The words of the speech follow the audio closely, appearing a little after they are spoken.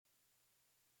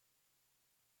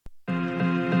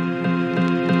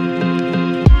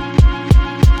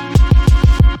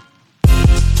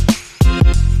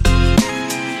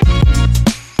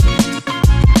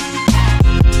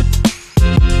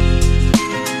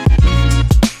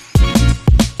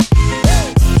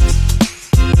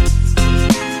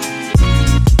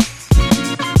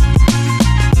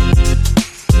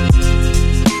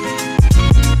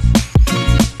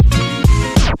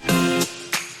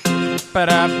Good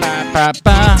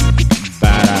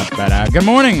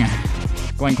morning,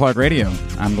 Glenn Clark Radio.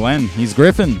 I'm Glenn. He's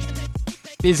Griffin.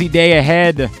 Busy day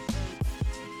ahead.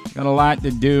 Got a lot to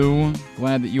do.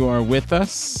 Glad that you are with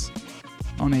us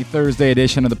on a Thursday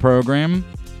edition of the program.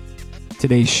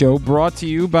 Today's show brought to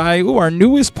you by our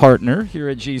newest partner here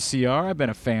at GCR. I've been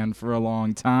a fan for a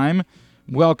long time.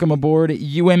 Welcome aboard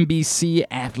UMBC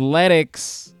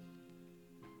Athletics.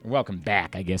 Welcome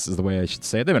back, I guess is the way I should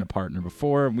say it. They've been a partner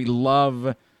before. We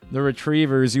love the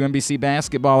Retrievers. UMBC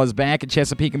basketball is back at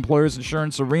Chesapeake Employers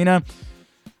Insurance Arena.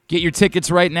 Get your tickets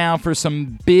right now for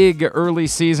some big early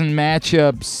season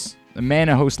matchups. The men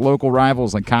host local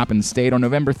rivals like Coppin State on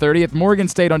November 30th, Morgan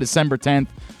State on December 10th.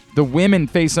 The women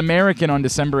face American on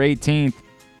December 18th.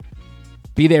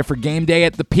 Be there for game day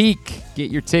at the Peak. Get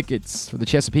your tickets for the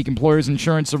Chesapeake Employers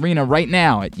Insurance Arena right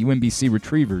now at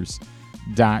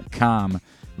umbcretrievers.com.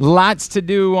 Lots to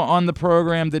do on the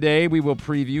program today. We will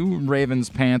preview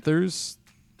Ravens-Panthers.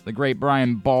 The great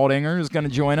Brian Baldinger is going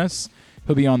to join us.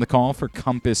 He'll be on the call for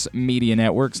Compass Media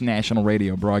Network's national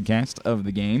radio broadcast of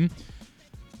the game.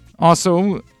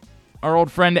 Also, our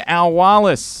old friend Al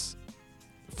Wallace,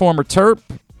 former Terp,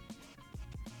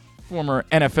 former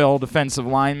NFL defensive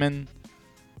lineman,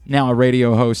 now a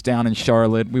radio host down in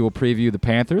Charlotte. We will preview the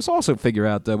Panthers. Also figure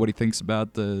out what he thinks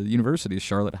about the University of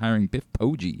Charlotte hiring Biff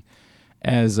Poggi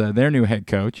as their new head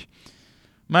coach.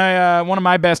 One of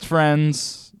my best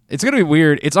friends. It's gonna be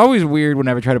weird. It's always weird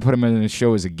whenever I try to put him in a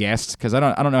show as a guest because I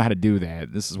don't know how to do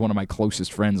that. This is one of my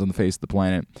closest friends on the face of the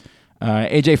planet.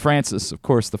 AJ Francis, of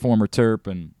course, the former Terp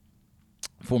and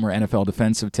former NFL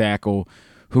defensive tackle,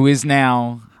 who is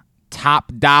now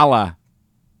top dollar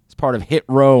as part of Hit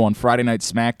Row on Friday Night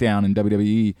SmackDown in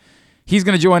WWE. He's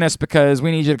going to join us because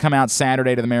we need you to come out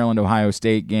Saturday to the Maryland-Ohio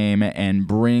State game and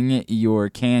bring your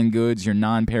canned goods, your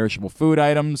non-perishable food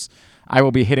items. I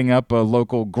will be hitting up a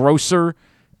local grocer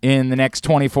in the next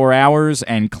 24 hours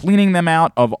and cleaning them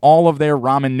out of all of their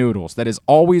ramen noodles. That is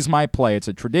always my play. It's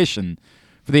a tradition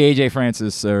for the AJ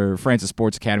Francis or Francis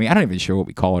Sports Academy. I'm not even sure what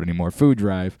we call it anymore. Food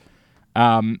drive.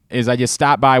 Is I just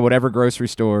stop by whatever grocery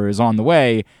store is on the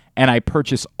way and I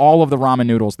purchase all of the ramen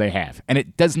noodles they have. And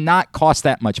it does not cost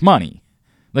that much money.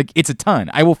 Like, it's a ton.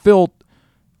 I will fill...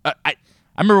 I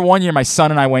remember one year my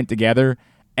son and I went together,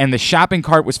 and the shopping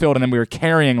cart was filled, and then we were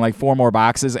carrying, like, 4 more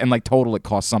boxes, and, like, total it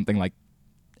cost something like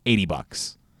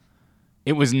 $80.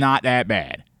 It was not that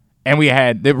bad. And we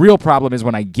had... The real problem is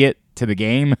when I get to the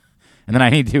game, and then I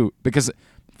need to... Because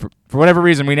for whatever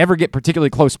reason, we never get particularly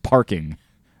close parking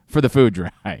for the food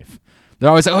drive. They're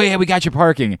always like, oh, yeah, we got your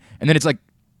parking. And then it's like,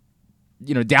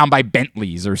 down by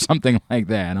Bentley's or something like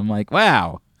that. And I'm like,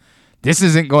 wow, this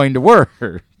isn't going to work.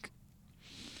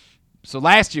 So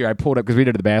last year I pulled up, because we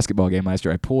did the basketball game last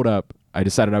year, I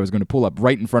decided I was going to pull up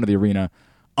right in front of the arena,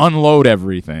 unload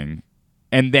everything,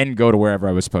 and then go to wherever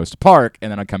I was supposed to park,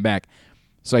 and then I'd come back.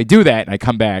 So I do that, and I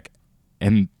come back,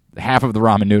 and half of the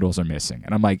ramen noodles are missing.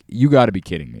 And I'm like, you got to be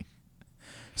kidding me.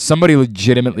 Somebody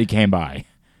legitimately came by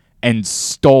and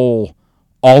stole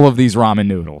all of these ramen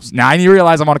noodles. Now, I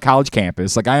realize I'm on a college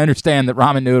campus. Like, I understand that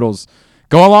ramen noodles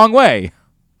go a long way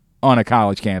on a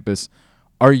college campus.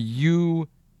 Are you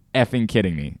effing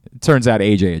kidding me? It turns out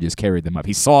AJ had just carried them up.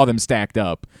 He saw them stacked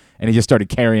up, and he just started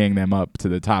carrying them up to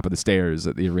the top of the stairs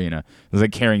at the arena. It was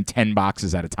like carrying 10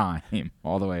 boxes at a time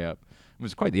all the way up. It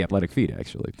was quite the athletic feat,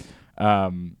 actually.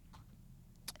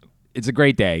 It's a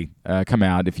great day. Come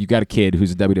out. If you got a kid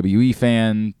who's a WWE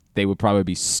fan, they would probably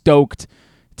be stoked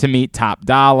to meet Top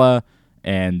Dollar,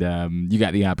 and you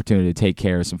got the opportunity to take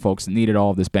care of some folks that needed.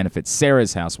 All of this benefits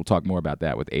Sarah's house. We'll talk more about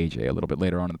that with AJ a little bit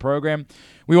later on in the program.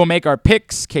 We will make our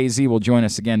picks. KZ will join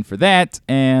us again for that,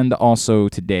 and also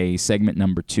today, segment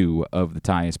number 2 of the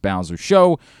Tyus Bowser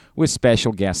Show with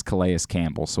special guest Calais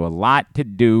Campbell. So a lot to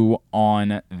do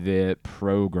on the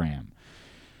program.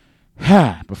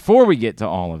 Before we get to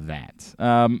all of that,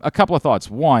 a couple of thoughts.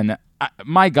 One,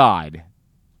 my God,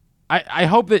 I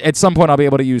hope that at some point I'll be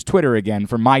able to use Twitter again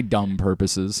for my dumb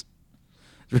purposes.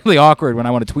 It's really awkward when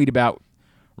I want to tweet about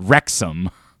Wrexham,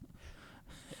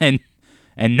 and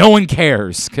no one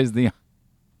cares because the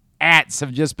ats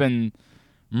have just been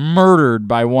murdered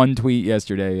by one tweet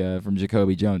yesterday from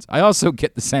Jacoby Jones. I also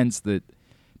get the sense that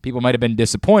people might have been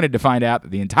disappointed to find out that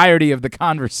the entirety of the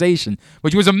conversation,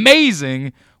 which was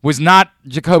amazing, was not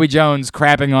Jacoby Jones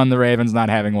crapping on the Ravens not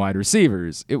having wide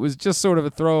receivers. It was just sort of a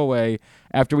throwaway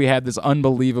after we had this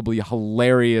unbelievably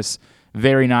hilarious,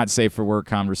 very not safe for work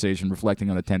conversation reflecting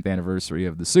on the 10th anniversary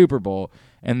of the Super Bowl.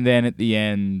 And then at the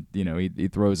end, he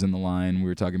throws in the line. We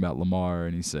were talking about Lamar,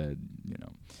 and he said,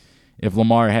 if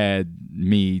Lamar had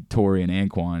me, Torrey, and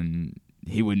Anquan,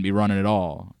 he wouldn't be running at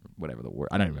all. Whatever the word,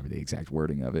 I don't remember the exact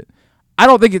wording of it. I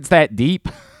don't think it's that deep.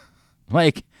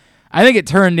 Like, I think it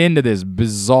turned into this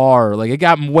bizarre, like, it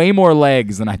got way more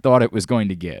legs than I thought it was going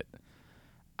to get.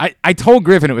 I told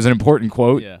Griffin it was an important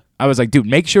quote. Yeah. I was like, dude,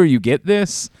 make sure you get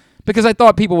this, because I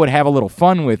thought people would have a little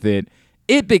fun with it.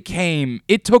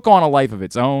 It took on a life of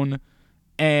its own,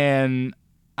 and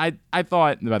I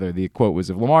thought, by the way, the quote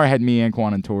was, if Lamar had me,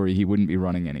 Anquan, and Torrey, he wouldn't be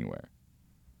running anywhere.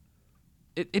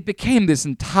 It became this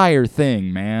entire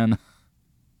thing, man.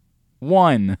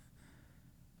 One,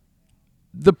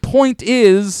 the point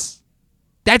is,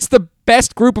 that's the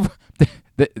best group of...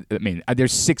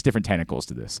 there's 6 different tentacles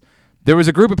to this. There was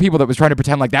a group of people that was trying to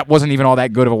pretend like that wasn't even all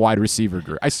that good of a wide receiver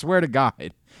group. I swear to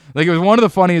God. Like, it was one of the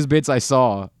funniest bits I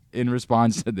saw in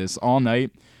response to this all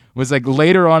night. Was like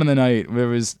later on in the night,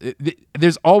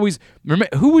 there's always...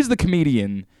 Remember, who was the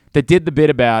comedian that did the bit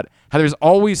about how there's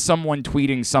always someone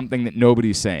tweeting something that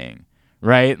nobody's saying,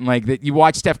 right? And like, that you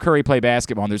watch Steph Curry play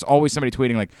basketball, and there's always somebody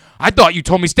tweeting like, I thought you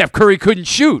told me Steph Curry couldn't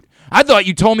shoot. I thought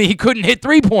you told me he couldn't hit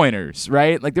three-pointers,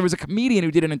 right? Like, there was a comedian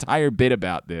who did an entire bit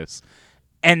about this.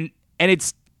 And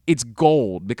it's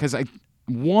gold, because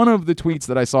one of the tweets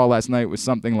that I saw last night was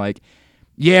something like,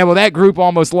 yeah, well, that group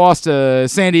almost lost to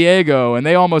San Diego, and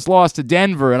they almost lost to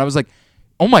Denver. And I was like,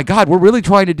 oh, my God, we're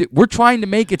trying to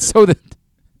make it so that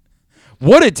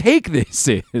what a take this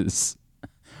is.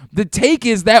 The take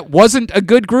is that wasn't a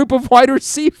good group of wide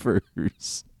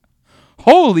receivers.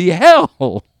 Holy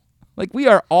hell. Like, we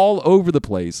are all over the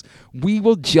place. We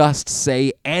will just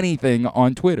say anything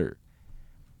on Twitter.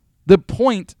 The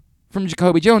point from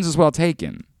Jacoby Jones is well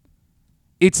taken.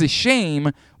 It's a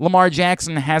shame Lamar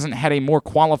Jackson hasn't had a more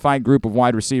qualified group of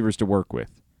wide receivers to work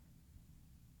with.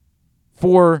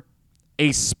 For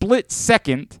a split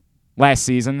second last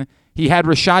season, he had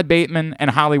Rashad Bateman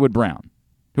and Hollywood Brown,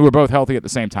 who were both healthy at the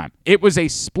same time. It was a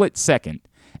split second,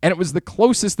 and it was the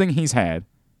closest thing he's had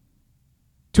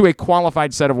to a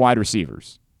qualified set of wide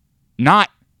receivers. Not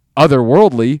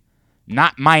otherworldly,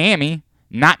 not Miami,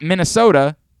 not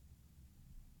Minnesota.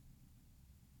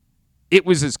 It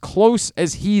was as close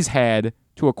as he's had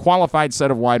to a qualified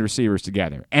set of wide receivers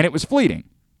together, and it was fleeting.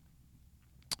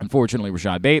 Unfortunately,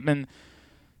 Rashad Bateman,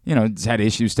 has had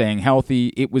issues staying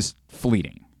healthy. It was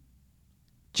fleeting.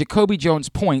 Jacoby Jones'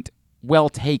 point, well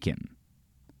taken.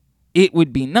 It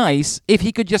would be nice if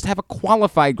he could just have a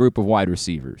qualified group of wide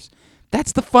receivers.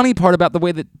 That's the funny part about the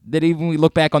way that even we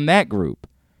look back on that group.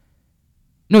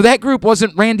 No, that group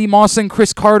wasn't Randy Moss and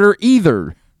Chris Carter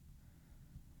either.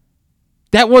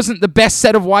 That wasn't the best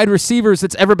set of wide receivers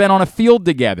that's ever been on a field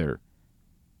together.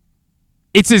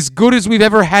 It's as good as we've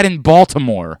ever had in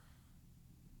Baltimore.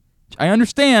 I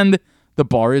understand the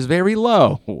bar is very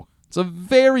low. It's a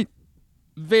very,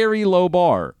 very low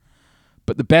bar.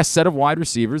 But the best set of wide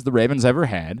receivers the Ravens ever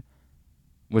had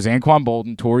was Anquan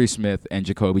Boldin, Torrey Smith, and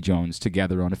Jacoby Jones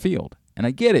together on a field. And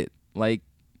I get it. Like,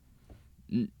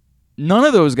 none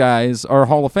of those guys are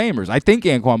Hall of Famers. I think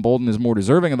Anquan Boldin is more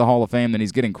deserving of the Hall of Fame than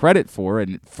he's getting credit for,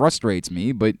 and it frustrates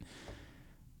me. But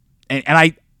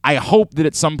I hope that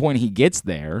at some point he gets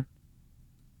there.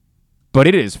 But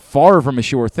it is far from a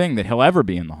sure thing that he'll ever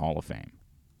be in the Hall of Fame.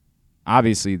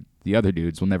 Obviously, the other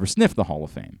dudes will never sniff the Hall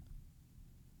of Fame.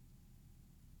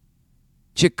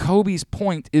 Jacoby's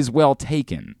point is well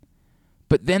taken.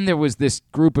 But then there was this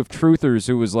group of truthers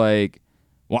who was like,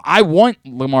 well, I want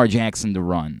Lamar Jackson to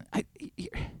run.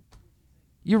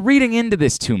 You're reading into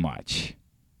this too much.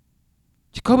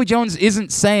 Jacoby Jones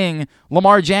isn't saying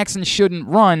Lamar Jackson shouldn't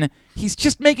run. He's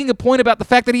just making a point about the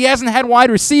fact that he hasn't had wide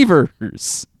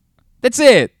receivers. That's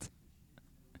it.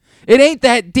 It ain't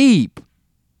that deep.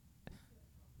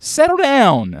 Settle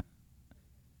down.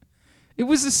 It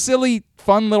was a silly,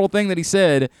 fun little thing that he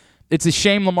said. It's a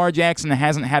shame Lamar Jackson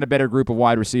hasn't had a better group of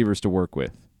wide receivers to work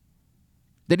with.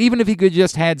 That even if he could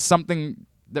just had something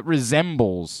that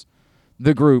resembles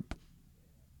the group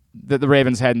that the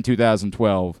Ravens had in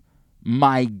 2012,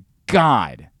 my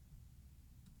God,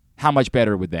 how much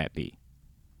better would that be?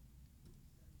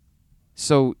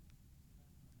 So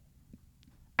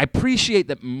I appreciate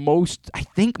that I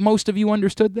think most of you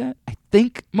understood that. I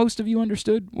think most of you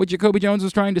understood what Jacoby Jones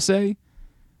was trying to say.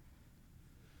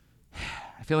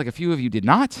 I feel like a few of you did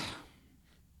not.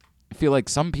 I feel like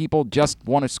some people just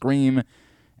want to scream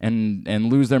and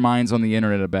lose their minds on the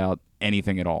internet about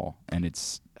anything at all. And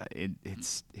it's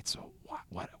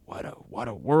what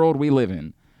a world we live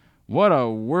in. What a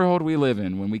world we live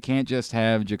in when we can't just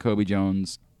have Jacoby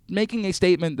Jones making a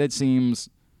statement that seems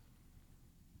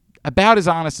about as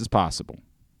honest as possible.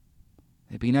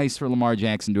 It'd be nice for Lamar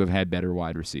Jackson to have had better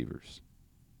wide receivers.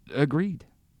 Agreed.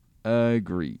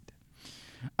 The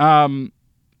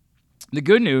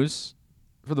good news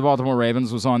for the Baltimore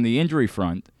Ravens was on the injury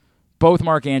front. both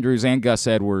Mark Andrews and Gus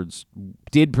Edwards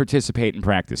did participate in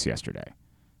practice yesterday.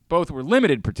 Both were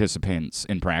limited participants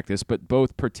in practice, but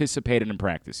both participated in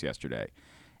practice yesterday.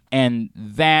 And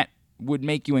that would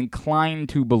make you inclined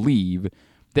to believe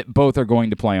that both are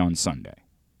going to play on Sunday.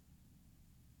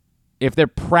 If they're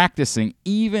practicing,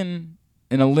 even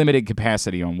in a limited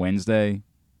capacity on Wednesday,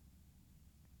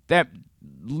 that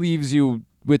leaves you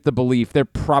with the belief they're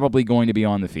probably going to be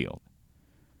on the field.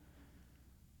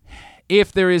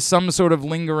 If there is some sort of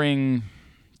lingering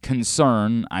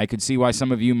concern, I could see why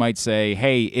some of you might say,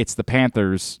 hey, it's the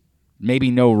Panthers,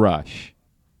 maybe no rush.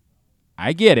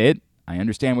 I get it. I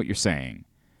understand what you're saying.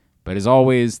 But as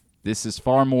always, this is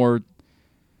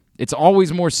it's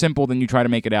always more simple than you try to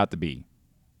make it out to be.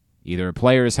 Either a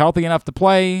player is healthy enough to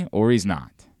play or he's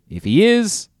not. If he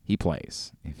is, he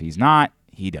plays. If he's not,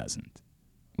 he doesn't.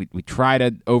 We try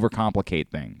to overcomplicate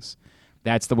things.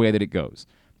 That's the way that it goes.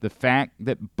 The fact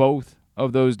that both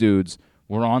of those dudes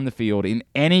were on the field in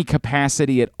any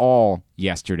capacity at all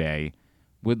yesterday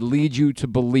would lead you to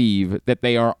believe that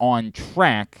they are on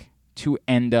track to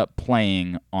end up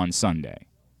playing on Sunday.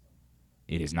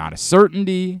 It is not a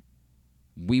certainty.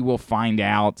 We will find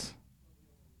out.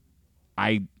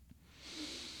 I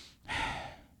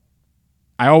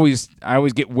always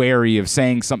get wary of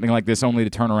saying something like this only to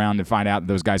turn around and find out that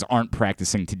those guys aren't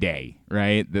practicing today,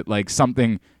 right? That like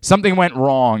something went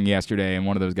wrong yesterday and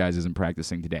one of those guys isn't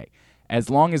practicing today. As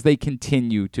long as they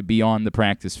continue to be on the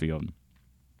practice field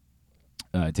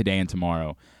today and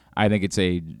tomorrow, I think it's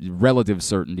a relative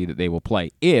certainty that they will play.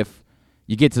 If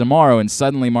you get to tomorrow and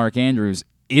suddenly Mark Andrews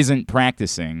isn't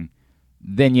practicing,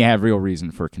 then you have real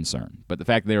reason for concern. But the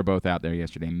fact that they were both out there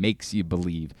yesterday makes you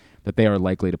believe that they are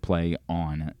likely to play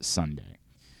on Sunday.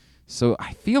 So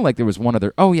I feel like there was one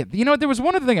other... Oh, yeah. You know what? There was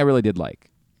one other thing I really did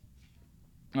like.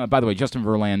 By the way, Justin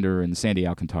Verlander and Sandy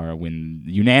Alcantara win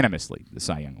unanimously the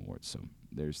Cy Young Awards. So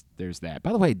there's that.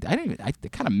 By the way, I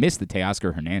kind of missed the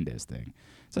Teoscar Hernandez thing.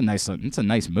 It's a nice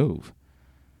move.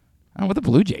 I don't know what the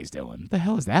Blue Jays doing. What the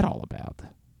hell is that all about?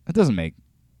 That doesn't make...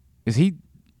 Was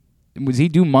he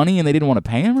due money and they didn't want to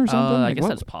pay him or something? I guess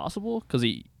that's possible because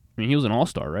he was an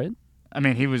all-star, right? I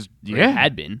mean, he was. Or he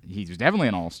had been. He was definitely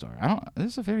an all-star.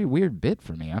 This is a very weird bit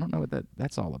for me. I don't know what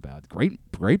that's all about. Great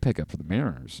pickup for the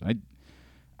Mariners.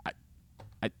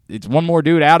 It's one more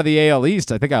dude out of the AL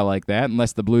East. I think I like that,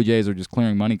 unless the Blue Jays are just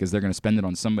clearing money because they're going to spend it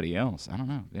on somebody else. I don't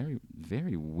know. Very,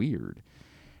 very weird.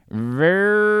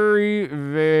 Very,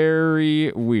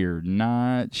 very weird.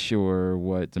 Not sure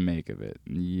what to make of it.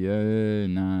 Yeah,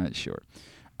 not sure.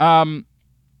 The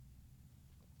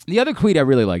other tweet I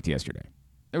really liked yesterday.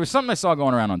 There was something I saw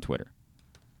going around on Twitter.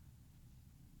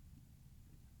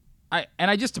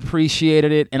 I just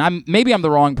appreciated it, and maybe I'm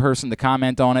the wrong person to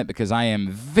comment on it because I am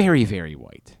very, very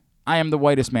white. I am the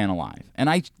whitest man alive, and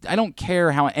I don't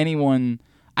care how I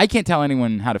can't tell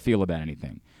anyone how to feel about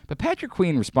anything. But Patrick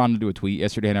Queen responded to a tweet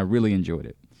yesterday, and I really enjoyed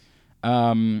it.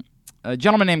 A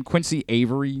gentleman named Quincy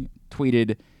Avery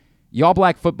tweeted, "Y'all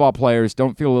black football players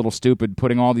don't feel a little stupid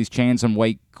putting all these chains on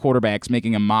white quarterbacks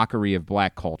making a mockery of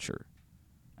black culture."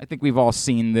 I think we've all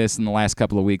seen this in the last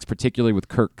couple of weeks, particularly with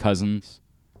Kirk Cousins.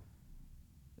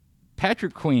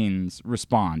 Patrick Queen's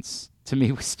response to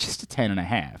me was just a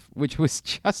 10.5, which was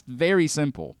just very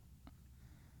simple.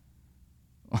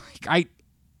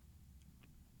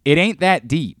 It ain't that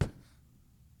deep,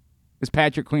 is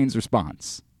Patrick Queen's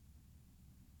response.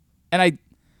 And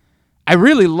I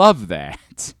really love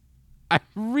that. I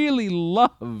really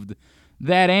loved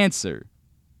that answer.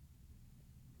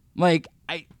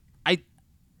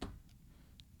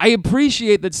 I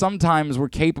appreciate that sometimes we're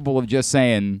capable of just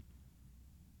saying,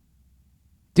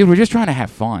 dude, we're just trying to have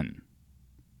fun.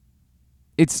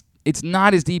 It's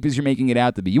not as deep as you're making it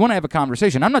out to be. You want to have a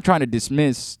conversation. I'm not trying to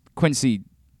dismiss Quincy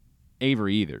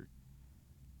Avery either.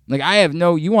 I have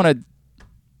no... You want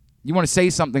to say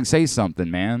something,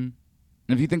 man.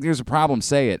 And if you think there's a problem,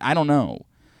 say it. I don't know.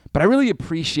 But I really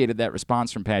appreciated that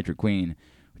response from Patrick Queen,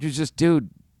 which was just, dude,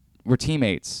 we're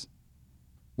teammates.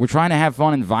 We're trying to have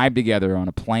fun and vibe together on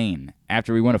a plane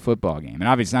after we win a football game. And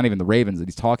obviously it's not even the Ravens that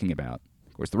he's talking about.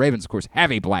 Of course, the Ravens,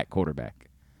 have a black quarterback.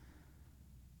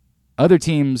 Other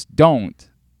teams don't.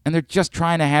 And they're just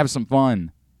trying to have some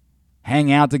fun.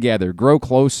 Hang out together. Grow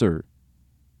closer.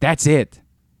 That's it.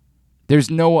 There's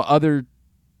no other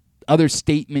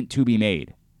statement to be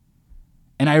made.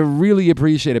 And I really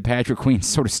appreciated Patrick Queen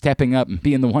sort of stepping up and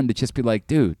being the one to just be like,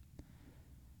 dude,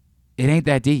 it ain't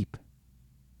that deep.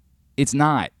 It's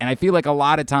not. And I feel like a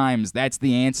lot of times that's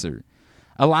the answer.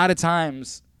 A lot of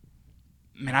times,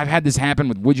 man, I've had this happen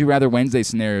with Would You Rather Wednesday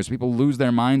scenarios. People lose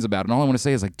their minds about it. And all I want to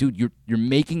say is, dude, you're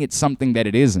making it something that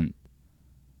it isn't.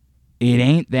 It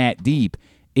ain't that deep.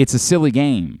 It's a silly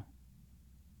game.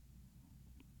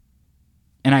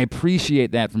 And I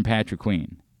appreciate that from Patrick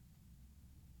Queen.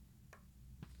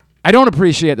 I don't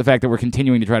appreciate the fact that we're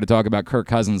continuing to try to talk about Kirk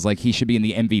Cousins like he should be in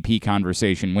the MVP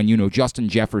conversation when Justin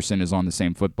Jefferson is on the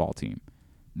same football team.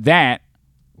 That,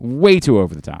 way too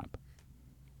over the top.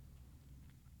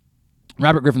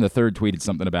 Robert Griffin III tweeted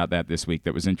something about that this week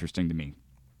that was interesting to me.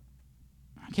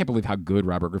 I can't believe how good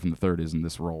Robert Griffin III is in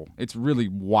this role. It's really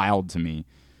wild to me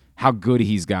how good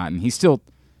he's gotten. He's still...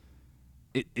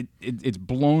 It's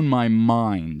blown my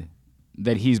mind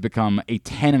that he's become a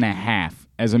 10.5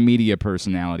 as a media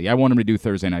personality. I want him to do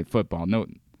Thursday Night Football. No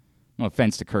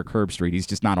offense to Kirk Herbstreit. He's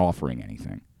just not offering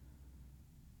anything.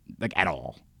 Like, at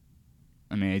all.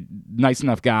 I mean, nice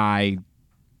enough guy,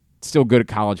 still good at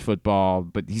college football,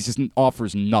 but he just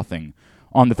offers nothing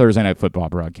on the Thursday Night Football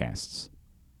broadcasts.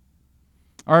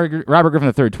 Robert Griffin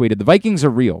III tweeted, "The Vikings are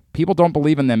real. People don't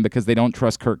believe in them because they don't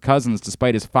trust Kirk Cousins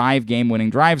despite his 5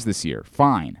 game-winning drives this year.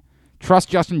 Fine. Trust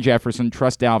Justin Jefferson,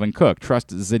 trust Dalvin Cook, trust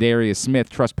Zadarius Smith,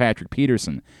 trust Patrick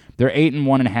Peterson. They're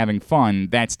 8-1 and having fun.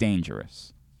 That's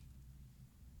dangerous."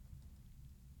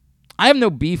 I have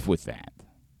no beef with that.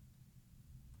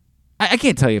 I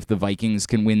can't tell you if the Vikings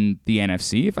can win the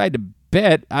NFC. If I had to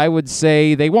bet, I would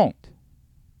say they won't.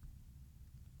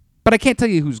 But I can't tell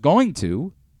you who's going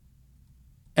to.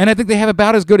 And I think they have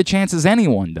about as good a chance as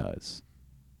anyone does.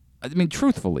 I mean,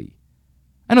 truthfully.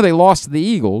 I know they lost to the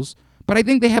Eagles, but I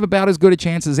think they have about as good a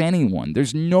chance as anyone.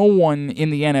 There's no one in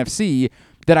the NFC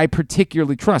that I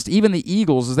particularly trust. Even the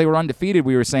Eagles, as they were undefeated,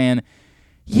 we were saying,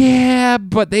 yeah,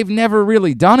 but they've never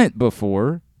really done it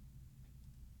before.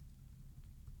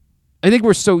 I think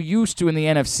we're so used to in the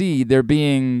NFC there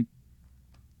being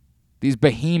these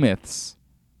behemoths.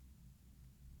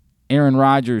 Aaron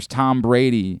Rodgers, Tom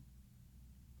Brady.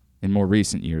 In more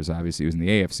recent years, obviously, he was in the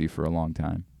AFC for a long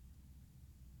time.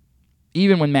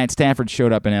 Even when Matt Stafford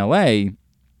showed up in L.A.,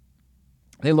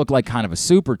 they looked like kind of a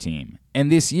super team.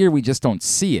 And this year, we just don't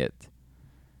see it.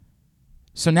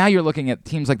 So now you're looking at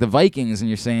teams like the Vikings, and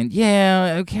you're saying,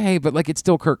 yeah, okay, but like it's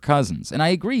still Kirk Cousins. And I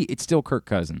agree, it's still Kirk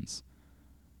Cousins.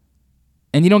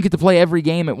 And you don't get to play every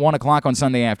game at 1 o'clock on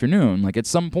Sunday afternoon. Like at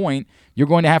some point, you're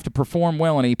going to have to perform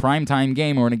well in a primetime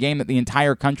game or in a game that the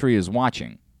entire country is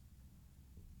watching.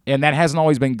 And that hasn't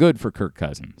always been good for Kirk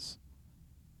Cousins.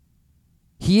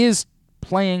 He is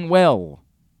playing well.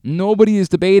 Nobody is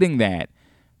debating that.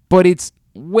 But it's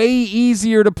way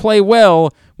easier to play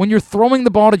well when you're throwing the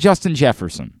ball to Justin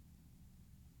Jefferson.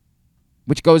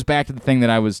 Which goes back to the thing that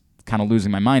I was kind of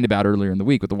losing my mind about earlier in the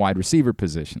week with the wide receiver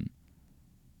position.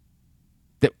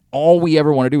 That all we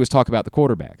ever want to do is talk about the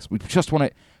quarterbacks. We just want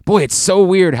to... Boy, it's so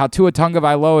weird how Tua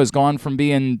Tagovailoa has gone from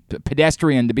being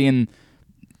pedestrian to being...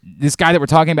 this guy that we're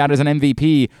talking about as an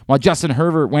MVP, while Justin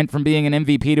Herbert went from being an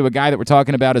MVP to a guy that we're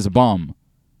talking about as a bum.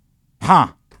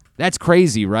 That's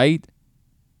crazy, right?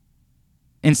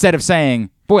 Instead of saying,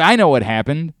 boy, I know what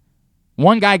happened.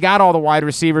 One guy got all the wide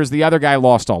receivers, the other guy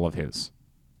lost all of his.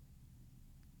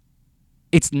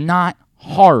 It's not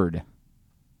hard.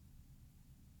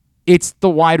 It's the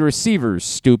wide receivers,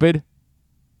 stupid.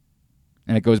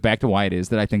 And it goes back to why it is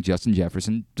that I think Justin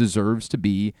Jefferson deserves to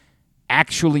be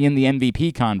actually in the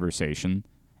MVP conversation,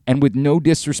 and with no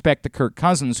disrespect to Kirk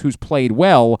Cousins, who's played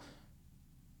well,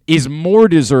 is more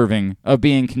deserving of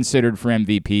being considered for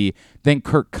MVP than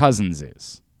Kirk Cousins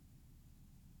is.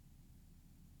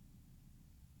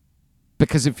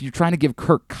 Because if you're trying to give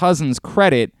Kirk Cousins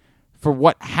credit for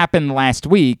what happened last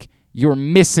week, you're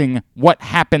missing what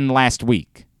happened last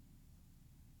week.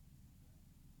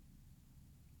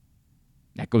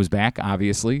 That goes back,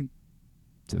 obviously,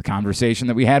 to the conversation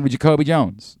that we had with Jacoby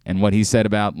Jones and what he said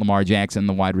about Lamar Jackson,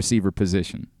 the wide receiver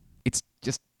position. It's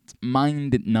just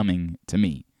mind-numbing to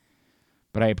me.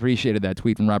 But I appreciated that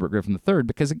tweet from Robert Griffin III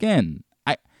because, again,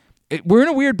 we're in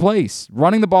a weird place.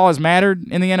 Running the ball has mattered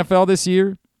in the NFL this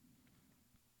year.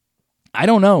 I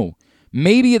don't know.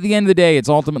 Maybe at the end of the day, it's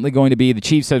ultimately going to be the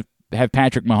Chiefs have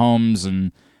Patrick Mahomes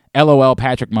and LOL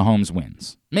Patrick Mahomes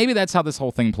wins. Maybe that's how this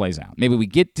whole thing plays out. Maybe we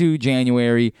get to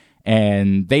January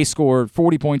and they score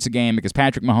 40 points a game because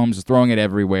Patrick Mahomes is throwing it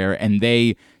everywhere, and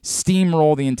they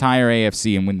steamroll the entire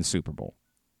AFC and win the Super Bowl.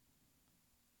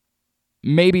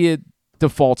 Maybe it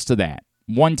defaults to that.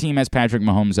 One team has Patrick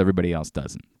Mahomes, everybody else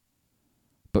doesn't.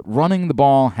 But running the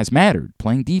ball has mattered.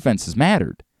 Playing defense has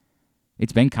mattered.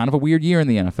 It's been kind of a weird year in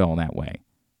the NFL in that way.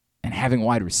 And having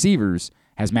wide receivers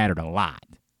has mattered a lot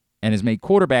and has made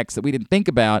quarterbacks that we didn't think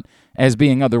about as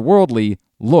being otherworldly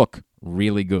look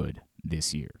really good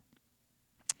this year.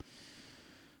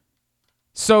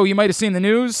 So you might have seen the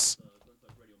news.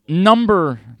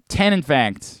 Number 10, in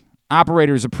fact,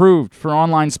 operators approved for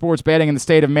online sports betting in the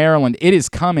state of Maryland. It is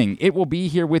coming. It will be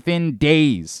here within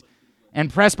days.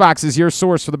 And PressBox is your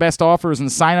source for the best offers and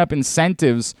sign-up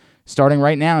incentives. Starting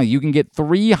right now, you can get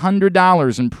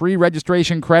 $300 in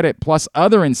pre-registration credit plus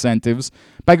other incentives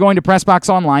by going to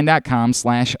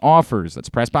PressBoxOnline.com/offers. That's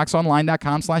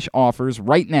PressBoxOnline.com/offers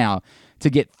right now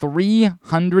to get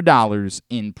 $300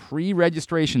 in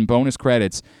pre-registration bonus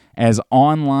credits as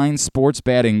online sports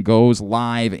betting goes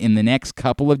live in the next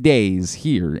couple of days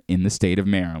here in the state of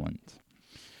Maryland.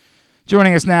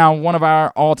 Joining us now, one of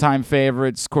our all-time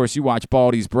favorites. Of course, you watch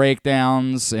Baldy's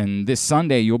breakdowns, and this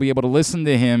Sunday you'll be able to listen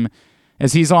to him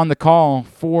as he's on the call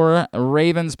for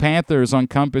Ravens Panthers on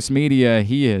Compass Media.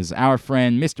 He is our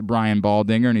friend, Mr. Brian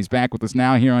Baldinger, and he's back with us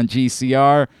now here on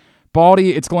GCR.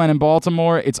 Baldy, it's Glenn in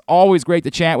Baltimore. It's always great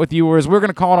to chat with you, or as we're going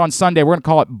to call it on Sunday, we're going to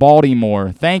call it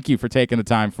Baltimore. Thank you for taking the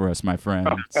time for us, my friend.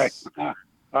 Okay.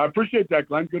 I appreciate that,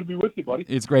 Glenn. Good to be with you, buddy.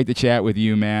 It's great to chat with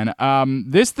you, man.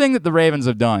 This thing that the Ravens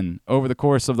have done over the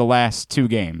course of the last two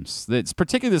games, it's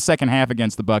particularly the second half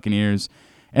against the Buccaneers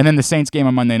and then the Saints game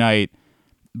on Monday night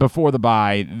before the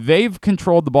bye, they've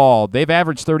controlled the ball. They've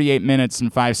averaged 38 minutes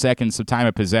and 5 seconds of time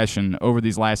of possession over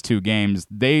these last two games.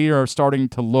 They are starting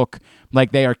to look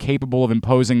like they are capable of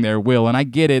imposing their will. And I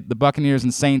get it, the Buccaneers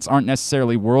and Saints aren't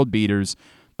necessarily world beaters,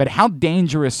 but how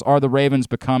dangerous are the Ravens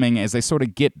becoming as they sort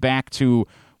of get back to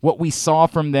what we saw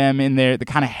from them in the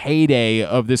kind of heyday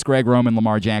of this Greg Roman,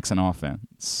 Lamar Jackson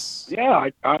offense? Yeah,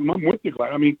 I'm with you,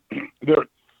 Glenn. I mean,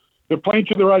 they're playing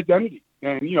to their identity.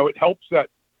 And, it helps that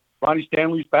Ronnie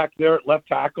Stanley's back there at left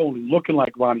tackle and looking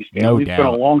like Ronnie Stanley. No It's doubt. been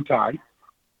a long time.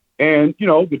 And,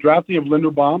 the drafting of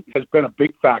Linderbaum has been a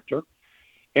big factor.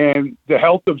 And the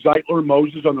health of Zeitler and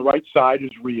Moses on the right side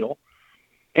is real.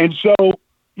 And so,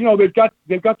 they've got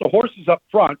the horses up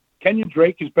front. Kenyon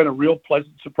Drake has been a real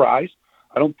pleasant surprise.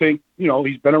 I don't think,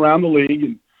 he's been around the league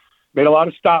and made a lot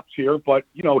of stops here, but,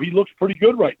 he looks pretty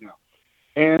good right now.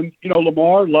 And,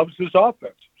 Lamar loves this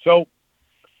offense. So,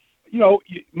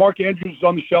 Mark Andrews is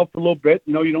on the shelf for a little bit.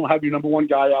 You don't have your number one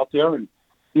guy out there, and,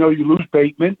 you lose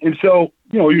Bateman. And so,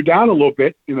 you're down a little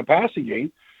bit in the passing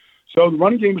game. So the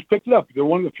running game has picked it up. They're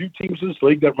one of the few teams in this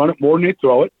league that run it more than they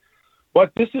throw it.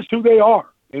 But this is who they are.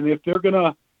 And if they're going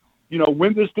to,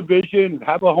 win this division and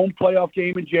have a home playoff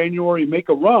game in January and make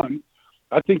a run,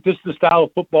 I think this is the style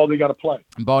of football they got to play.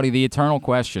 Baldy, the eternal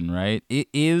question, right?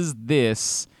 Is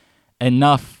this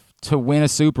enough to win a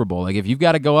Super Bowl? Like, if you've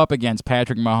got to go up against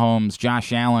Patrick Mahomes,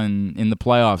 Josh Allen in the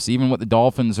playoffs, even what the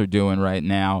Dolphins are doing right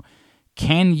now,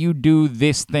 can you do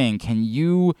this thing? Can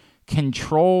you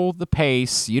control the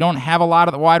pace? You don't have a lot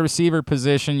of the wide receiver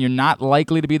position. You're not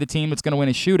likely to be the team that's going to win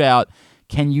a shootout.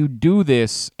 Can you do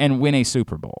this and win a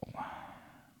Super Bowl?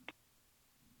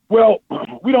 Well,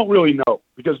 we don't really know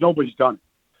because nobody's done it.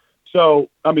 So,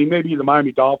 I mean, maybe the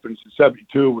Miami Dolphins in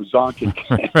 72 with Zonk and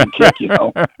Kick,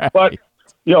 But,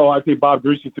 I think Bob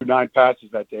Greasy threw 9 passes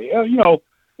that day.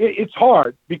 It's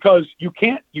hard because you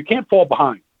can't fall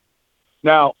behind.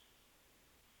 Now,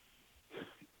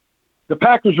 the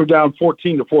Packers were down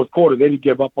 14 the fourth quarter. They didn't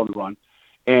give up on the run,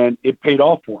 and it paid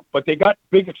off for them. But they got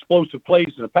big explosive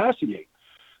plays in the passing game.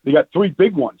 They got 3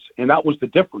 big ones, and that was the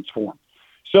difference for them.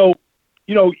 So,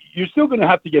 you're still going to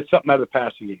have to get something out of the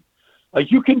passing game.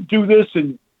 Like, you can do this,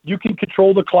 and you can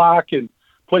control the clock and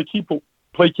play keep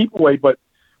away, but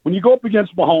when you go up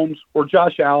against Mahomes or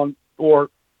Josh Allen or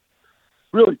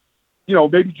really,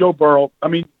 maybe Joe Burrow, I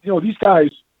mean, these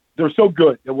guys, they're so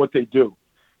good at what they do.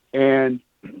 And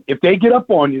if they get up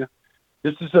on you,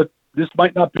 this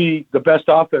might not be the best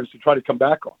offense to try to come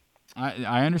back on.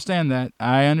 I understand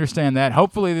that.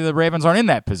 Hopefully the Ravens aren't in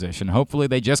that position. Hopefully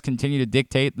they just continue to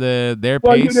dictate their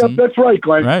pace. That's right,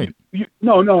 Glenn. Right.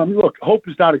 No. I mean, look, hope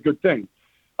is not a good thing.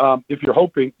 If you're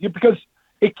hoping, because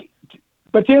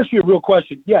but to answer your real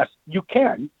question, yes, you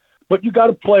can, but you got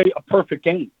to play a perfect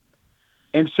game.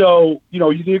 And so,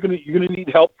 you're going to need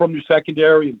help from your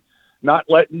secondary and not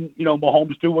letting,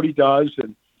 Mahomes do what he does.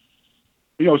 And,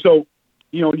 so,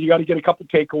 you got to get a couple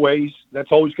takeaways.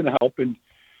 That's always going to help. And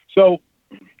so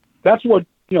that's what,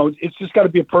 it's just got to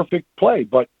be a perfect play.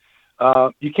 But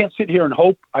you can't sit here and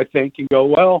hope, I think, and go,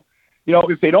 well,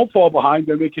 if they don't fall behind,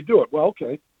 then they could do it. Well,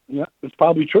 okay. Yeah, it's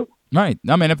probably true. Right.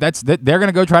 I mean, if they're going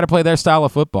to go try to play their style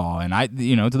of football. And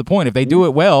to the point, if they do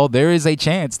it well, there is a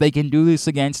chance they can do this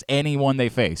against anyone they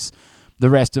face the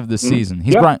rest of the season.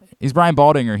 He's Brian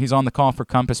Baldinger. He's on the call for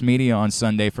Compass Media on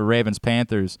Sunday for Ravens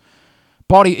Panthers.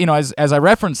 Baldy, as I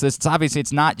reference this,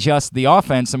 it's not just the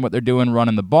offense and what they're doing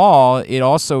running the ball. It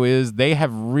also is they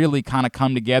have really kind of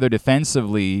come together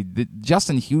defensively.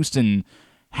 Justin Houston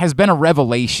has been a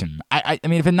revelation. I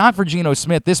mean, if not for Geno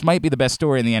Smith, this might be the best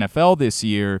story in the NFL this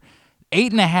year.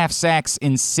 8.5 sacks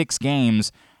in 6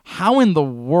 games. How in the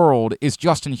world is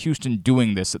Justin Houston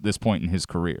doing this at this point in his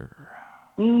career?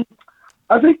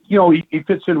 I think, he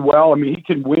fits in well. I mean, he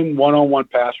can win one-on-one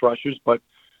pass rushes, but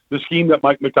the scheme that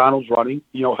Mike Macdonald's running,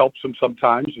 helps him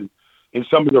sometimes in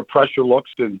some of their pressure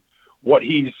looks and what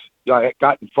he's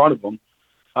got in front of him.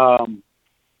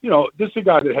 This is a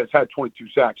guy that has had 22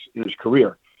 sacks in his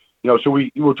career. So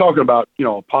we're talking about,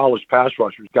 a polished pass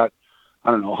rusher. He's got,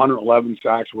 111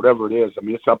 sacks, whatever it is. I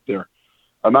mean, it's up there.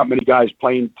 Not many guys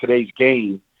playing today's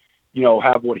game,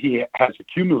 have what he has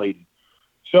accumulated.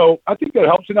 So I think that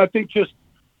helps. And I think just,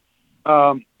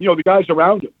 the guys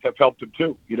around him have helped him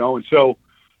too, and so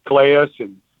Calais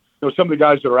and, some of the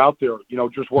guys that are out there,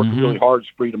 just working really hard to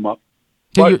speed him up.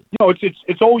 But,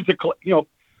 it's always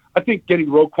I think getting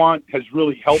Roquan has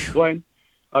really helped Glenn.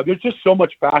 They're just so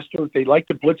much faster. They like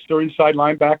to blitz their inside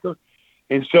linebacker.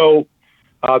 And so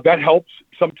that helps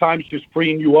sometimes just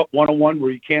freeing you up one-on-one where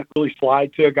you can't really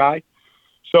slide to a guy.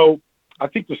 So I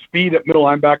think the speed at middle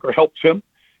linebacker helps him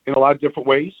in a lot of different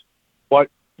ways.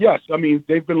 But, yes, I mean,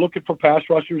 they've been looking for pass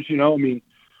rushers, they're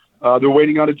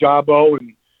waiting on Ajabo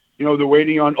and, they're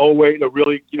waiting on Owe to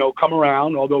really, come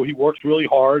around, although he works really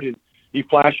hard and he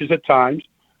flashes at times.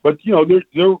 But,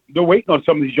 they're waiting on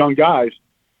some of these young guys.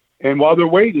 And while they're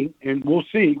waiting, and we'll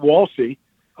all see,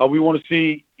 we want to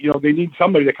see, they need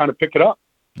somebody to kind of pick it up.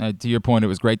 To your point, it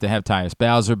was great to have Tyus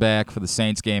Bowser back for the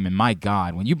Saints game. And my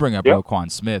God, when you bring up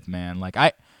Roquan Smith, man, like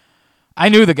I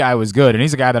knew the guy was good, and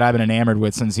he's a guy that I've been enamored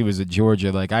with since he was at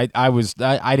Georgia. Like I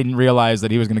didn't realize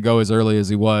that he was going to go as early as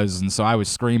he was, and so I was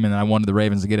screaming that I wanted the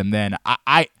Ravens to get him then.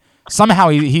 I somehow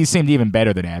he seemed even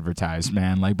better than advertised,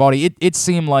 man. Like, Baldy, it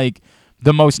seemed like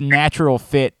the most natural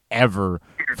fit ever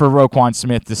for Roquan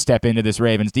Smith to step into this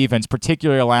Ravens defense,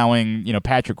 particularly allowing,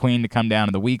 Patrick Queen to come down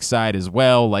to the weak side as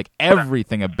well. Like,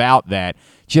 everything about that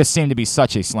just seemed to be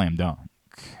such a slam dunk.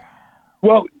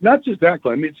 Well, not just that,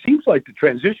 Glenn. I mean, it seems like the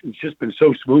transition's just been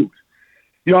so smooth.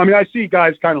 I see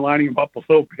guys kind of lining him up a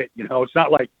little bit. It's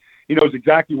not like he knows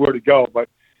exactly where to go, but,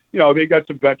 they got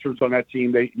some veterans on that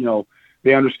team.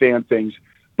 They understand things.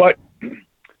 But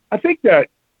I think that,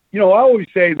 I always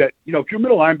say that, if your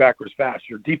middle linebacker is fast,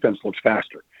 your defense looks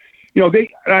faster. And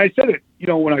I said it,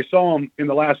 when I saw them in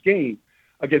the last game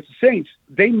against the Saints,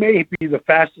 they may be the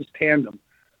fastest tandem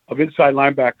of inside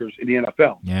linebackers in the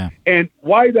NFL. Yeah. And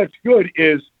why that's good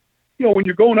is, when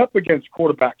you're going up against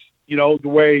quarterbacks, the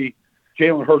way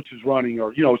Jalen Hurts is running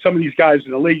or, some of these guys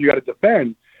in the league you got to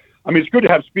defend. I mean, it's good to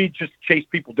have speed just to chase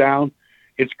people down.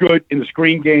 It's good in the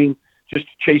screen game just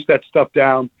to chase that stuff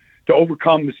down. To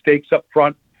overcome mistakes up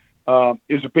front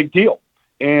is a big deal.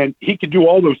 And he can do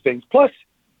all those things. Plus,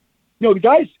 the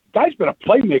guy's been a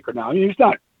playmaker now. I mean, he's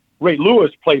not Ray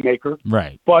Lewis playmaker.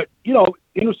 Right. But,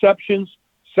 interceptions,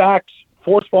 sacks,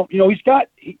 forced fumble. He's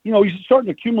starting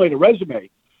to accumulate a resume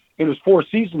in his 4th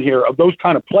season here of those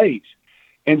kind of plays.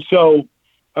 And so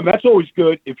that's always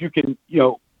good if you can,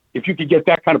 if you could get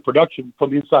that kind of production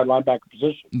from the inside linebacker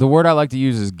position. The word I like to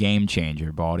use is game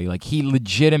changer, Baldy. Like, he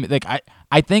legitimately,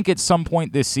 I think at some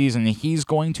point this season he's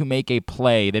going to make a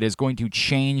play that is going to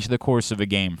change the course of a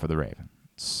game for the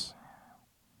Ravens.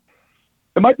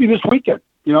 It might be this weekend.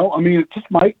 It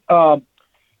just might.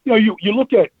 You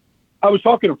look at, I was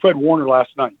talking to Fred Warner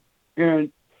last night,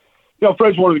 and,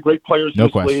 Fred's one of the great players in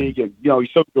this league, and, he's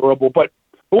so durable. But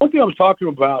one thing I was talking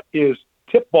about is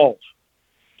tip balls.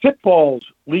 Tip balls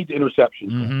lead to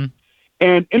interceptions. Mm-hmm.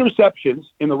 And interceptions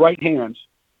in the right hands,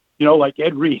 like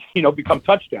Ed Reed, become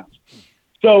touchdowns.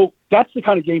 So that's the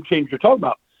kind of game change you're talking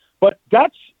about. But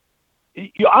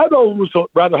I'd almost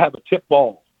rather have a tip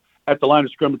ball at the line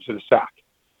of scrimmage than a sack,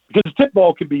 because the tip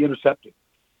ball can be intercepted.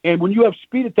 And when you have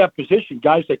speed at that position,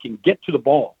 guys that can get to the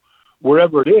ball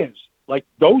wherever it is, like,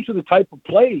 those are the type of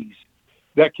plays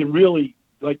that can really,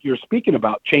 like you're speaking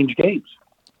about, change games.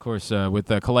 Of course, with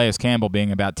Calais Campbell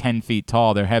being about 10 feet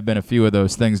tall, there have been a few of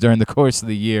those things during the course of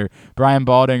the year. Brian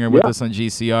Baldinger with us on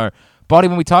GCR. Baldy,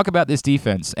 when we talk about this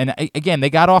defense, and again, they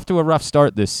got off to a rough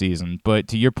start this season, but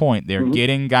to your point, they're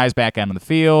getting guys back out on the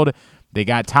field. They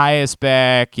got Tyus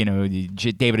back.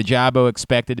 David Ajabo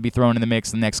expected to be thrown in the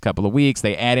mix the next couple of weeks.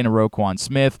 They add in a Roquan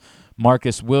Smith.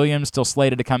 Marcus Williams still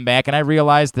slated to come back, and I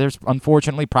realize there's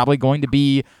unfortunately probably going to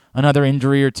be another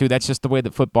injury or two. That's just the way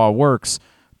that football works.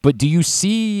 But do you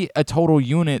see a total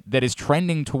unit that is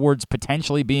trending towards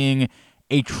potentially being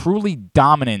a truly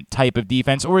dominant type of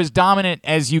defense, or as dominant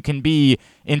as you can be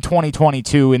in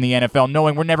 2022 in the NFL,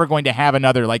 knowing we're never going to have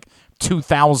another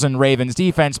 2000 Ravens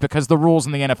defense because the rules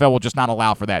in the NFL will just not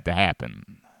allow for that to happen?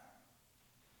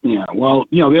 Yeah, well,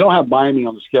 they don't have Miami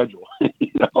on the schedule.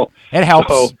 It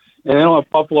helps. And they don't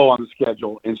have Buffalo on the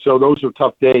schedule, and so those are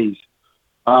tough days.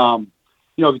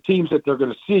 the teams that they're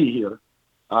going to see here,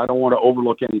 I don't want to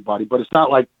overlook anybody, but it's not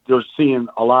like they're seeing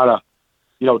a lot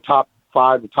of, top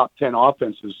 5 or top 10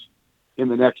 offenses in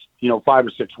the next, 5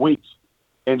 or 6 weeks.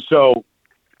 And so,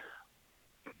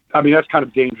 I mean, that's kind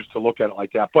of dangerous to look at it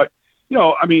like that. But,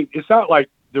 I mean, it's not like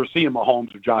they're seeing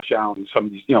Mahomes or Josh Allen and some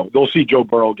of these, they'll see Joe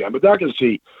Burrow again, but they're not going to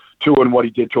see Tua and what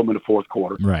he did to him in the fourth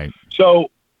quarter. Right. So,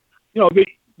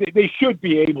 they should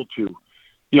be able to,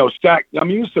 stack. I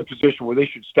mean, this is a position where they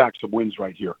should stack some wins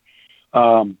right here,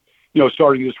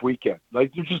 starting this weekend.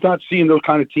 Like, they're just not seeing those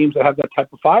kind of teams that have that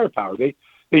type of firepower. They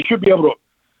should be able to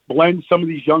blend some of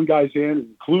these young guys in,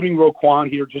 including Roquan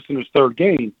here just in his third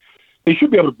game. They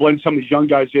should be able to blend some of these young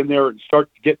guys in there and start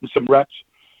getting some reps,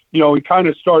 and kind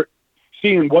of start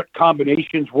seeing what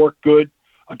combinations work good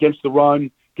against the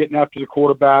run, getting after the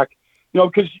quarterback,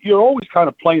 because you're always kind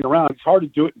of playing around. It's hard to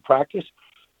do it in practice.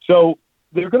 So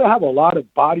they're going to have a lot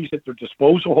of bodies at their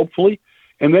disposal, hopefully,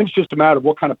 and then it's just a matter of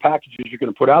what kind of packages you're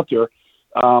going to put out there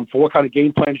for what kind of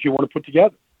game plans you want to put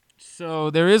together. So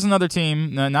there is another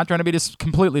team, not trying to be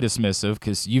completely dismissive,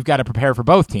 because you've got to prepare for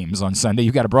both teams on Sunday.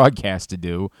 You've got a broadcast to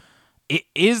do.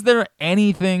 Is there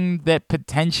anything that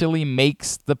potentially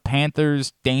makes the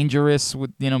Panthers dangerous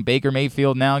with, Baker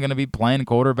Mayfield now going to be playing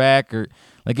quarterback? Or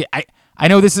like I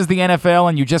know this is the NFL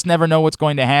and you just never know what's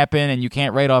going to happen and you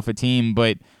can't write off a team,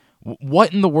 but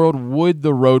what in the world would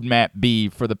the roadmap be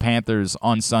for the Panthers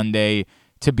on Sunday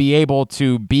to be able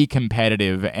to be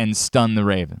competitive and stun the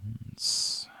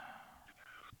Ravens?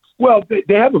 Well,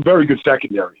 they have a very good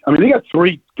secondary. I mean, they got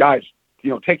 3 guys,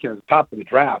 taken at the top of the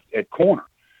draft at corner.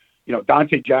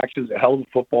 Dante Jackson's a hell of a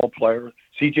football player.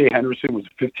 C.J. Henderson was a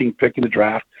 15th pick in the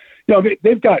draft.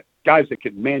 They've got guys that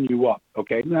can man you up,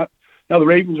 okay? Now the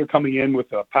Ravens are coming in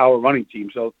with a power running team,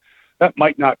 so that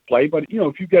might not play. But,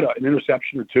 if you get an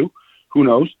interception or 2, who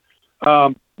knows?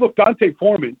 Look, Dante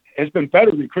Foreman has been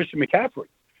better than Christian McCaffrey.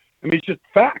 I mean, it's just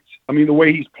facts. I mean, the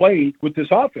way he's played with this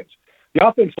offense. The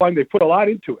offensive line, they put a lot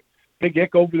into it. Big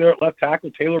Ick over there at left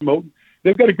tackle, Taylor Moton.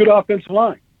 They've got a good offensive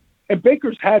line. And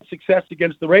Baker's had success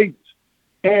against the Ravens.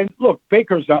 And, look,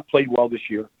 Baker's not played well this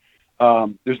year.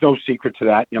 There's no secret to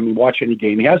that. I mean, watch any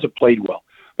game. He hasn't played well.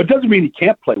 But it doesn't mean he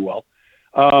can't play well.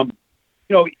 It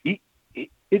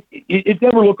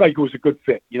never looked like it was a good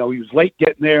fit. He was late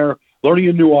getting there, learning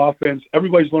a new offense.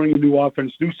 Everybody's learning a new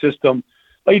offense, new system.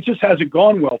 Like, it just hasn't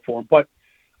gone well for him. But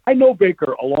I know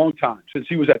Baker a long time, since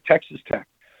he was at Texas Tech.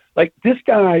 Like, this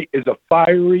guy is a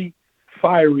fiery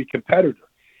competitor.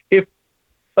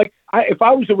 If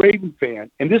I was a Raven fan,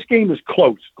 and this game is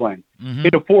close, Glenn, in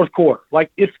the fourth quarter,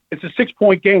 like it's a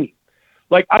 6-point game,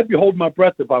 like I'd be holding my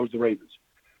breath if I was the Ravens,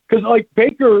 because like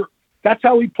Baker, that's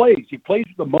how he plays. He plays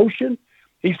with emotion.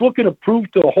 He's looking to prove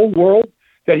to the whole world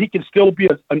that he can still be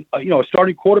a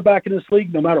starting quarterback in this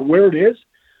league, no matter where it is.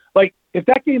 Like, if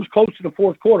that game's close to the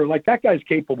fourth quarter, like, that guy's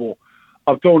capable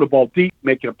of throwing the ball deep,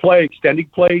 making a play, extending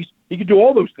plays. He can do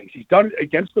all those things. He's done it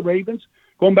against the Ravens,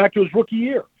 going back to his rookie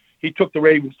year. He took the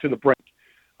Ravens to the brink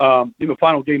in the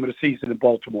final game of the season in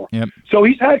Baltimore. Yep. So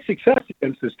he's had success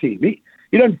against this team. He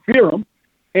doesn't fear them.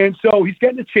 And so he's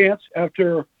getting a chance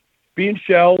after being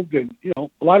shelved and, a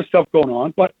lot of stuff going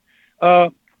on. But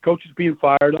coaches being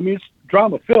fired. I mean, it's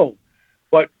drama-filled.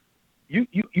 But you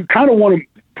kind of want to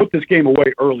put this game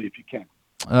away early if you can.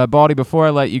 Baldy, before I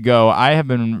let you go, I have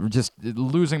been just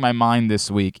losing my mind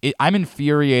this week. I'm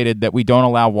infuriated that we don't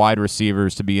allow wide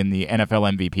receivers to be in the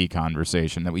NFL MVP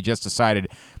conversation, that we just decided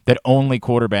that only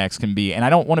quarterbacks can be. And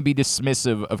I don't want to be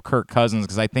dismissive of Kirk Cousins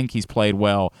because I think he's played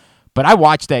well. But I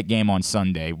watched that game on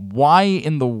Sunday. Why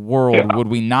in the world would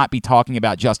we not be talking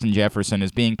about Justin Jefferson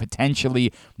as being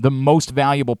potentially the most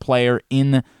valuable player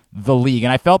in the league?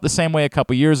 And I felt the same way a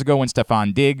couple years ago when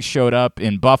Stephon Diggs showed up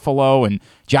in Buffalo and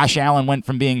Josh Allen went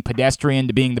from being pedestrian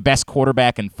to being the best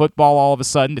quarterback in football all of a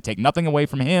sudden, to take nothing away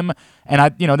from him.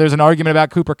 And there's an argument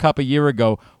about Cooper Kupp a year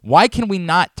ago. Why can we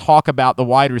not talk about the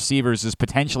wide receivers as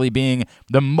potentially being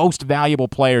the most valuable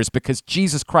players? Because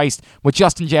Jesus Christ, what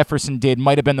Justin Jefferson did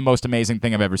might have been the most amazing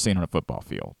thing I've ever seen on a football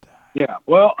field. Yeah,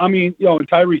 well, I mean, and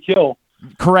Tyreek Hill.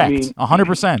 Correct,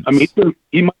 100%. I mean,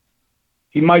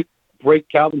 he might break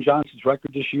Calvin Johnson's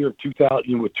record this year of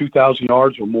 2,000 with 2,000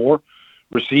 yards or more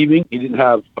receiving. He didn't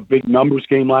have a big numbers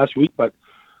game last week, but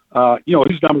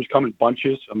his numbers come in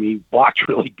bunches. I mean, he blocks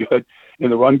really good in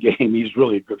the run game. He's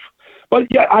really good. But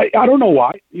yeah, I don't know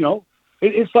why.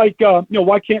 It's like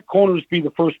why can't corners be the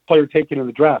first player taken in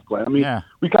the draft, Glenn? I mean,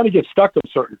 we kind of get stuck on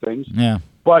certain things. Yeah.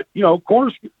 But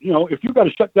corners. If you've got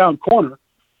to shut down corner.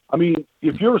 I mean,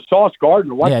 if you're a Sauce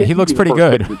Gardner, why can't he looks pretty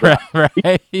good.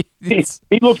 Right. He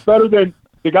looks better than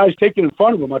the guys taken in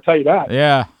front of him, I'll tell you that.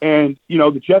 Yeah. And,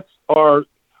 the Jets are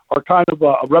are kind of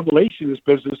a revelation in this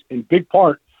business in big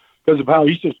part because of how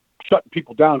he's just shutting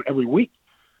people down every week.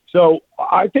 So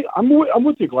I think I'm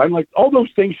with you, Glenn. Like, all those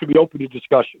things should be open to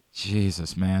discussion.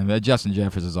 Jesus, man. That Justin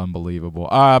Jefferson is unbelievable.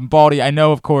 Baldy, I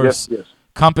know, of course, Yes.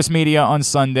 Compass Media on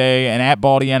Sunday and at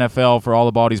Baldy NFL for all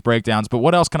the Baldy's breakdowns. But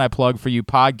what else can I plug for you?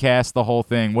 Podcast, the whole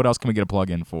thing. What else can we get a plug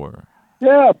in for?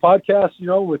 Yeah, podcast,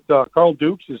 with Carl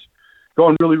Dukes is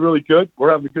going really, really good.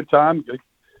 We're having a good time.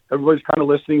 Everybody's kind of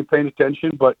listening and paying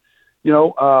attention. But,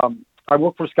 I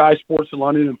work for Sky Sports in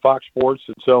London and Fox Sports.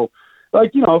 And so,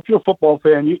 if you're a football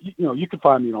fan, you can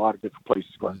find me in a lot of different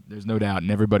places, Glenn. There's no doubt,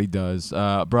 and everybody does.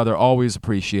 Brother, always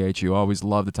appreciate you. Always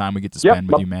love the time we get to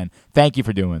spend with you, man. Thank you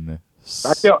for doing this.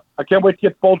 I can't wait to get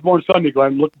to Baltimore Sunday,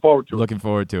 Glenn. Looking forward to it. Looking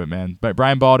forward to it, man. But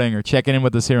Brian Baldinger checking in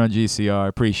with us here on GCR.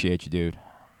 Appreciate you, dude.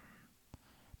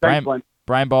 Thanks, Glenn.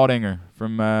 Brian Baldinger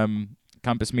from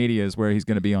Compass Media is where he's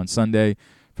going to be on Sunday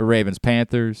for Ravens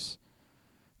Panthers.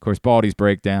 Of course, Baldy's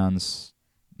breakdowns,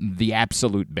 the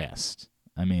absolute best.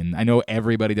 I mean, I know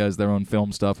everybody does their own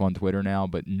film stuff on Twitter now,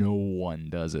 but no one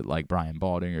does it like Brian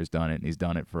Baldinger's done it, and he's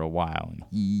done it for a while, and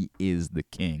he is the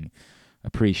king.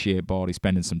 Appreciate Baldy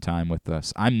spending some time with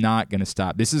us. I'm not going to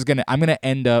stop. I'm going to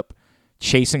end up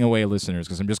chasing away listeners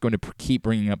because I'm just going to keep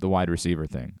bringing up the wide receiver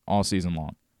thing all season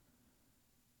long.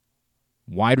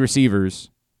 Wide receivers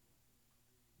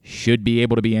should be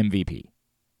able to be MVP.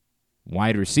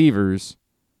 Wide receivers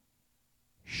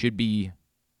should be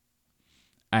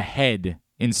ahead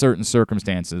in certain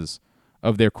circumstances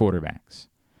of their quarterbacks.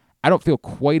 I don't feel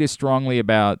quite as strongly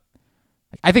about...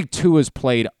 I think Tua's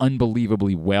played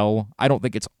unbelievably well. I don't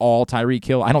think it's all Tyreek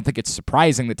Hill. I don't think it's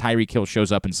surprising that Tyreek Hill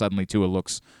shows up and suddenly Tua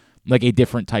looks like a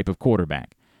different type of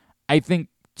quarterback. I think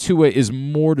Tua is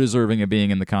more deserving of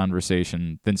being in the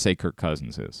conversation than, say, Kirk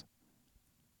Cousins is.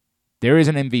 There is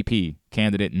an MVP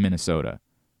candidate in Minnesota,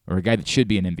 or a guy that should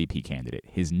be an MVP candidate.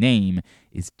 His name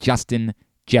is Justin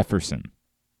Jefferson.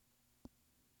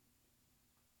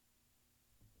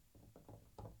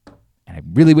 And I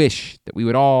really wish that we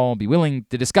would all be willing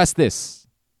to discuss this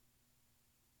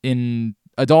in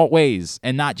adult ways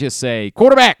and not just say,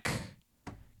 quarterback,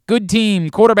 good team,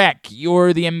 quarterback,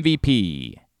 you're the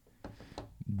MVP.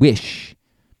 Wish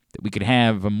that we could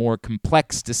have a more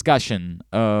complex discussion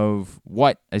of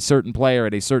what a certain player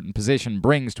at a certain position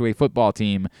brings to a football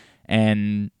team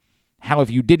and how if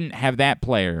you didn't have that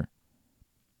player,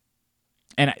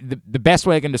 and the best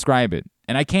way I can describe it,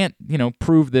 and I can't,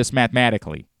 prove this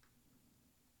mathematically,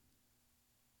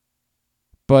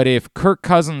 but if Kirk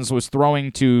Cousins was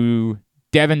throwing to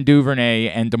Devin Duvernay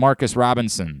and Demarcus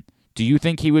Robinson, do you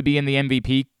think he would be in the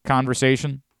MVP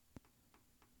conversation?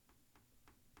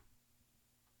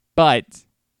 But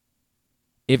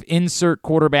if insert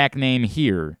quarterback name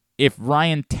here, if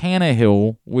Ryan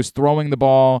Tannehill was throwing the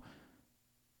ball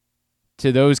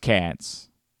to those cats,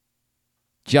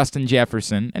 Justin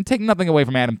Jefferson, and take nothing away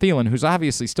from Adam Thielen, who's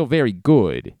obviously still very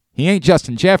good. He ain't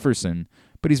Justin Jefferson,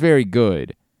 but he's very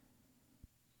good.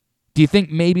 Do you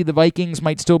think maybe the Vikings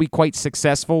might still be quite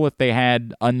successful if they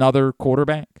had another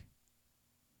quarterback?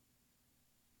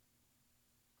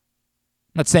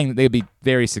 I'm not saying that they'd be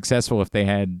very successful if they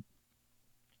had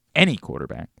any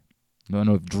quarterback. I don't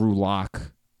know if Drew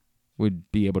Lock would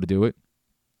be able to do it.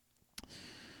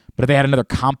 But if they had another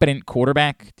competent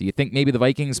quarterback, do you think maybe the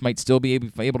Vikings might still be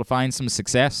able to find some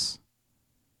success?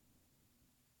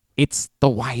 It's the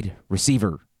wide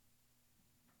receiver.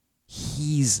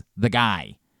 He's the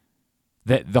guy.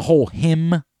 The whole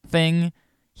him thing,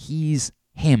 he's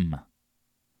him.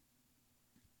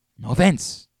 No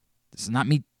offense. This is not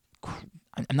me.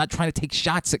 I'm not trying to take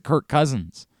shots at Kirk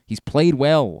Cousins. He's played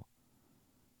well.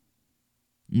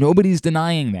 Nobody's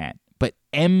denying that. But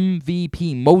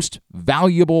MVP, most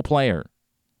valuable player.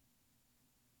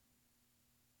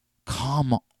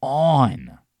 Come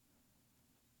on.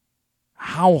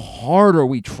 How hard are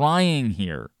we trying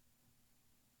here?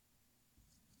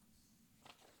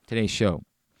 Today's show.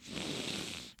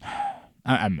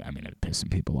 I'm going to piss some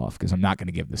people off because I'm not going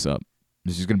to give this up.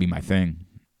 This is going to be my thing.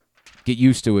 Get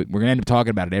used to it. We're going to end up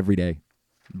talking about it every day.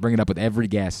 Bring it up with every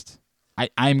guest.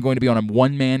 I'm going to be on a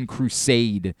one-man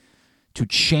crusade to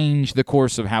change the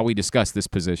course of how we discuss this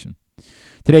position.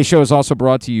 Today's show is also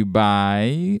brought to you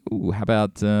by, how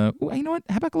about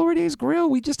Glory Days Grill?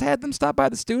 We just had them stop by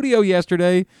the studio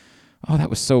yesterday. Oh, that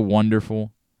was so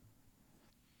wonderful.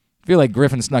 I feel like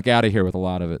Griffin snuck out of here with a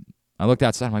lot of it. I looked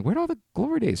outside. I'm like, where'd all the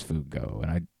Glory Days food go? And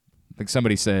I think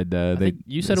somebody said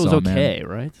you said it was okay,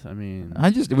 right? I mean,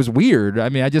 it was weird. I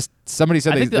mean, somebody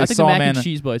said they I think saw the mac and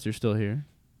cheese bites are still here.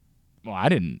 Well, I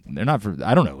didn't. They're not for.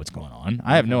 I don't know what's going on.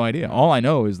 I have no idea. All I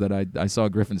know is that I saw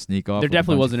Griffin sneak off. There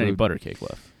definitely wasn't any butter cake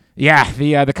left. Yeah,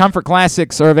 the Comfort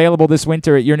Classics are available this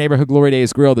winter at your neighborhood Glory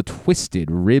Days Grill. The twisted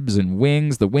ribs and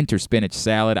wings, the winter spinach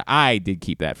salad. I did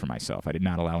keep that for myself. I did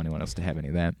not allow anyone else to have any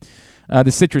of that.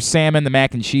 The citrus salmon, the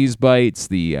mac and cheese bites,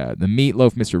 the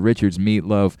meatloaf, Mr. Richards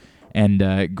meatloaf,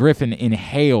 and Griffin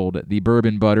inhaled the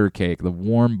bourbon butter cake, the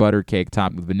warm butter cake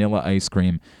topped with vanilla ice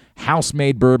cream,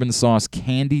 house-made bourbon sauce,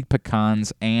 candied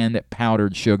pecans, and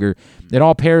powdered sugar. It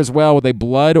all pairs well with a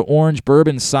blood orange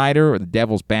bourbon cider or the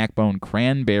Devil's Backbone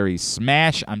cranberry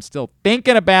smash. I'm still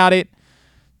thinking about it.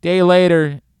 Day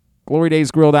later,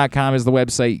 GloryDaysGrill.com is the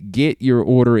website. Get your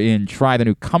order in. Try the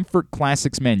new Comfort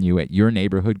Classics menu at your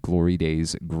neighborhood Glory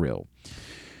Days Grill.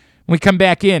 When we come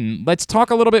back in, let's talk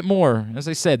a little bit more. As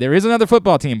I said, there is another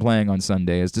football team playing on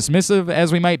Sunday. As dismissive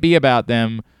as we might be about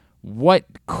them, what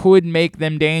could make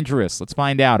them dangerous? Let's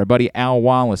find out. Our buddy Al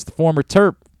Wallace, the former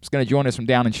Terp, is going to join us from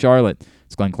down in Charlotte.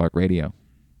 It's Glenn Clark Radio.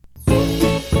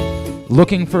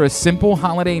 Looking for a simple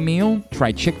holiday meal?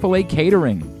 Try Chick-fil-A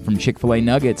catering. From Chick-fil-A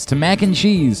nuggets to mac and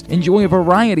cheese, enjoy a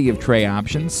variety of tray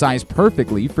options sized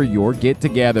perfectly for your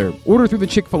get-together. Order through the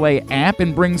Chick-fil-A app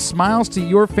and bring smiles to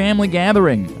your family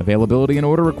gathering. Availability and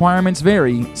order requirements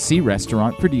vary. See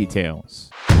restaurant for details.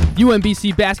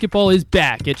 UMBC basketball is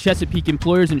back at Chesapeake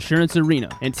Employers Insurance Arena,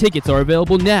 and tickets are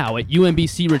available now at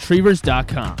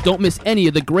umbcretrievers.com. Don't miss any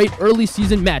of the great early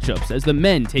season matchups as the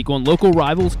men take on local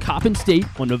rivals Coppin State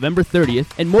on November 30th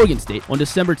and Morgan State on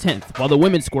December 10th, while the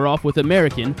women square off with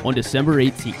American on December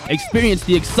 18th. Experience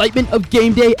the excitement of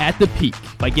game day at the Peak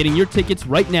by getting your tickets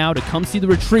right now to come see the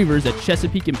Retrievers at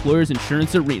Chesapeake Employers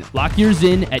Insurance Arena. Lock yours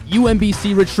in at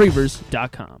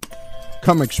umbcretrievers.com.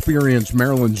 Come experience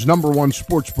Maryland's #1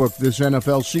 sportsbook this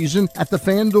NFL season at the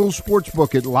FanDuel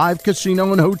Sportsbook at Live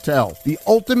Casino and Hotel, the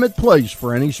ultimate place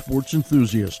for any sports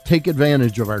enthusiast. Take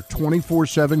advantage of our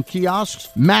 24/7 kiosks,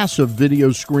 massive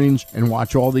video screens, and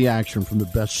watch all the action from the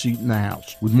best seat in the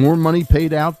house. With more money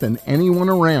paid out than anyone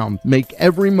around, make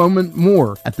every moment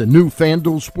more at the new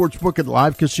FanDuel Sportsbook at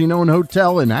Live Casino and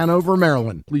Hotel in Hanover,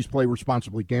 Maryland. Please play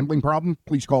responsibly. Gambling problem?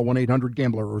 Please call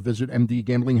 1-800-GAMBLER or visit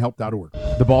mdgamblinghelp.org.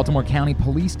 The Baltimore County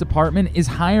Police Department is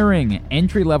hiring.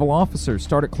 Entry-level officers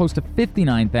start at close to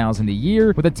 $59,000 a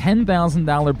year with a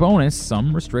 $10,000 bonus.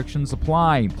 Some restrictions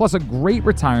apply. Plus a great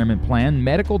retirement plan,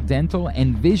 medical, dental,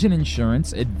 and vision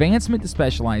insurance, advancement to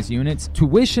specialized units,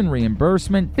 tuition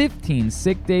reimbursement, 15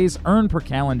 sick days earned per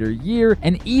calendar year,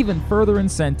 and even further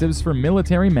incentives for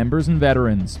military members and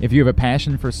veterans. If you have a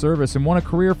passion for service and want a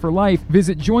career for life,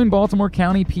 visit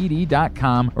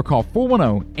joinbaltimorecountypd.com or call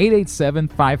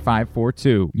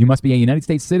 410-887-5542. You must be a United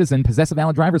States citizen, possess a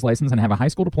valid driver's license, and have a high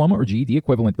school diploma or GED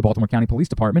equivalent. The Baltimore County Police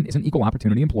Department is an equal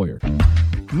opportunity employer.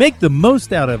 Make the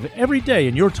most out of every day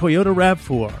in your Toyota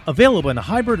RAV4. Available in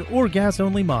hybrid or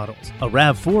gas-only models. A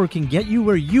RAV4 can get you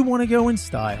where you want to go in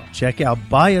style. Check out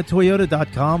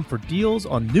buyatoyota.com for deals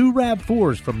on new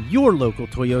RAV4s from your local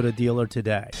Toyota dealer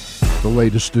today. The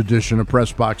latest edition of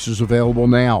Press Box is available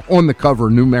now. On the cover,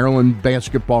 New Maryland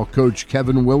basketball coach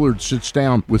Kevin Willard sits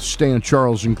down with Stan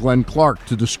Charles and Glenn Clark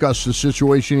to discuss the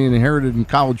situation he inherited in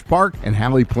College Park and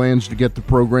how he plans to get the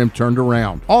program turned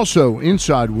around. Also,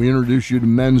 inside, we introduce you to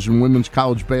men's and women's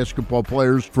college basketball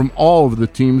players from all of the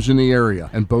teams in the area.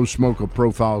 And Bo Smoka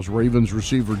profiles Ravens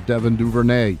receiver Devin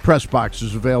Duvernay. Press Box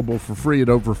is available for free at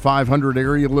over 500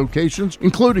 area locations,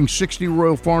 including 60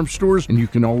 Royal Farm stores, and you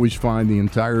can always find the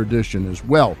entire edition as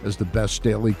well as the best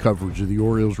daily coverage of the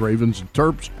Orioles, Ravens, and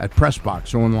Terps at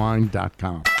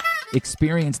PressBoxOnline.com.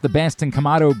 Experience the best in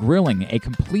Kamado Grilling, a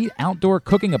complete outdoor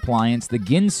cooking appliance. The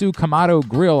Ginsu Kamado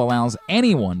Grill allows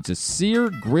anyone to sear,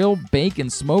 grill, bake,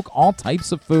 and smoke all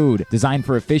types of food. Designed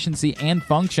for efficiency and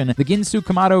function, the Ginsu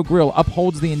Kamado Grill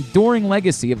upholds the enduring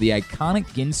legacy of the iconic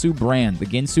Ginsu brand. The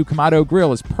Ginsu Kamado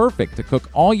Grill is perfect to cook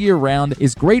all year round,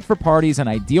 is great for parties, and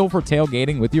ideal for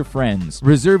tailgating with your friends.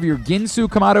 Reserve your Ginsu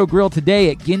Kamado Grill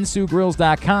today at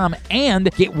ginsugrills.com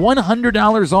and get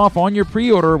 $100 off on your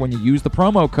pre-order when you use the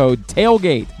promo code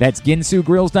TAILGATE. That's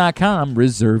ginsugrills.com.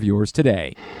 Reserve yours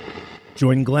today.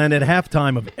 Join Glenn at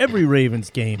halftime of every Ravens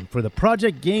game for the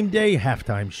Project Game Day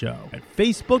halftime show at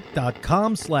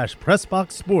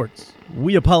facebook.com/PressBoxSports.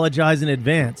 We apologize in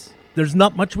advance. There's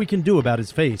not much we can do about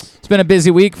his face. It's been a busy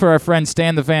week for our friend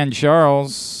Stan the Fan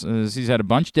Charles. He's had a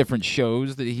bunch of different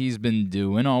shows that he's been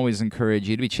doing. Always encourage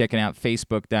you to be checking out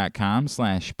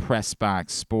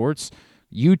facebook.com/PressBoxSports.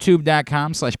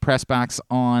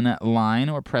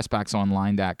 youtube.com/PressBoxOnline or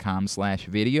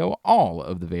PressBoxOnline.com/video, all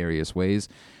of the various ways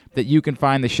that you can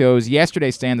find the shows. Yesterday,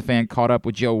 Stan the Fan caught up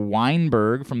with Joe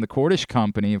Weinberg from the Cordish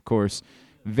Company, of course,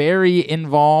 very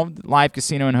involved, Live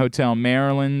Casino and Hotel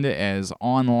Maryland, as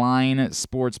online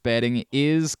sports betting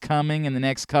is coming in the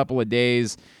next couple of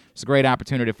days. It's a great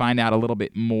opportunity to find out a little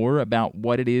bit more about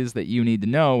what it is that you need to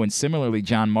know. And similarly,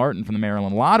 John Martin from the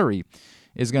Maryland Lottery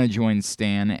is going to join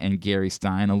Stan and Gary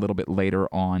Stein a little bit later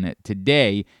on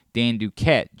today. Dan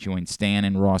Duquette joins Stan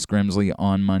and Ross Grimsley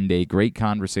on Monday. Great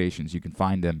conversations. You can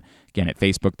find them, again, at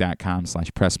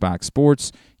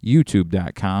facebook.com/PressBoxSports,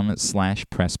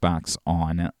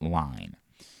 youtube.com/PressBoxOnline.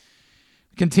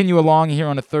 Continue along here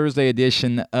on a Thursday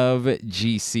edition of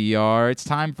GCR. It's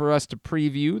time for us to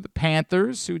preview the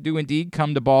Panthers, who do indeed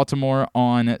come to Baltimore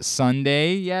on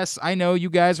Sunday. Yes, I know you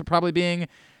guys are probably being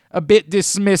a bit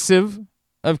dismissive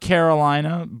of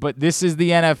Carolina, but this is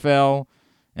the NFL,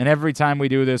 and every time we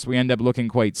do this, we end up looking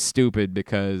quite stupid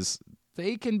because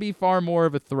they can be far more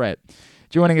of a threat.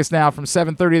 Joining us now from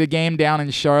 7:30 The Game down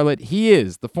in Charlotte, he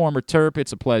is the former Terp.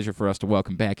 It's a pleasure for us to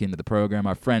welcome back into the program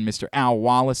our friend Mr. Al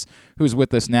Wallace, who's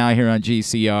with us now here on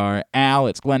GCR. Al,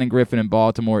 it's Glenn and Griffin in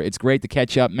Baltimore. It's great to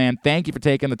catch up, man. Thank you for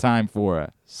taking the time for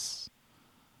us.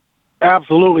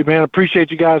 Absolutely, man. Appreciate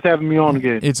you guys having me on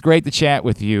again. It's great to chat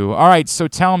with you. All right, so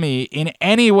tell me, in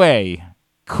any way,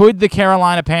 could the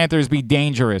Carolina Panthers be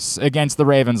dangerous against the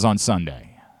Ravens on Sunday?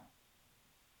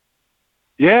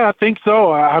 Yeah, I think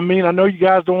so. I mean, I know you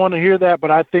guys don't want to hear that, but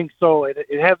I think so.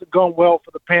 It hasn't gone well for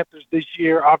the Panthers this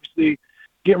year. Obviously,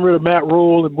 getting rid of Matt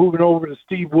Rule and moving over to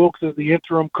Steve Wilks as the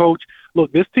interim coach.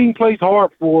 Look, this team plays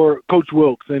hard for Coach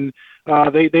Wilks, and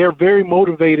they are very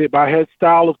motivated by his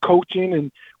style of coaching,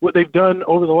 and what they've done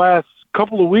over the last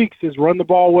couple of weeks is run the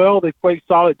ball well. They play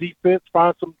solid defense,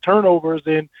 find some turnovers,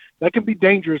 and that can be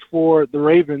dangerous for the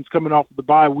Ravens coming off of the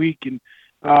bye week. And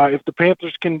if the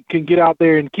Panthers can get out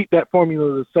there and keep that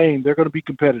formula the same, they're going to be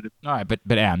competitive. All right, but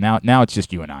Al, now it's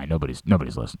just you and I. Nobody's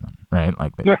listening, right?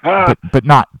 Like, but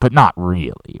not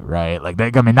really, right? Like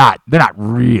they're not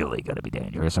really going to be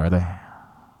dangerous, are they?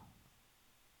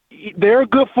 They're a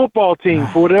good football team.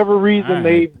 For whatever reason,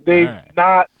 they've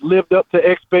not lived up to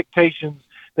expectations.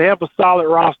 They have a solid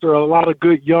roster, a lot of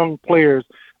good young players.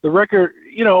 The record,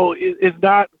 is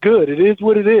not good. It is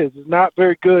what it is. It's not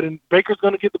very good. And Baker's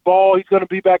going to get the ball. He's going to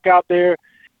be back out there.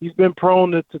 He's been prone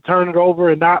to turn it over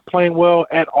and not playing well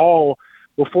at all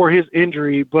before his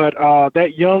injury. But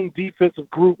that young defensive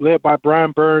group led by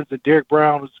Brian Burns and Derek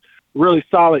Brown is really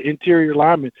solid interior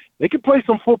linemen. They can play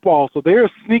some football, so they're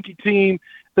a sneaky team.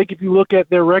 I think if you look at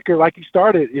their record, like you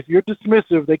started, if you're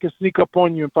dismissive, they can sneak up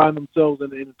on you and find themselves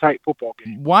in a tight football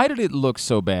game. Why did it look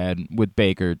so bad with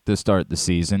Baker to start the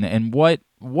season, and what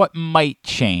might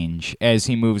change as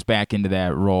he moves back into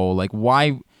that role? Like,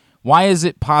 why is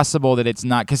it possible that it's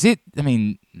not? Because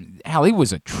Al, he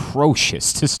was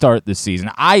atrocious to start the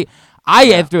season. I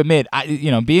have to admit,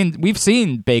 we've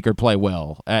seen Baker play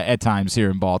well at times here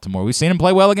in Baltimore. We've seen him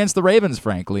play well against the Ravens,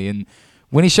 frankly, and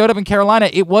when he showed up in Carolina,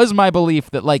 it was my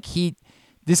belief that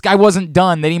this guy wasn't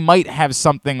done, that he might have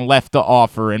something left to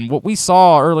offer. And what we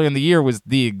saw earlier in the year was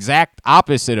the exact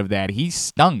opposite of that. He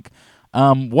stunk.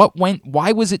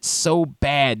 Why was it so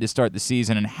bad to start the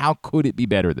season, and how could it be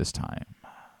better this time?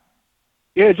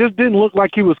 Yeah, it just didn't look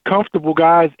like he was comfortable,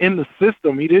 guys, in the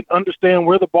system. He didn't understand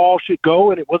where the ball should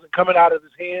go, and it wasn't coming out of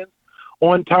his hands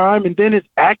on time. And then his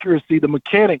accuracy, the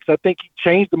mechanics, I think he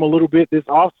changed them a little bit this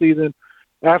offseason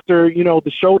after,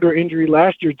 the shoulder injury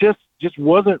last year, just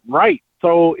wasn't right.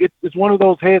 So it's one of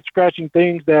those head-scratching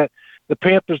things that the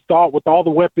Panthers thought with all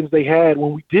the weapons they had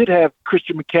when we did have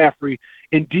Christian McCaffrey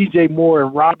and DJ Moore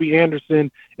and Robbie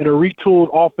Anderson and a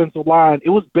retooled offensive line. It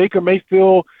was Baker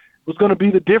Mayfield was going to be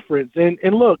the difference. And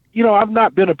look, I've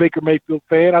not been a Baker Mayfield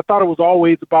fan. I thought it was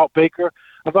always about Baker.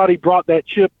 I thought he brought that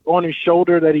chip on his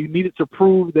shoulder that he needed to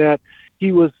prove that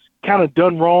he was kind of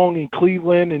done wrong in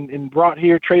Cleveland and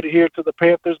traded here to the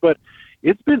Panthers. But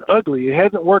it's been ugly. It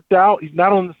hasn't worked out. He's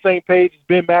not on the same page as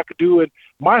Ben McAdoo. And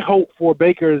my hope for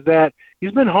Baker is that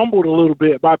he's been humbled a little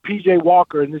bit by P.J.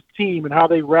 Walker and this team and how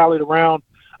they rallied around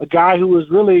a guy who was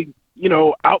really,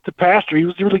 out to pasture. He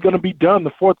was really going to be done,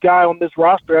 the fourth guy on this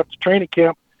roster after training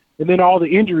camp, and then all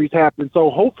the injuries happened.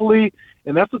 So hopefully,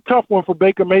 and that's a tough one for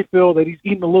Baker Mayfield, that he's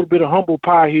eating a little bit of humble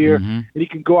pie here, and he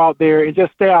can go out there and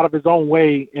just stay out of his own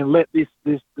way and let the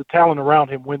talent around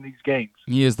him win these games.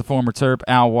 He is the former Terp,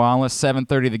 Al Wallace,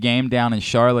 7:30 The Game down in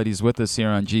Charlotte. He's with us here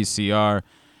on GCR.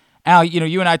 Al,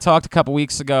 you and I talked a couple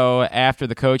weeks ago after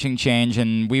the coaching change,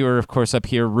 and we were, of course, up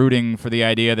here rooting for the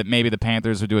idea that maybe the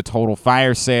Panthers would do a total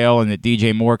fire sale and that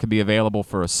DJ Moore could be available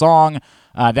for a song.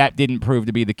 That didn't prove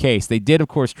to be the case. They did, of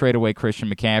course, trade away Christian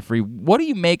McCaffrey. What do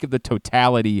you make of the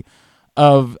totality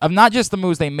of not just the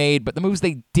moves they made, but the moves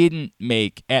they didn't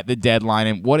make at the deadline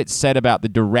and what it said about the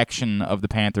direction of the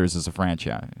Panthers as a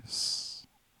franchise?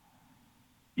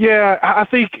 Yeah, I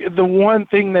think the one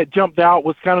thing that jumped out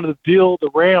was kind of the deal the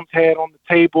Rams had on the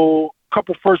table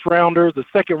couple first-rounders, a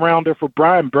second-rounder for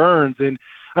Brian Burns. And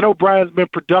I know Brian's been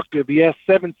productive. He has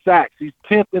 7 sacks. He's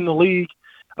 10th in the league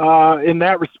in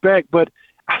that respect. But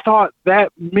I thought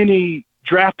that many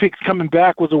draft picks coming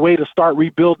back was a way to start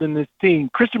rebuilding this team.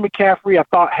 Christian McCaffrey, I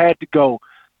thought, had to go.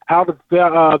 How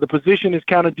the position is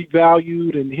kind of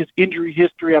devalued and his injury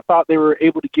history, I thought they were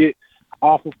able to get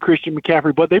off of Christian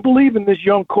McCaffrey. But they believe in this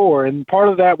young core, and part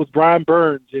of that was Brian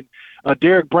Burns and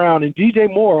Derek Brown and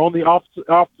DJ Moore on the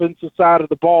offensive side of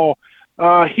the ball.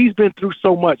 He's been through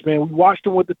so much, man. We watched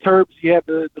him with the Terps. He had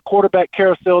the quarterback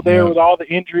carousel there with all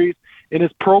the injuries, and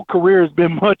his pro career has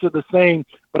been much of the same.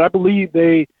 But I believe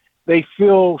they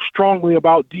feel strongly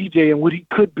about DJ and what he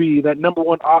could be, that number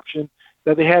one option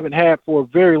that they haven't had for a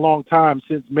very long time,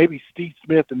 since maybe Steve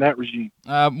Smith and that regime.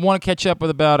 Want to catch up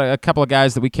with about a couple of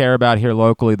guys that we care about here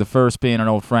locally, the first being an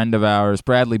old friend of ours,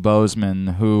 Bradley Bozeman,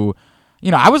 who,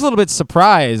 I was a little bit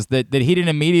surprised that he didn't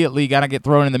immediately kind of get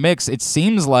thrown in the mix. It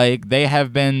seems like they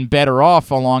have been better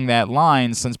off along that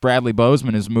line since Bradley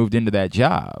Bozeman has moved into that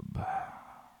job.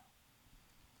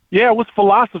 Yeah, it was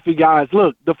philosophy, guys.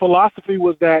 Look, the philosophy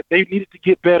was that they needed to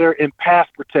get better in pass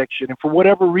protection, and for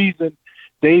whatever reason,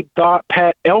 they thought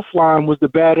Pat Elflein was the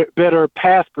better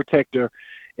pass protector.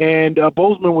 And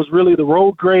Bozeman was really the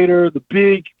road grader, the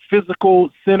big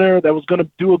physical center that was going to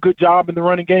do a good job in the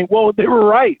running game. Well, they were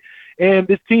right. And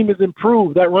this team has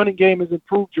improved. That running game has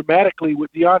improved dramatically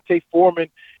with Deontay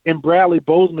Foreman and Bradley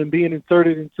Bozeman being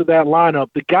inserted into that lineup.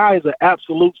 The guy is an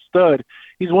absolute stud.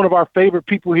 He's one of our favorite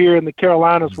people here in the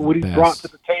Carolinas for what he's brought to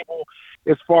the table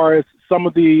as far as some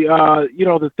of the,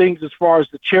 the things as far as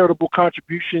the charitable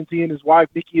contributions he and his wife,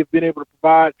 Nikki, have been able to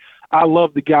provide. I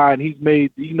love the guy, and he's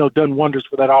made, done wonders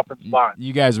for that offensive line.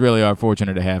 You guys really are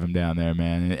fortunate to have him down there,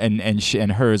 man,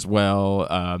 and her as well.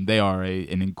 They are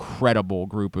an incredible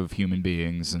group of human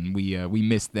beings, and we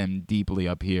miss them deeply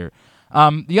up here.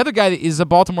 The other guy is a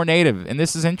Baltimore native, and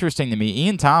this is interesting to me.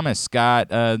 Ian Thomas got,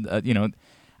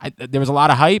 there was a lot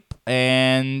of hype,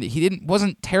 and he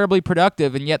wasn't terribly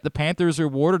productive, and yet the Panthers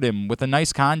rewarded him with a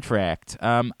nice contract.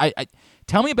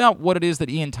 Tell me about what it is that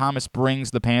Ian Thomas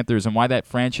brings the Panthers and why that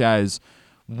franchise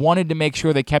wanted to make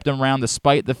sure they kept him around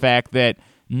despite the fact that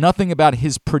nothing about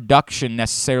his production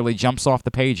necessarily jumps off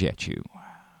the page at you.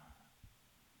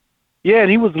 Yeah,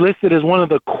 and he was listed as one of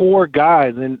the core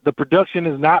guys, and the production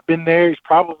has not been there. He's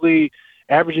probably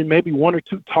averaging maybe 1 or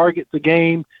 2 targets a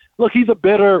game. Look, he's a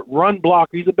better run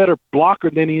blocker. He's a better blocker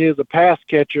than he is a pass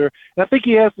catcher. And I think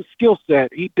he has the skill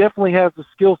set. He definitely has the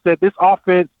skill set. This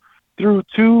offense, through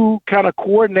 2 kind of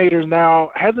coordinators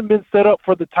now, hasn't been set up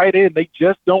for the tight end. They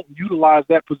just don't utilize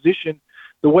that position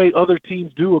the way other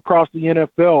teams do across the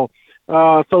NFL.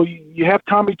 So you have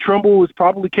Tommy Tremble, who's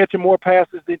probably catching more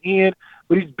passes than Ian,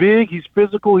 but he's big, he's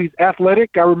physical, he's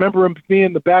athletic. I remember him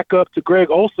being the backup to Greg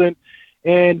Olsen,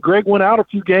 and Greg went out a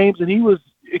few games, and he was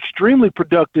extremely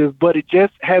productive, but it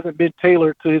just hasn't been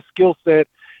tailored to his skill set.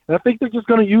 And I think they're just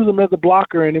going to use him as a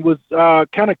blocker, and it was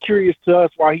kind of curious to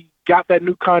us why he got that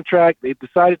new contract. They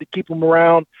decided to keep him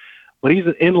around, but he's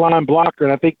an inline blocker,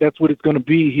 and I think that's what it's going to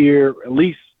be here, at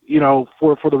least,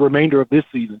 for the remainder of this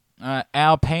season.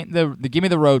 Al, give me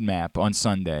the roadmap on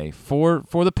Sunday for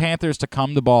the Panthers to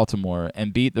come to Baltimore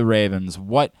and beat the Ravens.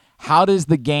 How does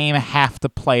the game have to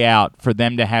play out for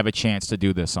them to have a chance to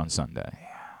do this on Sunday?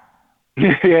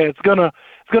 Yeah, it's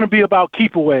gonna be about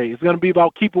keep away. It's gonna be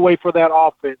about keep away for that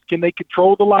offense. Can they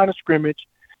control the line of scrimmage,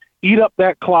 eat up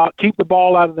that clock, keep the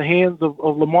ball out of the hands of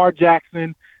Lamar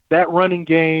Jackson, that running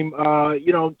game?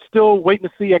 Still waiting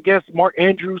to see, I guess, Mark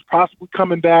Andrews possibly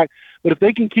coming back. But if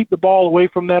they can keep the ball away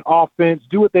from that offense,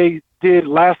 do what they did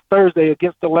last Thursday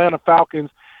against the Atlanta Falcons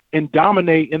and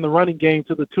dominate in the running game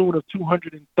to the tune of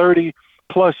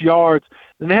 230-plus yards,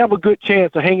 then they have a good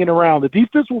chance of hanging around. The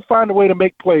defense will find a way to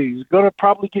make plays. It's going to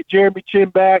probably get Jeremy Chin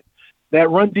back.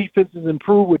 That run defense is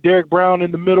improved with Derek Brown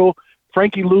in the middle.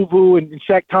 Frankie Louvu and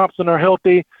Shaq Thompson are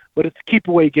healthy, but it's a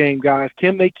keep-away game, guys.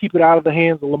 Can they keep it out of the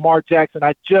hands of Lamar Jackson?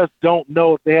 I just don't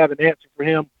know if they have an answer for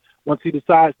him once he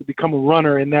decides to become a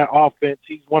runner in that offense.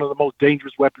 He's one of the most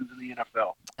dangerous weapons in the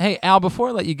NFL. Hey, Al, before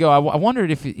I let you go, I wondered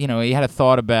if you had a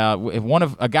thought about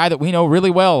if a guy that we know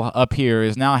really well up here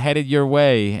is now headed your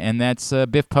way, and that's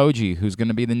Biff Poggi, who's going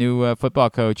to be the new football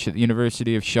coach at the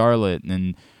University of Charlotte,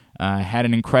 and had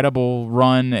an incredible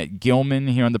run at Gilman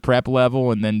here on the prep level,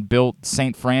 and then built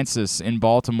St. Francis in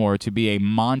Baltimore to be a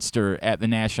monster at the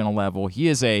national level. He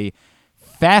is a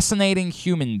fascinating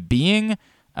human being.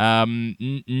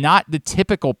 Not the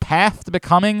typical path to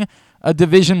becoming a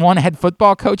Division I head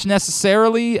football coach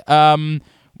necessarily.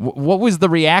 What was the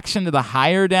reaction to the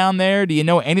hire down there? Do you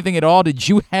know anything at all? Did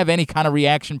you have any kind of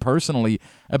reaction personally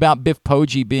about Biff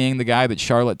Poggi being the guy that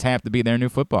Charlotte tapped to be their new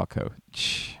football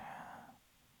coach?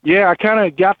 Yeah, I kind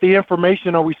of got the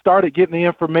information, or we started getting the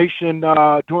information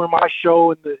during my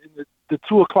show in the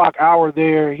 2 o'clock hour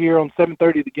here on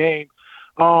 7:30 The Game.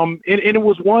 And it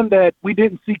was one that we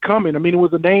didn't see coming. I mean, it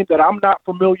was a name that I'm not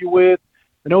familiar with.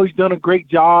 I know he's done a great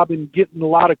job and getting a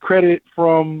lot of credit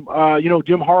from,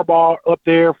 Jim Harbaugh up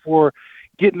there for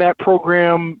getting that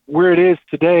program where it is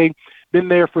today. Been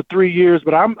there for 3 years,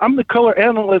 but I'm the color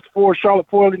analyst for Charlotte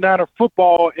 49er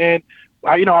football, and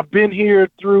I've been here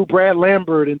through Brad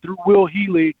Lambert and through Will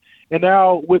Healy, and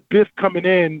now with Biff coming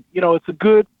in, it's a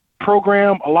good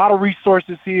program, a lot of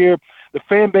resources here. The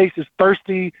fan base is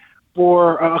thirsty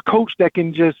for a coach that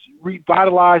can just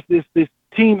revitalize this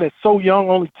team that's so young,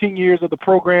 only 10 years of the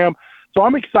program. So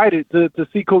I'm excited to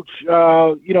see Coach,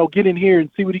 get in here and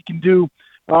see what he can do.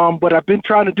 But I've been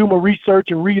trying to do my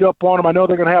research and read up on him. I know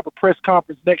they're going to have a press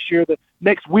conference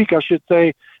next week, I should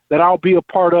say, that I'll be a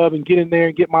part of and get in there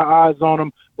and get my eyes on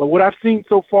them. But what I've seen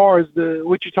so far is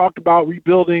what you talked about,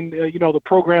 rebuilding, the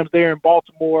programs there in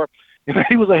Baltimore. And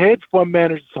he was a hedge fund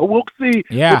manager, so we'll see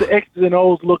what the X's and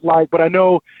O's look like. But I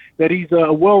know that he's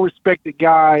a well-respected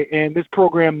guy, and this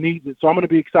program needs it. So I'm going to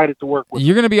be excited to work with him.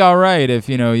 You're going to be all right if,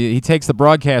 he takes the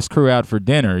broadcast crew out for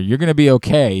dinner. You're going to be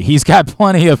okay. He's got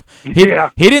plenty of He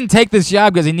didn't take this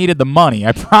job because he needed the money.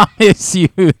 I promise you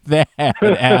that,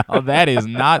 Al. That is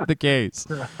not the case.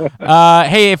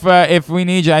 Hey, if we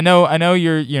need you, I know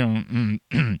you're,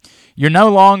 you're no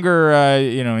longer,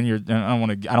 and you're. I don't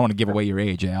want to give away your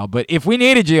age, Al. But if we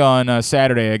needed you on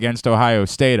Saturday against Ohio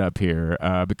State up here,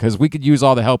 because we could use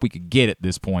all the help we could get at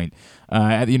this point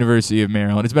at the University of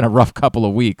Maryland. It's been a rough couple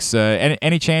of weeks.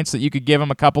 Any chance that you could give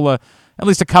them at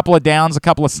least a couple of downs, a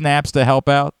couple of snaps to help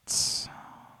out?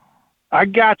 I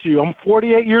got you. I'm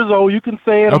 48 years old. You can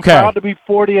say it. Okay. I'm proud to be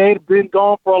 48. I've been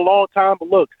gone for a long time. But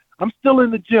look, I'm still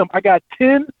in the gym. I got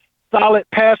 10 solid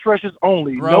pass rushes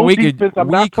only. Bro, no defense. I'm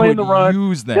not playing the run.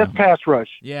 Use them. Just pass rush.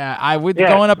 Yeah, I would.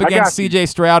 Going up against C.J.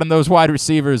 Stroud and those wide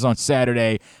receivers on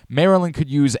Saturday, Maryland could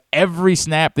use every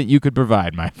snap that you could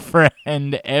provide, my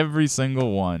friend. Every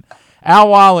single one. Al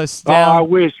Wallace down. Oh, I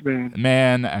wish, man.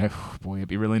 Man, boy, it'd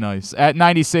be really nice. At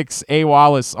 96A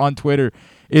Wallace on Twitter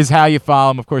is how you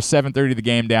follow him. Of course, 7:30 The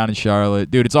Game down in Charlotte.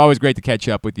 Dude, it's always great to catch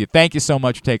up with you. Thank you so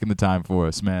much for taking the time for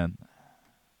us, man.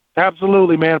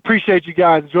 Absolutely, man. Appreciate you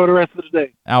guys. Enjoy the rest of the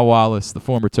day. Al Wallace, the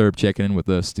former Terp, checking in with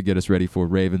us to get us ready for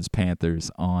Ravens-Panthers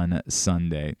on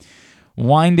Sunday.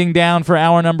 Winding down for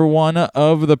hour number 1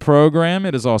 of the program.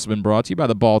 It has also been brought to you by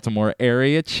the Baltimore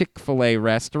area Chick-fil-A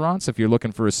restaurants. If you're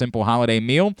looking for a simple holiday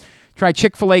meal, try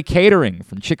Chick-fil-A catering.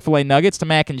 From Chick-fil-A nuggets to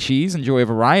mac and cheese, enjoy a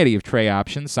variety of tray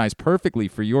options sized perfectly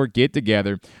for your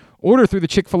get-together. Order through the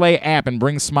Chick-fil-A app and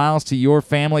bring smiles to your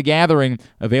family gathering.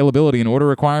 Availability and order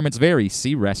requirements vary.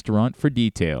 See restaurant for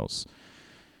details.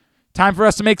 Time for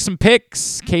us to make some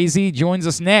picks. KZ joins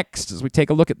us next as we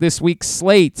take a look at this week's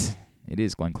slate. It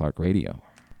is Glenn Clark Radio.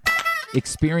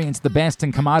 Experience the best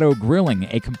in Kamado Grilling,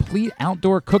 a complete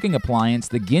outdoor cooking appliance.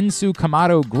 The Ginsu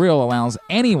Kamado Grill allows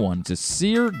anyone to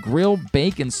sear, grill,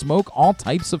 bake, and smoke all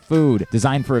types of food.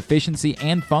 Designed for efficiency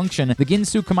and function, the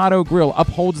Ginsu Kamado Grill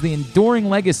upholds the enduring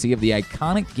legacy of the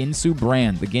iconic Ginsu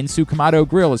brand. The Ginsu Kamado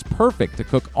Grill is perfect to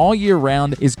cook all year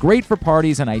round, is great for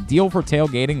parties, and ideal for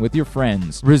tailgating with your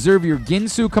friends. Reserve your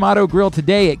Ginsu Kamado Grill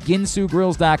today at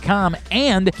ginsugrills.com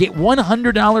and get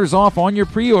 $100 off on your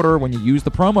pre-order when you use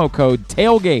the promo code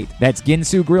TAILGATE. That's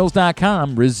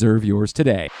ginsugrills.com. Reserve yours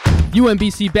today.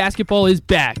 UMBC basketball is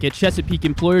back at Chesapeake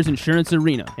Employers Insurance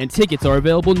Arena, and tickets are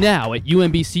available now at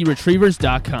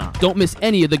umbcretrievers.com. Don't miss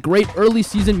any of the great early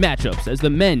season matchups as the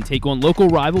men take on local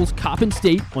rivals Coppin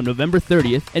State on November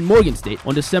 30th and Morgan State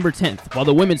on December 10th, while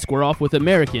the women square off with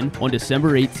American on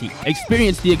December 18th.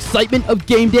 Experience the excitement of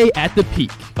game day at the Peak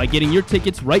by getting your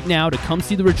tickets right now to come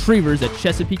see the Retrievers at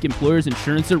Chesapeake Employers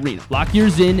Insurance Arena. Lock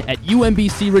yours in at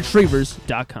umbcretrievers.com.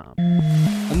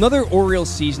 Another Orioles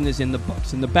season is in the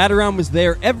books, and the Bat-Around was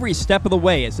there every step of the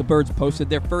way as the Birds posted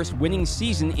their first winning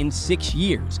season in 6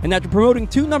 years. And after promoting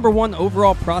 2 #1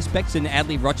 overall prospects in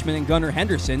Adley Rutschman and Gunnar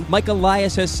Henderson, Mike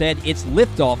Elias has said it's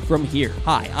liftoff from here.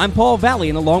 Hi, I'm Paul Valley,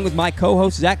 and along with my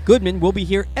co-host Zach Goodman, we'll be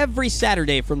here every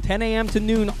Saturday from 10 a.m. to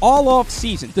noon all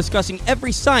off-season, discussing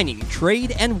every signing,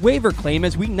 trade, and waiver claim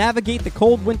as we navigate the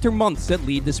cold winter months that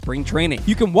lead to spring training.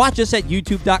 You can watch us at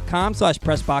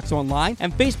youtube.com/PressBoxOnline Online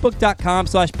and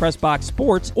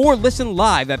Facebook.com/PressBoxSports, or listen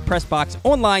live at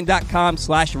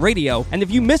PressBoxOnline.com/radio. And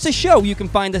if you miss a show, you can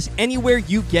find us anywhere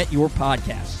you get your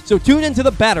podcasts. So tune into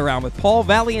the Bat Around with Paul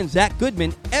Valley and Zach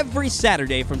Goodman every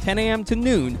Saturday from 10 a.m. to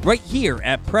noon right here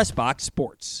at PressBox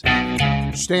Sports.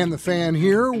 Stan the Fan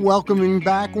here, welcoming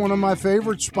back one of my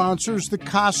favorite sponsors, the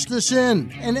Costas Inn.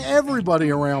 And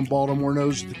everybody around Baltimore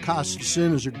knows the Costas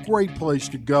Inn is a great place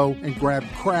to go and grab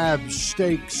crabs,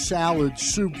 steaks, salads,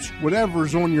 soups,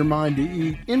 whatever's on your mind to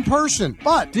eat in person.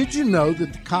 But did you know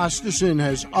that the Costas Inn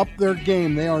has upped their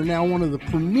game? They are now one of the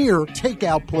premier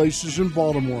takeout places in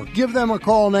Baltimore. Give them a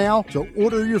call now to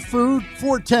order your food,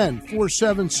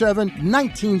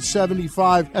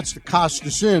 410-477-1975. That's the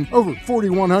Costas Inn over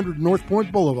 4100 North Point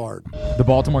Boulevard. The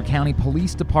Baltimore County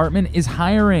Police Department is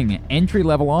hiring.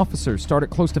 Entry-level officers start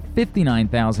at close to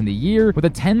 $59,000 a year with a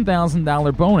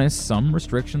 $10,000 bonus. Some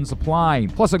restrictions apply.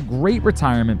 Plus a great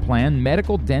retirement plan,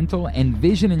 medical, dental, and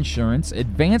vision insurance,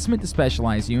 advancement to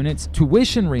specialized units,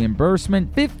 tuition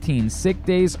reimbursement, 15 sick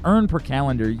days earned per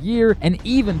calendar year, and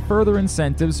even further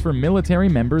incentives for military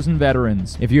members and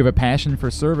veterans. If you have a passion for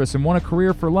service and want a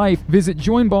career for life, visit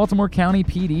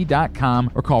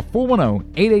joinbaltimorecountypd.com or call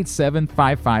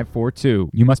 410-887-5542.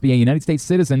 You must be a United States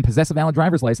citizen, possess a valid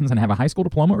driver's license, and have a high school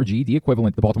diploma or GED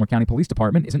equivalent. The Baltimore County Police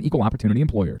Department is an equal opportunity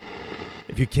employer.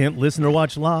 If you can't listen or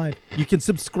watch live, you can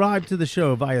subscribe to the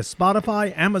show via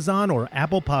Spotify, Amazon, or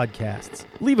Apple Podcasts.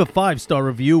 Leave a 5-star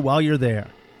review while you're there.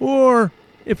 Or,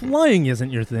 if lying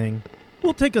isn't your thing,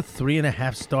 we'll take a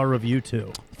 3.5-star review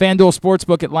too. FanDuel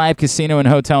Sportsbook at Live Casino and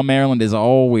Hotel Maryland is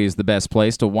always the best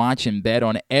place to watch and bet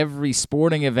on every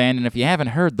sporting event. And if you haven't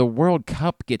heard, the World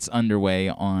Cup gets underway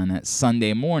on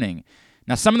Sunday morning.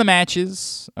 Now, some of the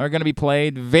matches are going to be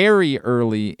played very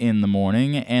early in the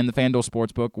morning, and the FanDuel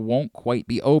Sportsbook won't quite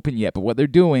be open yet. But what they're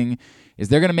doing is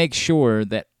they're going to make sure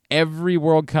that every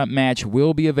World Cup match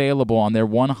will be available on their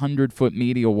 100-foot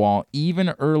media wall, even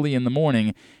early in the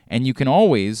morning. And you can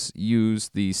always use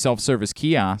the self-service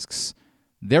kiosks.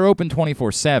 They're open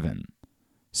 24/7.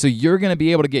 So you're going to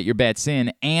be able to get your bets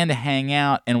in and hang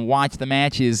out and watch the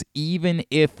matches, even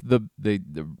if the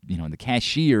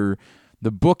cashier,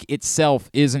 the book itself,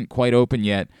 isn't quite open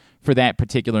yet for that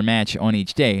particular match on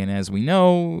each day. And as we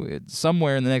know,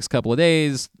 somewhere in the next couple of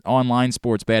days, online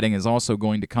sports betting is also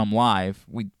going to come live,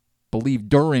 we believe,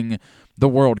 during the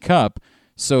World Cup.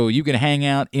 So you can hang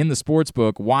out in the sports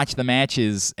book, watch the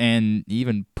matches, and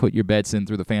even put your bets in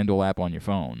through the FanDuel app on your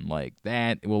phone. Like,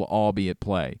 that will all be at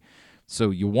play. So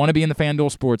you want to be in the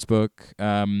FanDuel Sportsbook.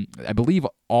 I believe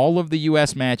all of the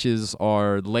U.S. matches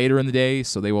are later in the day,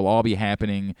 so they will all be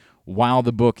happening while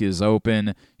the book is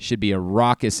open. Should be a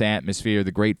raucous atmosphere.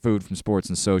 The great food from Sports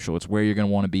and Social. It's where you're going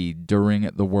to want to be during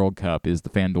the World Cup, is the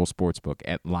FanDuel Sportsbook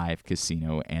at Live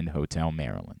Casino and Hotel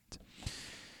Maryland.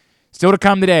 Still to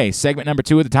come today, segment number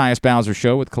 2 of the Tyus Bowser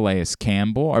Show with Calais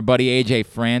Campbell. Our buddy A.J.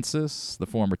 Francis, the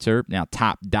former Terp, now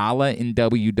top dollar in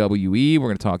WWE. We're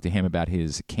going to talk to him about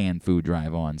his canned food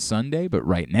drive on Sunday. But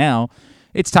right now,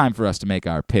 it's time for us to make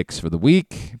our picks for the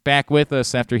week. Back with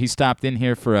us after he stopped in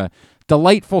here for a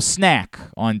delightful snack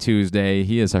on Tuesday,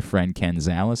 he is our friend Ken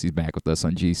Zales. He's back with us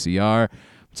on GCR.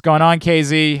 What's going on,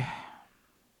 KZ?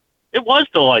 It was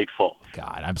delightful.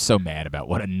 God, I'm so mad about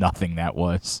what a nothing that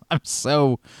was. I'm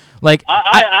so, like...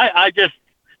 I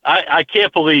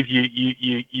can't believe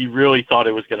you really thought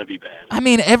it was going to be bad. I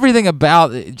mean, everything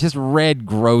about it just read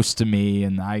gross to me,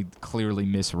 and I clearly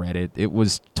misread it. It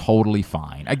was totally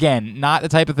fine. Again, not the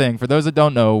type of thing, for those that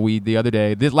don't know,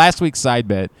 last week's side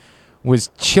bet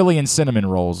was chili and cinnamon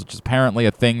rolls, which is apparently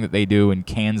a thing that they do in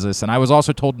Kansas, and I was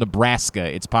also told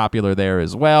Nebraska, it's popular there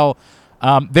as well.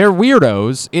 They're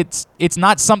weirdos. It's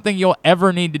not something you'll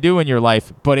ever need to do in your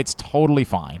life, but it's totally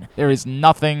fine. There is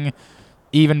nothing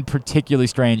even particularly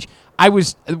strange.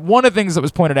 One of the things that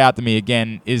was pointed out to me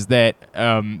again is that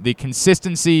the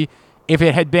consistency, if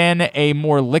it had been a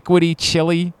more liquidy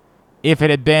chili, if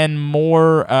it had been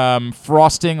more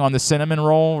frosting on the cinnamon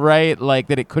roll, right, like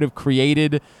that it could have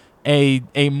created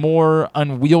a more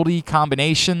unwieldy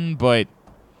combination, but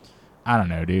I don't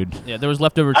know, dude. Yeah, there was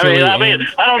leftover chili. I mean,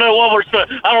 I don't know what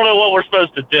we're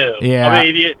supposed to do. Yeah. I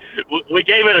mean, we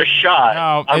gave it a shot.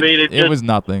 No, it was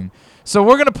nothing. So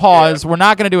we're gonna pause. Yeah. We're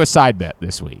not gonna do a side bet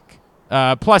this week.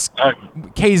 Plus,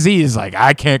 KZ is like,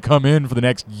 I can't come in for the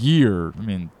next year. I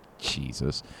mean,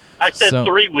 Jesus. I said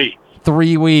 3 weeks.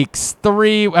 3 weeks. I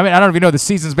mean, I don't know if you know, the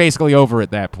season's basically over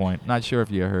at that point. Not sure if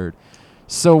you heard.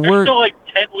 So There's still like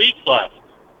 10 weeks left.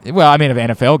 Well, I mean, of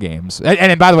NFL games.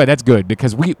 And by the way, that's good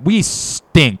because we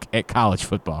stink at college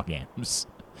football games.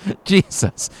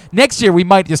 Jesus. Next year, we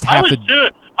might just have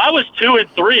to... I was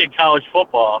 2-3 in college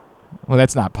football. Well,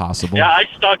 that's not possible. Yeah, I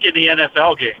stuck in the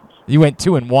NFL games. You went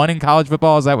 2-1 in college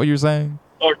football. Is that what you're saying?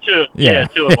 Or 2. Yeah,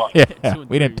 2-1. Yeah,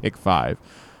 we didn't pick 5.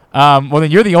 Well,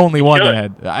 then you're the only one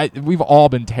that had. We've all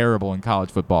been terrible in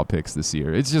college football picks this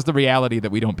year. It's just the reality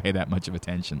that we don't pay that much of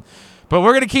attention. But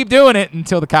we're going to keep doing it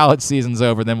until the college season's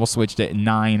over. Then we'll switch to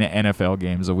 9 NFL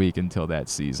games a week until that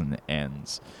season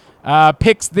ends.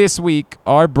 Picks this week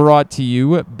are brought to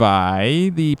you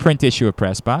by the print issue of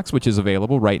Press Box, which is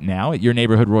available right now at your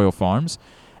neighborhood Royal Farms.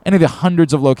 Any of the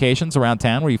hundreds of locations around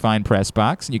town where you find Press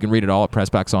Box. You can read it all at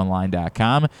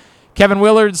PressBoxOnline.com. Kevin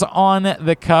Willard's on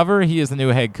the cover. He is the new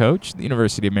head coach of the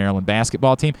University of Maryland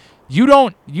basketball team. You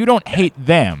don't hate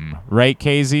them, right,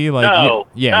 KZ? No.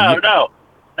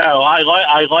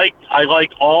 I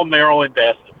like all Maryland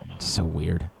basketball. So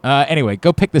weird. Anyway,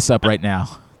 go pick this up right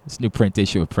now. This new print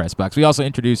issue of Press Box. We also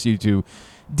introduce you to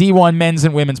D1 men's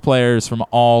and women's players from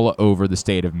all over the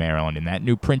state of Maryland in that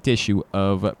new print issue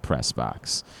of Press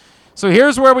Box. So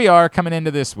here's where we are coming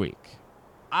into this week.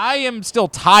 I am still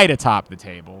tied atop the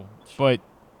table, but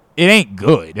it ain't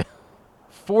good.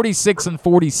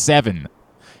 46-47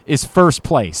 is first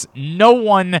place. No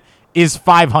one is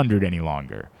 500 any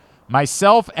longer.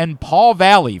 Myself and Paul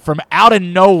Valley from out of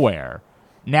nowhere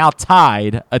now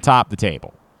tied atop the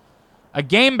table. A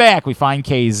game back, we find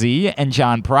KZ and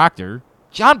John Proctor.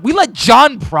 We let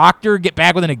John Proctor get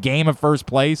back within a game of first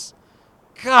place?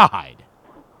 God,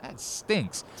 that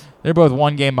stinks. They're both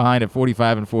one game behind at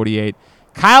 45-48.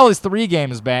 Kyle is 3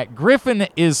 games back. Griffin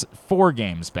is 4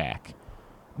 games back,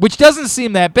 which doesn't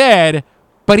seem that bad,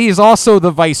 but he is also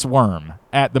the vice worm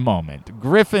at the moment.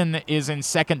 Griffin is in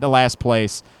second to last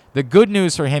place. The good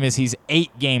news for him is he's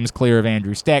 8 games clear of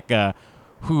Andrew Stetka,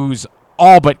 who's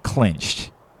all but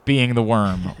clinched being the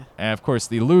worm. And of course,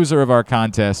 the loser of our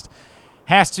contest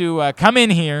has to come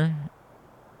in here,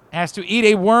 has to eat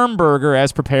a worm burger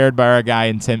as prepared by our guy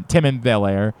in Tim in Bel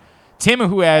Air. Tim,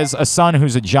 who has a son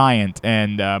who's a giant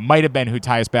and might have been who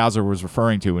Tyus Bowser was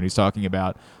referring to when he's talking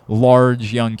about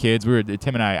large young kids.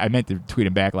 Tim and I meant to tweet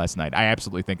him back last night. I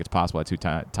absolutely think it's possible that's who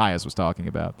Tyus was talking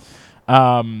about.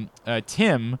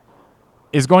 Tim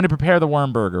is going to prepare the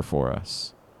worm burger for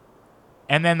us.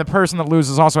 And then the person that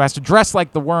loses also has to dress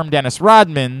like the worm Dennis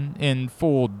Rodman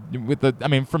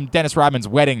from Dennis Rodman's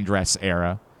wedding dress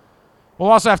era.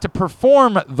 We'll also have to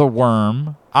perform the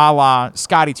worm a la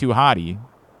Scotty 2 Hotty.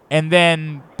 And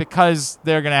then because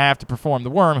they're going to have to perform the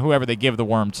worm, whoever they give the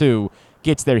worm to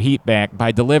gets their heat back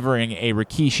by delivering a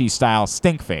Rikishi-style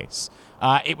stink face.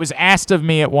 It was asked of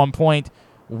me at one point,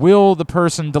 will the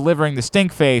person delivering the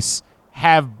stink face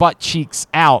have butt cheeks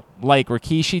out like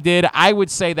Rikishi did? I would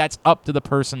say that's up to the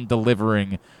person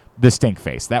delivering the stink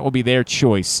face. That will be their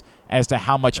choice as to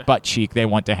how much butt cheek they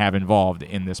want to have involved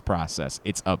in this process.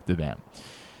 It's up to them.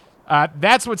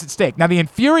 That's what's at stake. Now, the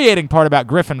infuriating part about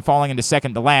Griffin falling into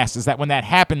second to last is that when that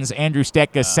happens, Andrew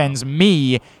Stetka sends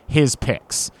me his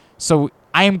picks. So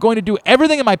I am going to do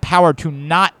everything in my power to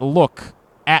not look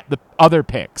at the other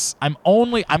picks. I'm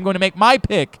going to make my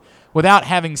pick without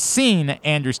having seen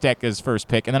Andrew Stetka's first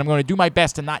pick, and then I'm going to do my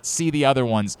best to not see the other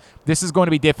ones. This is going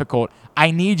to be difficult.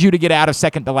 I need you to get out of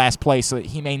second to last place so that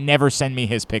he may never send me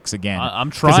his picks again.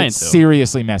 I'm trying to.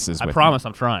 Seriously messes with me. I promise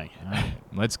I'm trying. All right,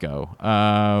 let's go.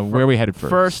 Where are we headed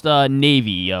first? First,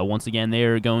 Navy. Once again,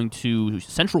 they're going to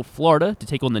Central Florida to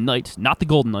take on the Knights. Not the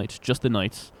Golden Knights, just the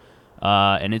Knights.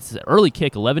 And it's an early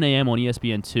kick, 11 a.m. on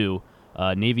ESPN2.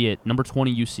 Navy at number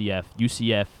 20 UCF.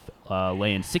 UCF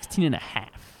laying 16.5.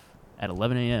 At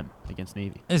 11 a.m. against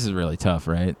Navy. This is really tough,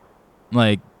 right?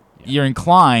 You're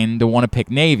inclined to want to pick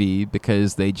Navy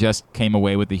because they just came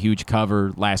away with a huge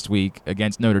cover last week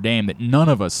against Notre Dame that none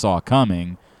of us saw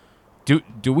coming.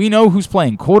 Do we know who's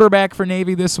playing quarterback for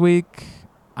Navy this week?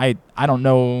 I don't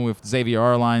know if Xavier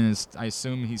Arline is. I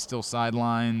assume he's still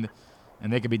sidelined,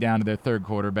 and they could be down to their third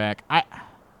quarterback. I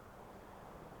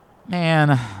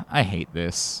hate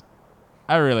this.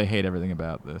 I really hate everything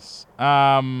about this.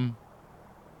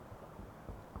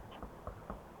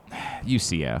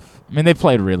 UCF. I mean, they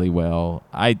played really well.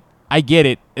 I get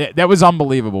it. That was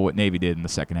unbelievable what Navy did in the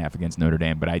second half against Notre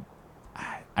Dame, but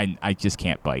I just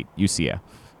can't bite UCF.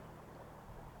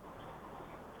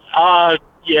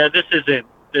 Yeah, this isn't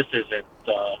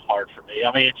hard for me.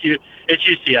 I mean, it's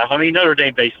UCF. I mean, Notre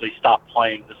Dame basically stopped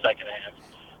playing the second half.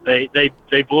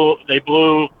 They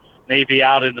blew Navy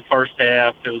out in the first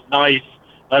half. It was nice.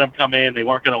 Let them come in. They're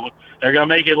going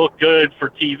to make it look good for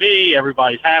TV.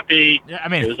 Everybody's happy. Yeah, I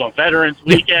mean, it was on Veterans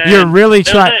Weekend. You're really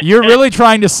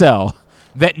trying to sell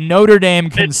that Notre Dame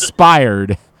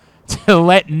conspired to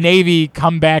let Navy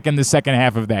come back in the second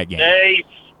half of that game. They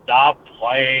stopped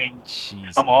playing.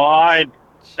 Jesus. Come on.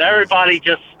 Everybody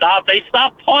just stopped. They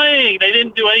stopped playing. They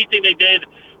didn't do anything they did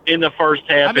in the first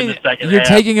half. In the second half, you're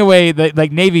taking away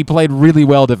like Navy played really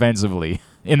well defensively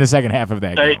in the second half of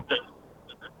that game.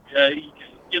 Okay.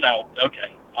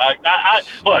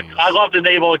 Look, I love the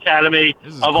Naval Academy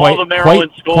of all the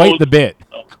Maryland schools. Quite the bit.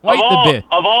 Quite the bit.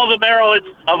 Of all the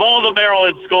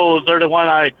Maryland schools, they're the one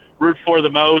I root for the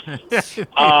most.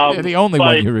 You're the only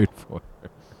one you root for.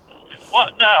 Well,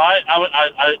 no,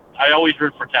 I always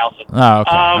root for Towson. Oh,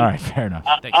 okay. All right, fair enough.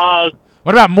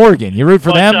 What about Morgan? You root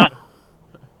for them?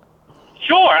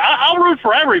 Sure, I'll root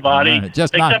for everybody. Right,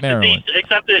 just not Maryland.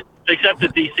 Except the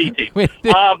DC team. Wait,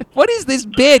 what is this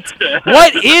bit?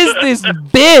 What is this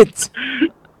bit?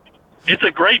 It's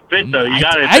a great bit, though. You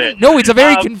got to admit. No, it's a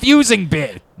very confusing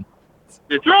bit.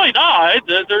 It's really not.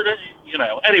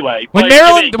 Anyway. When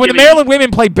the Maryland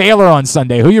women play Baylor on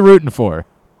Sunday, who are you rooting for?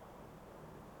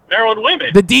 Maryland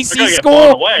women. The DC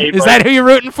school? Is that who you're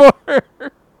rooting for?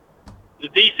 The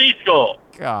DC school.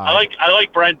 God. I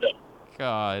like Brenda.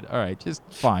 God. All right, just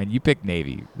fine. You picked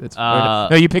Navy. That's no,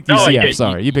 you picked UCF.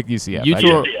 Sorry, you picked UCF.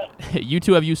 You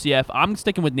two have UCF. I'm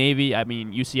sticking with Navy. I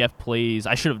mean, UCF plays.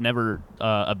 I should have never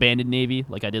abandoned Navy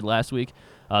like I did last week.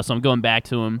 So I'm going back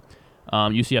to them.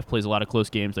 UCF plays a lot of close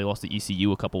games. They lost to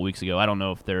ECU a couple weeks ago. I don't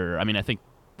know if they're. I mean, I think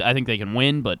they can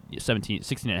win, but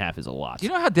 16.5 is a lot. Do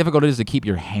you know how difficult it is to keep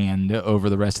your hand over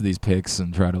the rest of these picks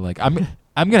and try to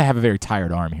I'm gonna have a very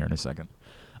tired arm here in a second.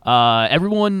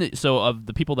 Everyone. So of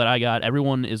the people that I got,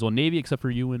 everyone is on Navy except for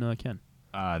you and Ken.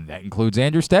 That includes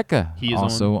Andrew Stecka. He is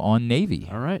also on Navy.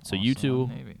 All right, so you two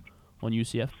on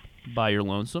UCF by your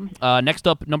lonesome. Next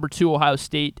up, number 2, Ohio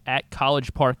State at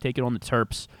College Park taking on the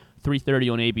Terps.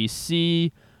 3:30 on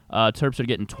ABC. Terps are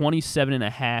getting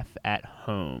 27.5 at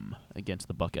home against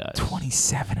the Buckeyes.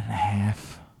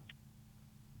 27.5.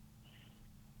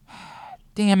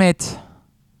 Damn it.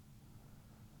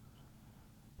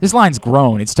 This line's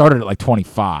grown. It started at like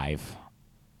 25.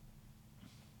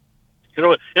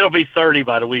 It'll be 30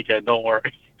 by the weekend. Don't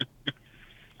worry.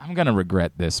 I'm going to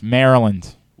regret this.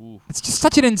 Maryland. Ooh. It's just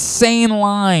such an insane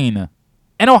line.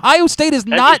 And Ohio State has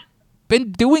not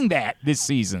been doing that this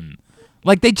season.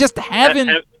 Like, they just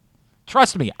haven't.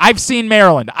 Trust me, I've seen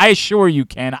Maryland. I assure you,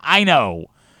 Ken. I know.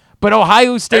 But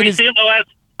Ohio State is.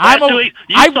 I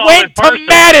went to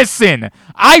Madison.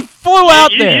 I flew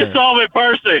out there. You saw them in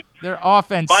person. Their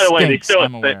offense By the way, stinks,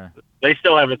 I'm aware. They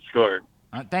still haven't scored.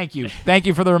 Thank you. Thank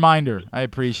you for the reminder. I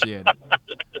appreciate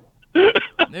it.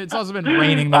 It's also been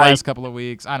raining the last couple of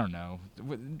weeks. I don't know.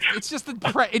 It's just the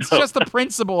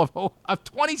principle of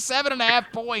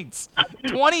 27.5 points.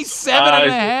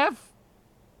 27.5.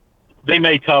 They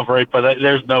may cover it, but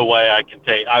there's no way I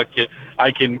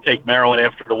can take Maryland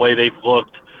after the way they've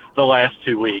looked the last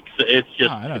 2 weeks. It's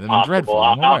just impossible.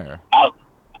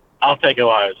 I'll take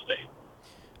Ohio State.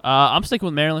 I'm sticking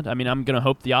with Maryland. I mean, I'm going to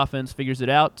hope the offense figures it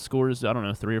out, scores,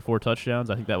 3 or 4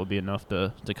 touchdowns. I think that would be enough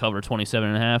to cover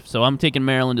 27.5. So I'm taking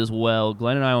Maryland as well.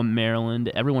 Glenn and I on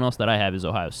Maryland. Everyone else that I have is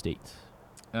Ohio State.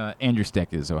 Andrew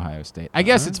Steck is Ohio State. I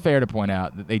guess it's fair to point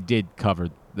out that they did cover.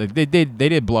 They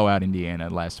did blow out Indiana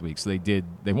last week, so they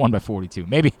won by 42.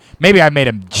 Maybe I made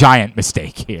a giant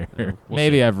mistake here.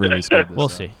 Maybe I've really screwed this. We'll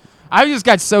see. I just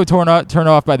got so turned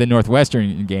off by the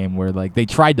Northwestern game where they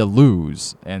tried to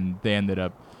lose and they ended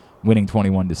up winning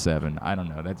 21-7. I don't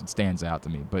know. That stands out to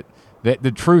me. But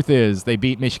the truth is they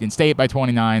beat Michigan State by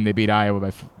 29. They beat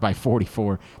Iowa by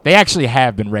 44. They actually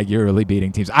have been regularly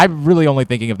beating teams. I'm really only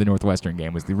thinking of the Northwestern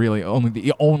game was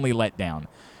the only letdown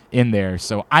in there.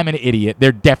 So I'm an idiot.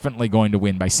 They're definitely going to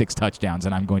win by 6 touchdowns,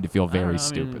 and I'm going to feel very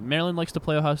stupid. Maryland likes to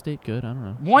play Ohio State good. I don't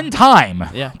know. One time.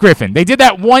 Yeah. Griffin. They did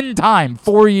that one time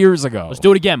 4 years ago. Let's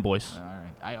do it again, boys. All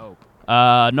right. I hope.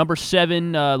 Number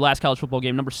 7, last college football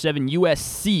game. Number 7,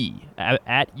 USC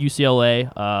at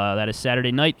UCLA. That is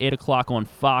Saturday night, 8 o'clock on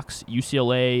Fox.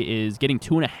 UCLA is getting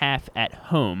 2.5 at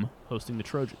home, hosting the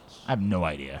Trojans. I have no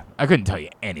idea. I couldn't tell you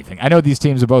anything. I know these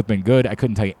teams have both been good. I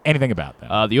couldn't tell you anything about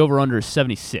them. The over-under is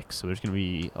 76, so there's going to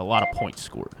be a lot of points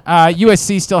scored.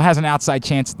 USC still has an outside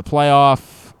chance at the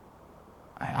playoff.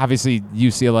 Obviously,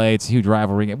 UCLA, it's a huge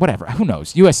rivalry. Whatever. Who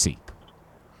knows? USC.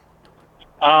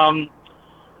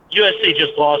 USC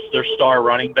just lost their star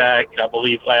running back. I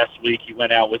believe last week he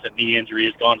went out with a knee injury.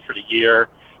 He's gone for the year.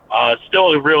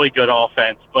 Still a really good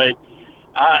offense, but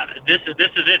this is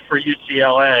it for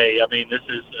UCLA. I mean, this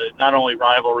is not only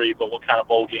rivalry, but what kind of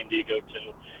bowl game do you go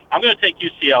to? I'm going to take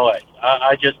UCLA.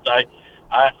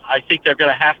 I think they're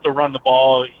going to have to run the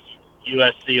ball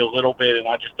USC a little bit, and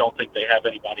I just don't think they have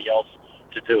anybody else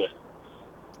to do it.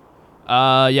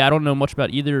 Yeah, I don't know much about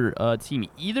either team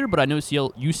either, but I know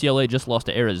UCLA just lost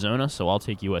to Arizona, so I'll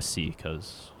take USC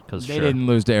because Because They didn't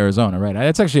lose to Arizona, right?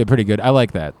 That's actually a pretty good. I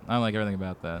like that. I like everything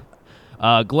about that.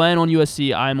 Glenn on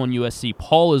USC. I'm on USC.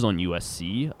 Paul is on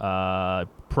USC.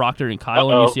 Proctor and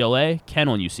Kyle on UCLA. Ken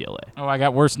on UCLA. Oh, I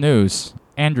got worse news.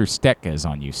 Andrew Stetka is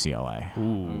on UCLA.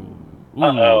 Ooh.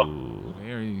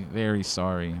 Very, very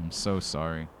sorry. I'm so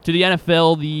sorry. To the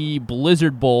NFL, the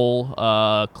Blizzard Bowl,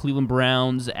 Cleveland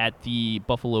Browns at the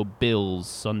Buffalo Bills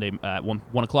Sunday at 1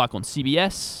 o'clock on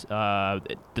CBS.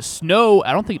 The snow,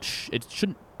 I don't think it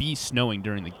shouldn't be snowing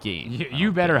during the game.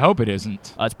 You better hope it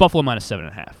isn't. It's Buffalo minus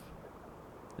 7.5.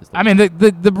 I mean,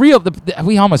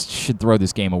 we almost should throw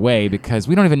this game away because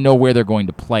we don't even know where they're going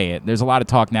to play it. There's a lot of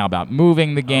talk now about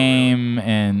moving the game,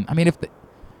 and I mean,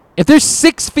 if there's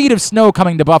 6 feet of snow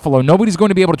coming to Buffalo, nobody's going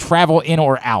to be able to travel in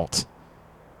or out.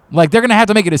 Like, they're going to have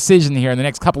to make a decision here in the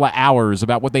next couple of hours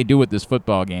about what they do with this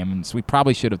football game, and so we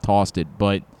probably should have tossed it,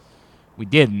 but we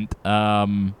didn't. I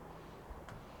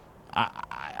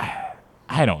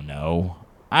don't know.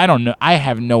 I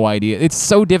have no idea. It's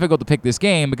so difficult to pick this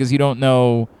game because you don't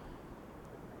know.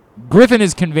 Griffin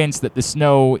is convinced that the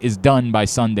snow is done by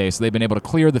Sunday, so they've been able to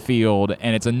clear the field,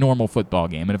 and it's a normal football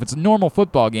game. And if it's a normal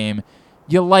football game,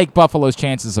 you like Buffalo's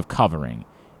chances of covering.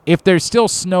 If there's still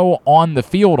snow on the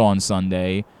field on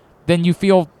Sunday, then you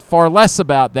feel far less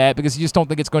about that because you just don't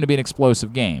think it's going to be an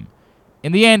explosive game.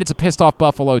 In the end, it's a pissed-off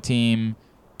Buffalo team.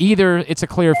 Either it's a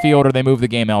clear field or they move the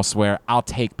game elsewhere. I'll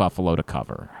take Buffalo to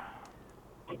cover.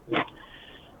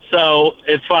 So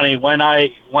it's funny when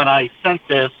I sent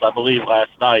this, I believe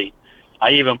last night,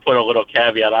 I even put a little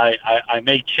caveat. I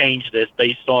may change this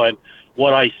based on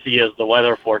what I see as the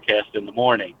weather forecast in the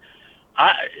morning.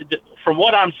 From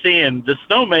what I'm seeing, the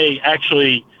snow may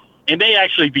actually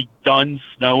be done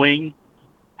snowing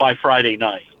by Friday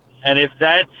night. And if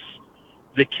that's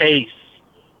the case,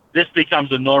 this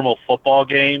becomes a normal football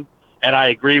game. And I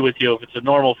agree with you. If it's a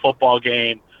normal football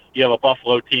game, you have a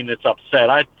Buffalo team that's upset.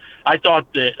 I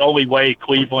thought the only way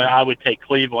I would take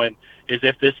Cleveland is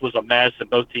if this was a mess and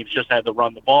both teams just had to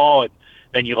run the ball, and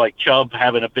then you like Chubb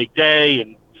having a big day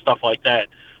and stuff like that.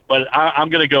 But I'm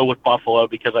going to go with Buffalo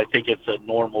because I think it's a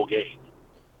normal game.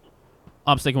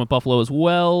 I'm sticking with Buffalo as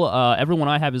well. Everyone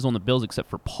I have is on the Bills except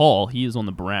for Paul. He is on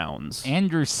the Browns.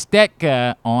 Andrew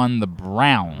Stetka on the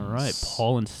Browns. All right,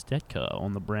 Paul and Stetka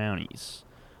on the Brownies.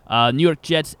 New York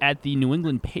Jets at the New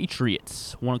England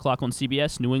Patriots. 1 o'clock on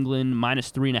CBS. New England minus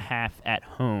 3.5 at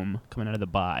home coming out of the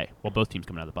bye. Well, both teams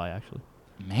coming out of the bye, actually.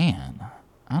 Man,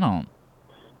 I don't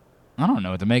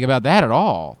know what to make about that at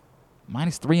all.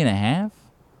 Minus 3.5?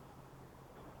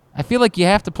 I feel like you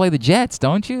have to play the Jets,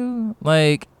 don't you?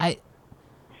 Like, I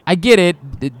get it.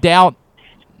 Doubt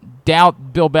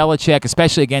Bill Belichick,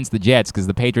 especially against the Jets, because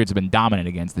the Patriots have been dominant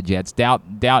against the Jets.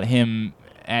 Doubt him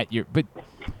at your... But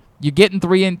you're getting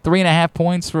 3.5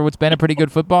 points for what's been a pretty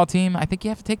good football team. I think you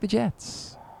have to take the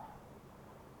Jets.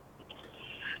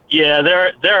 Yeah,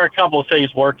 there are a couple of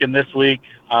things working this week.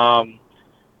 I'm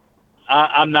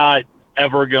not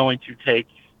ever going to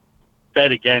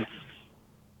bet against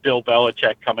Bill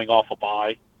Belichick coming off a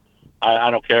bye. I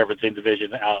don't care if it's in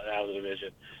division, out of the division.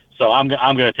 So I'm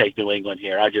going to take New England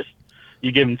here.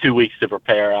 You give them 2 weeks to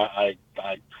prepare. I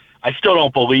still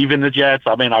don't believe in the Jets.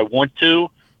 I mean, I want to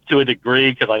a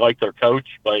degree because I like their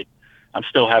coach, but I'm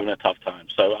still having a tough time.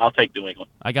 So I'll take New England.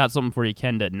 I got something for you,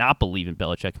 Ken, to not believe in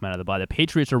Belichick coming out of the bye. The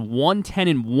Patriots are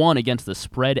 1-10-1 against the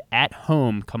spread at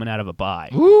home coming out of a bye.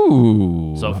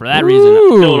 Ooh. So for that reason,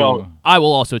 I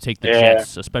will also take the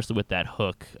Jets, especially with that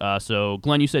hook. So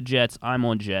Glenn, you said Jets. I'm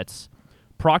on Jets.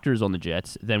 Proctor's on the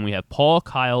Jets. Then we have Paul,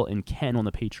 Kyle, and Ken on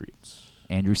the Patriots.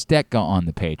 Andrew Stetka on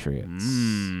the Patriots.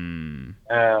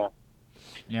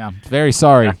 Yeah, very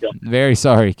sorry. Very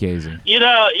sorry, Casey.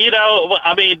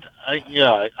 I mean,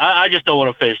 I just don't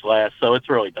want to finish last, so it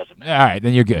really doesn't matter. All right,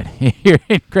 then you're good. You're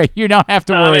great. You don't have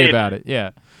to worry about it. Yeah.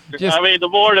 The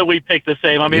more that we pick the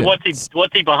same, I mean, what's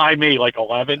he behind me, like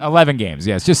 11? 11 games,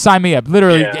 yes. Just sign me up.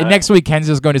 Literally, next week, Ken's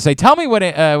just going to say, tell me what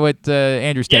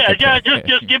Andrew Stetka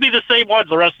just give me the same ones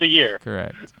the rest of the year.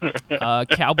 Correct.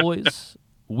 Cowboys.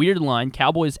 Weird line.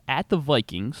 Cowboys at the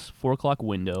Vikings, 4 o'clock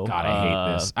window. God, I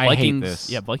hate this. Vikings, hate this.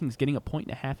 Yeah, Vikings getting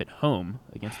 1.5 at home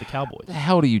against the Cowboys. What the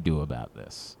hell do you do about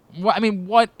this? What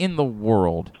in the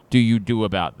world do you do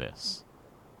about this?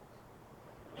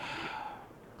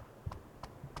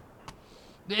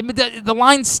 The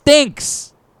line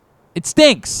stinks. It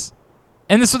stinks.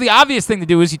 And so the obvious thing to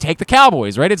do is you take the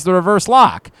Cowboys, right? It's the reverse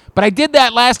lock. But I did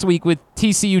that last week with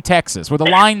TCU Texas, where the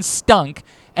line stunk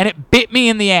and it bit me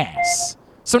in the ass.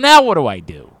 So now what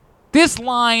do? This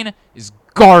line is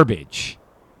garbage.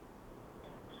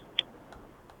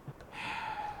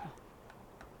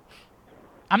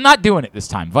 I'm not doing it this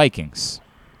time, Vikings.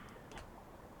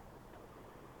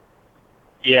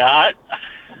 Yeah,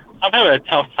 I'm having a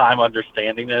tough time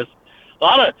understanding this. A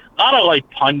lot of like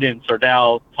pundits are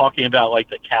now talking about like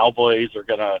the Cowboys are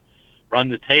gonna run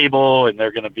the table and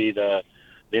they're gonna be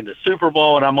in the Super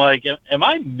Bowl, and I'm like, am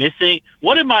I missing?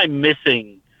 What am I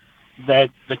missing that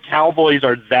the Cowboys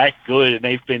are that good and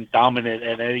they've been dominant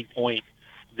at any point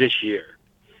this year?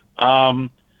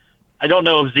 I don't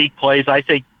know if Zeke plays. I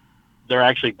think they're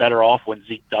actually better off when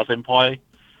Zeke doesn't play.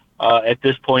 At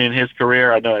this point in his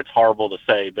career, I know it's horrible to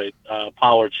say, but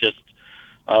Pollard's just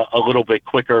a little bit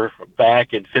quicker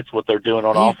back and fits what they're doing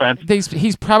on offense.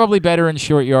 He's probably better in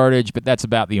short yardage, but that's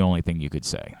about the only thing you could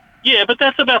say. Yeah, but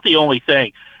that's about the only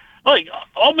thing. Like,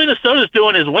 all Minnesota's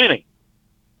doing is winning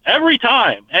every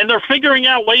time, and they're figuring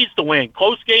out ways to win.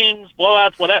 Close games,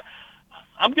 blowouts, whatever.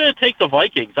 I'm going to take the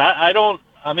Vikings. I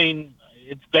mean,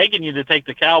 it's begging you to take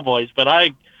the Cowboys, but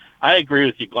I agree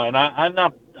with you, Glenn. I'm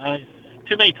not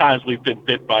too many times we've been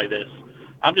bit by this.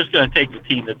 I'm just going to take the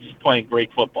team that's playing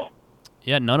great football.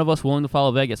 Yeah, none of us willing to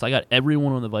follow Vegas. I got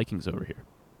everyone on the Vikings over here.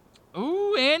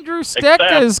 Ooh, Andrew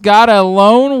Stecca's got a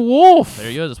lone wolf. There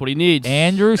he goes. That's what he needs.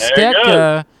 Andrew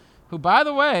Stecca, who, by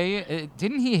the way,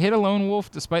 didn't he hit a lone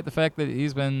wolf despite the fact that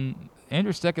he's been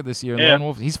Andrew Stecca this year? Yeah. Lone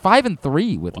wolf. He's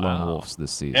 5-3 with lone wolves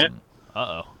this season.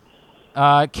 Uh-oh.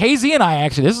 KZ and I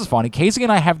actually, this is funny. KZ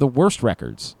and I have the worst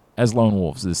records as lone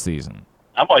wolves this season.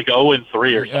 I'm like 0-3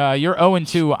 or something. You're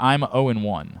 0-2. I'm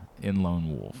 0-1 in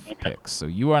lone wolf picks. So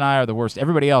you and I are the worst.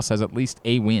 Everybody else has at least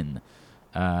a win.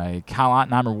 Kyle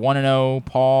Ottenheimer 1-0.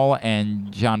 Paul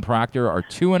and John Proctor are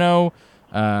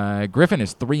 2-0. Griffin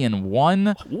is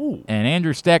 3-1. Ooh. And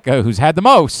Andrew Stecca, who's had the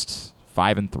most,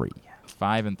 5-3.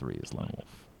 5-3 is lone wolf.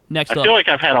 Next I up. feel like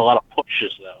I've had a lot of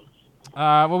pushes, though.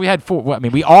 Well, we had 4. Well, I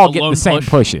mean, we all A get lone the same push.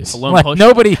 pushes. A lone Like, push.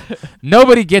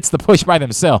 nobody gets the push by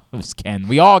themselves, Ken.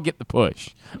 We all get the push.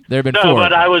 There have been No, 4.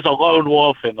 but I was a lone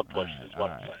wolf in the push. Is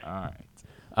what I'm saying. All right.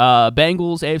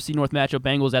 Bengals, AFC North matchup.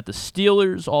 Bengals at the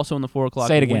Steelers, also in the 4 o'clock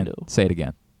Say it again. window. Say it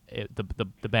again. The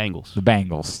Bengals. The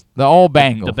Bengals. The old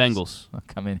Bengals. The Bengals. I'll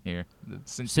come in here. The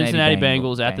Cincinnati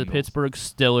Bengals at the Pittsburgh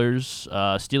Steelers.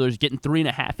 Steelers getting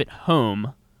 3.5 at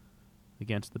home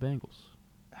against the Bengals.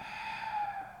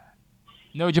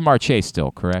 No Jamar Chase still,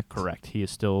 correct? Correct. He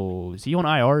is still. Is he on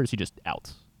IR or is he just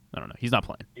out? I don't know. He's not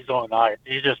playing. He's on iron.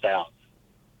 He's just out.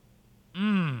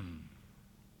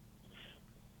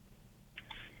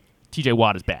 TJ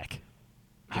Watt is back.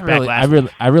 I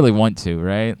really want to,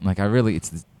 right? Like it's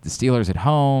the Steelers at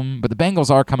home, but the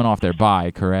Bengals are coming off their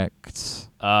bye, correct?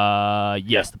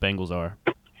 Yes, the Bengals are.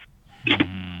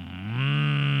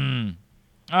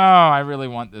 Oh, I really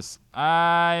want this.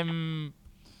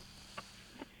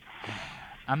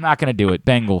 I'm not going to do it.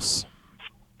 Bengals.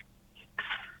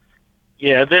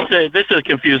 Yeah, this is a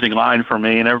confusing line for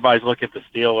me, and everybody's looking at the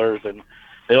Steelers, and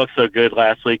they look so good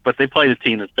last week, but they played a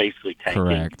team that's basically tanking.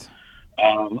 Correct.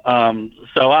 So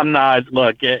I'm not.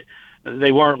 Look,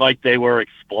 they weren't like they were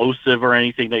explosive or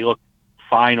anything. They looked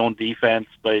fine on defense,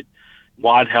 but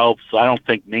Watt helps. I don't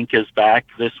think Minka's back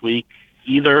this week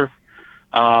either,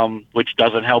 which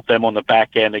doesn't help them on the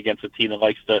back end against a team that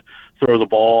likes to throw the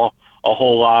ball a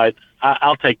whole lot.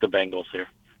 I'll take the Bengals here.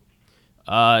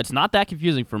 It's not that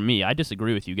confusing for me. I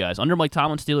disagree with you guys. Under Mike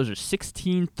Tomlin, Steelers are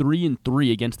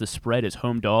 16-3-3 against the spread as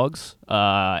home dogs.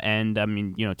 And I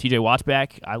mean, TJ Watt's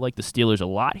back. I like the Steelers a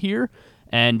lot here,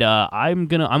 and I'm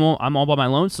all by my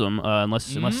lonesome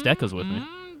unless Stecca's with me.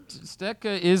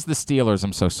 Stecca is the Steelers.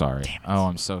 I'm so sorry. Oh,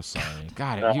 I'm so sorry.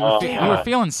 God, you were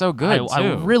feeling so good too.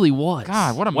 I really was.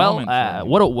 God, what a moment.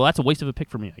 Well, that's a waste of a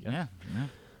pick for me, I guess. Yeah.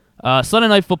 Sunday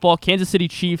Night Football, Kansas City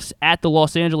Chiefs at the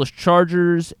Los Angeles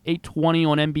Chargers, 8:20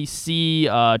 on NBC.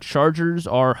 Chargers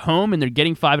are home, and they're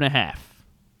getting 5.5.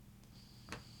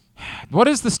 What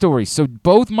is the story? So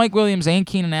both Mike Williams and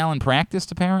Keenan Allen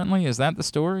practiced, apparently? Is that the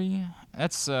story?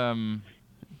 That's it's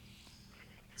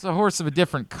a horse of a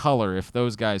different color if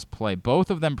those guys play. Both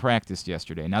of them practiced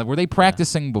yesterday. Now, were they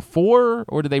practicing before,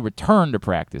 or did they return to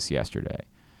practice yesterday?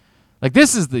 Like,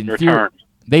 this is the...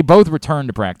 They both returned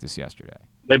to practice yesterday.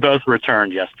 They both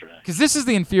returned yesterday. Because this is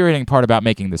the infuriating part about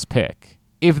making this pick.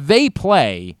 If they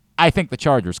play, I think the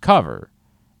Chargers cover.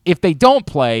 If they don't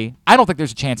play, I don't think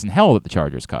there's a chance in hell that the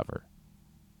Chargers cover.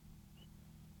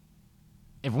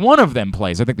 If one of them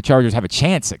plays, I think the Chargers have a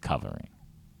chance at covering.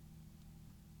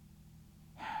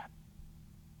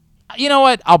 You know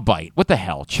what? I'll bite. What the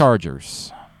hell?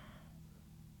 Chargers.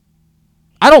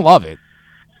 I don't love it.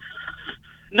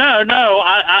 No.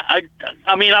 I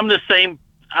mean, I'm the same.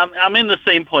 I'm in the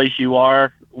same place you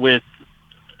are with.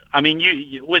 I mean,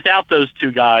 you without those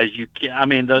two guys,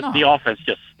 the offense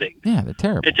just stinks. Yeah, they're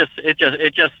terrible.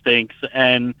 It just stinks.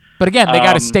 And but again, they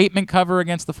got a statement cover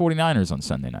against the 49ers on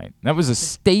Sunday night. That was a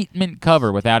statement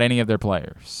cover without any of their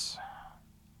players.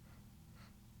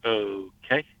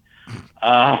 Okay.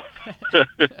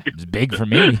 It's big for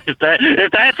me. If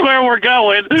that's where we're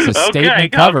going, it's a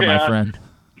statement cover, my friend.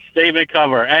 Statement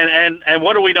cover. And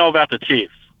what do we know about the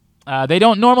Chiefs? They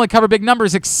don't normally cover big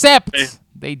numbers, except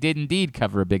they did indeed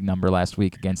cover a big number last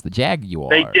week against the Jaguars.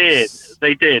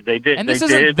 They did. And this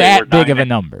isn't that big of a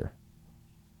number.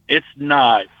 It's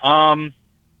not. I'm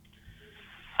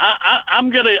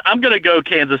gonna go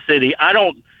Kansas City.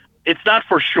 It's not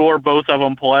for sure both of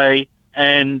them play,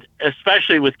 and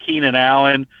especially with Keenan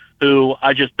Allen, who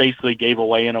I just basically gave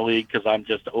away in a league because I'm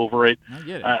just over it. I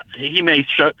get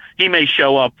it. He may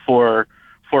show up for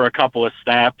a couple of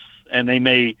snaps, and they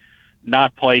may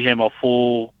not play him a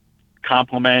full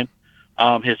complement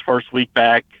his first week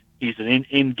back. He's an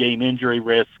in-game injury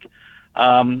risk.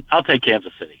 I'll take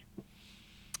Kansas City.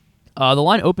 The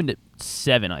line opened at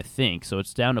 7, I think, so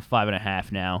it's down to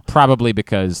 5.5 now. Probably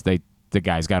because the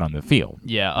guys got on the field.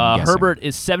 Yeah, Herbert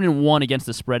is 7-1 against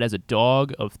the spread as a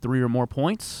dog of 3 or more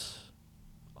points.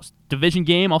 Division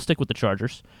game, I'll stick with the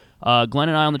Chargers. Glenn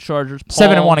and I on the Chargers.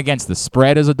 7-1 against the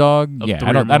spread as a dog. Yeah,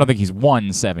 I don't think he's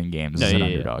won 7 games as an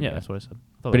underdog. Yeah, that's what I said.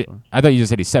 I thought you just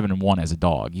said he's 7-1 as a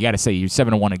dog. You got to say you're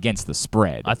 7-1 against the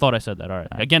spread. I thought I said that. All right,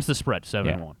 against the spread,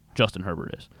 7-1. Justin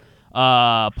Herbert is.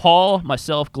 Paul,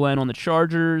 myself, Glenn on the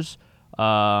Chargers.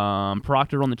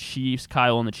 Proctor on the Chiefs.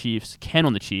 Kyle on the Chiefs. Ken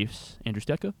on the Chiefs. Andrew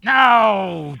Stecco.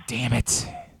 No, damn it.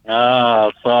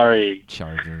 Oh, sorry.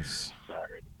 Chargers.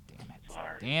 Sorry.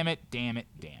 Damn it.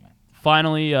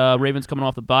 Finally, Ravens coming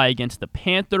off the bye against the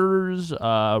Panthers.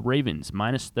 Ravens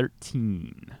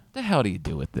 -13. The hell do you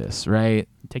do with this, right?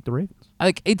 Take the Ravens.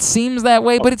 Like, it seems that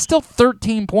way, but it's still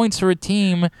 13 points for a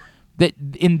team that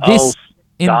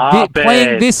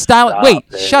playing this style.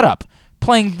 Shut up.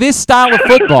 Playing this style of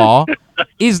football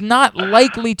is not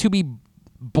likely to be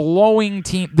blowing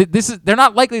team. They're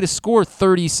not likely to score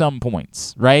 30-some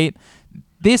points, right?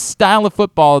 This style of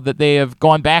football that they have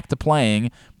gone back to playing,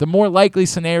 the more likely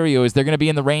scenario is they're going to be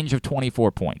in the range of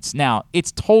 24 points. Now,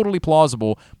 it's totally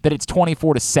plausible that it's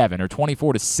 24-7 or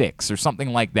 24-6 or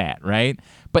something like that, right?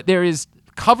 But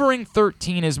covering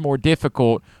 13 is more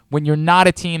difficult when you're not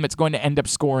a team that's going to end up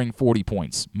scoring 40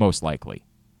 points, most likely.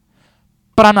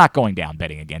 But I'm not going down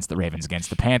betting against the Ravens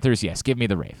against the Panthers. Yes, give me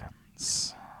the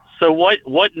Ravens. So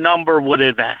what number would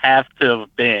it have to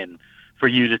have been for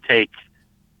you to take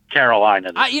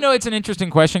Carolina? It's an interesting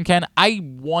question, Ken. I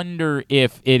wonder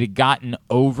if it had gotten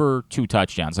over 2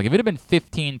 touchdowns. Like, if it had been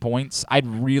 15 points, I'd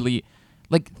really...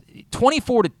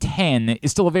 24-10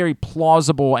 is still a very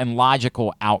plausible and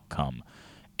logical outcome.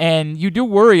 And you do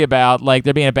worry about,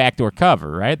 there being a backdoor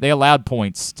cover, right? They allowed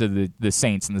points to the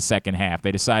Saints in the second half.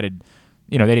 They decided...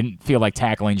 they didn't feel like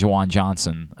tackling Juwan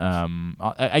Johnson.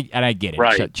 I get it.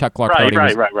 Right. Chuck Clark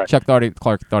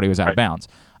thought he was out of bounds.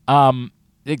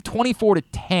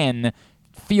 24-10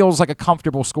 feels like a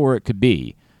comfortable score it could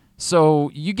be. So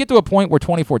you get to a point where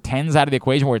 24-10 is out of the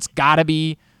equation, where it's got to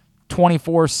be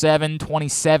 24-7,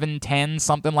 27-10,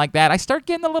 something like that. I start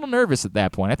getting a little nervous at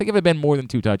that point. I think if it had been more than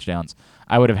 2 touchdowns,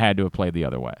 I would have had to have played the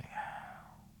other way.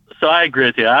 So I agree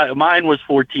with you. Mine was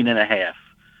 14.5.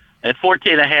 At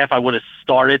 14.5, I would have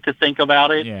started to think about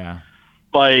it. Yeah.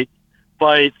 But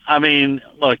I mean,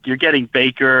 look, you're getting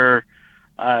Baker.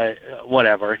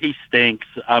 Whatever. He stinks.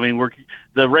 I mean,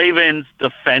 the Ravens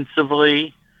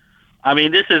defensively. I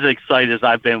mean, this is as excited as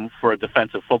I've been for a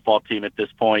defensive football team at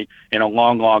this point in a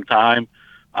long, long time.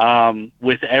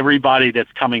 With everybody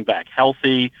that's coming back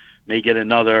healthy, may get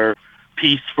another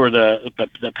piece for the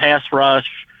pass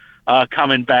rush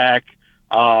coming back.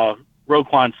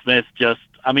 Roquan Smith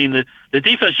the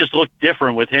defense just looked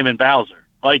different with him and Bowser.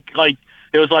 Like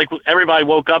it was like everybody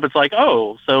woke up. It's like,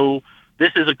 oh, so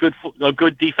this is a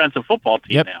good defensive football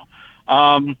team now.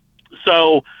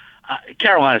 So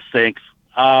Carolina stinks.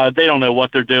 They don't know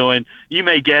what they're doing. You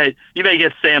may get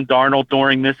Sam Darnold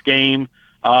during this game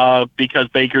because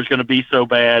Baker's going to be so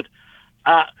bad.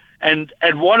 And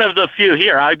one of the few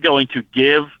here, I'm going to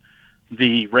give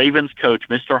the Ravens coach,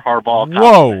 Mr. Harbaugh.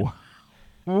 Whoa.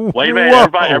 Wait a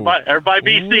minute, everybody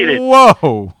be seated.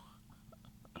 Whoa.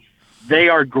 They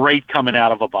are great coming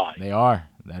out of a bye. They are.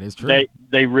 That is true.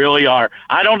 They really are.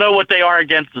 I don't know what they are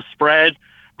against the spread,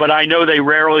 but I know they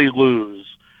rarely lose.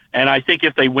 And I think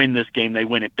if they win this game, they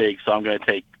win it big, so I'm going to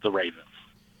take the Ravens.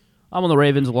 I'm on the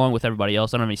Ravens along with everybody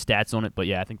else. I don't have any stats on it, but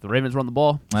yeah, I think the Ravens run the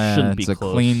ball. Shouldn't be close. It's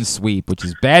a clean sweep, which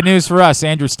is bad news for us.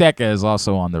 Andrew Stecca is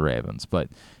also on the Ravens, but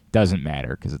Doesn't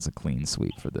matter because it's a clean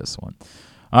sweep for this one.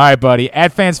 All right, buddy.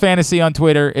 @FansFantasy on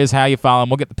Twitter is how you follow him.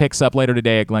 We'll get the picks up later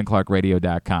today at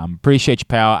GlennClarkRadio.com. Appreciate you,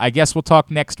 pal. I guess we'll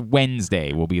talk next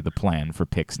Wednesday will be the plan for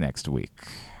picks next week.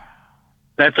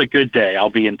 That's a good day. I'll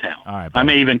be in town. All right, I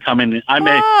may even come in. I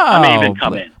may even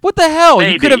come in. What the hell?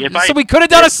 Maybe, So we could have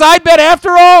done a side bet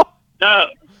after all? No.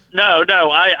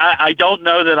 I don't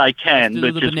know that I can,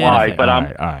 which is why. Thing. But all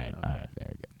right,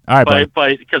 very good. All right, buddy.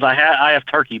 But because I have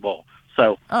Turkey Bowl.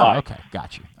 So. Oh, okay,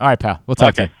 got you. All right, pal. We'll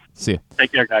talk to you. See you.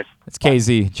 Take care, guys. It's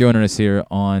KZ joining us here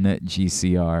on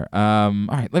GCR. All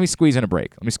right, let me squeeze in a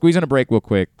break. Real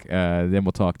quick. Then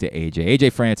we'll talk to AJ.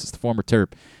 AJ Francis, the former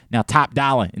Terp, now top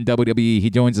dollar in WWE. He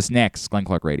joins us next. Glenn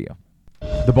Clark Radio.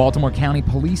 The Baltimore County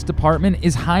Police Department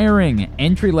is hiring.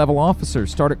 Entry-level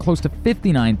officers start at close to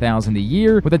 $59,000 a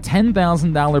year with a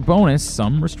 $10,000 bonus.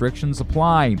 Some restrictions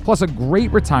apply. Plus a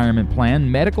great retirement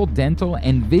plan, medical, dental,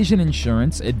 and vision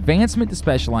insurance, advancement to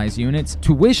specialized units,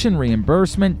 tuition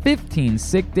reimbursement, 15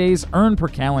 sick days earned per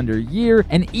calendar year,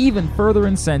 and even further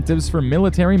incentives for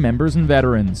military members and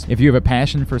veterans. If you have a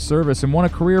passion for service and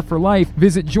want a career for life,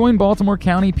 visit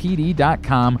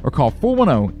joinbaltimorecountypd.com or call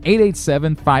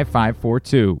 410-887-5542.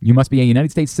 You must be a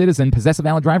United States citizen, possess a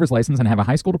valid driver's license, and have a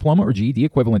high school diploma or GED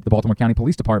equivalent. The Baltimore County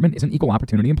Police Department is an equal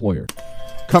opportunity employer.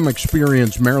 Come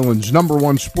experience Maryland's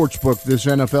 #1 sportsbook this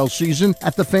NFL season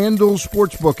at the FanDuel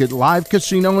Sportsbook at Live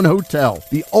Casino and Hotel,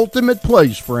 the ultimate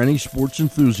place for any sports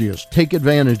enthusiast. Take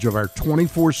advantage of our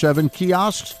 24/7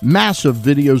 kiosks, massive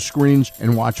video screens,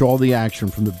 and watch all the action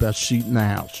from the best seat in the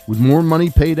house. With more money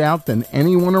paid out than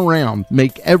anyone around,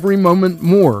 make every moment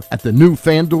more at the new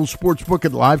FanDuel Sportsbook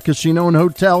at Live Casino and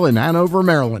Hotel in Hanover,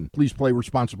 Maryland. Please play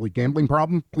responsibly. Gambling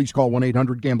problem? Please call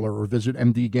 1-800-GAMBLER or visit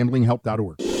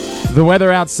mdgamblinghelp.org. The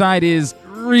weather outside is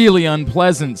really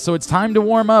unpleasant, so it's time to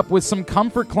warm up with some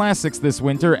comfort classics this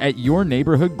winter at your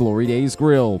neighborhood Glory Days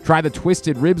Grill. Try the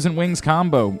Twisted Ribs and Wings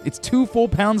combo. It's 2 full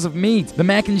pounds of meat, the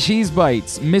mac and cheese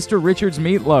bites, Mr. Richards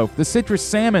meatloaf, the citrus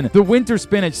salmon, the winter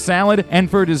spinach salad, and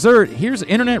for dessert, here's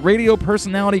internet radio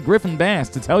personality Griffin Bass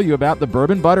to tell you about the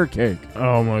bourbon butter cake.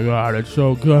 Oh my God, it's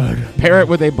so good. Pair it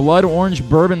with a blood orange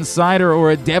bourbon cider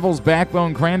or a devil's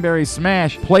backbone cranberry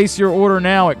smash. Place your order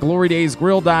now at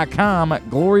glorydaysgrill.com.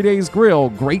 Glory Days Grill.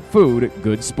 Great food,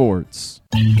 good sports.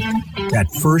 That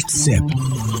first sip.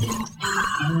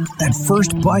 That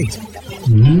first bite.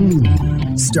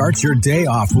 Start your day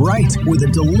off right with a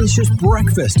delicious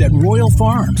breakfast at Royal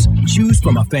Farms. Choose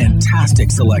from a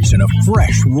fantastic selection of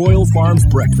fresh Royal Farms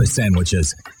breakfast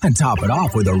sandwiches and top it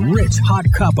off with a rich hot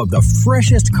cup of the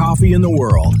freshest coffee in the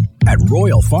world. At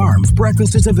Royal Farms,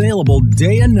 breakfast is available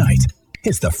day and night.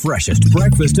 It's the freshest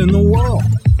breakfast in the world.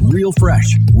 Real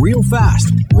fresh, real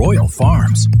fast. Royal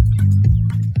Farms.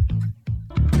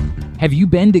 Have you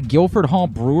been to Guilford Hall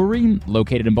Brewery?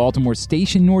 Located in Baltimore's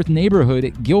Station North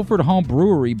neighborhood, Guilford Hall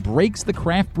Brewery breaks the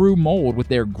craft brew mold with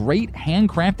their great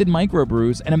handcrafted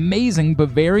microbrews and amazing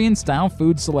Bavarian-style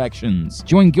food selections.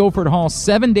 Join Guilford Hall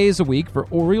 7 days a week for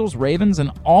Orioles, Ravens, and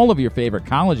all of your favorite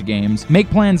college games. Make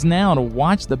plans now to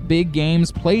watch the big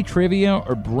games, play trivia,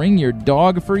 or bring your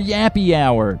dog for Yappy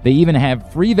Hour. They even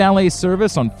have free valet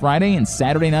service on Friday and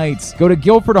Saturday nights. Go to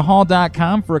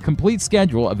guilfordhall.com for a complete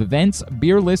schedule of events,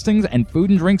 beer listings, and food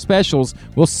and drink specials.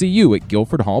 We'll see you at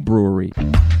Guilford Hall Brewery.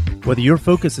 Whether your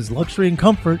focus is luxury and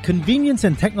comfort, convenience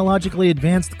and technologically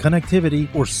advanced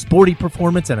connectivity, or sporty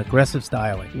performance and aggressive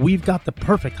styling, we've got the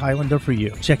perfect Highlander for you.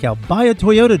 Check out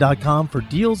buyatoyota.com for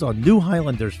deals on new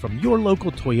Highlanders from your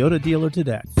local Toyota dealer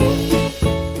today.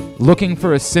 Looking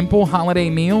for a simple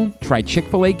holiday meal? Try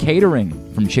Chick-fil-A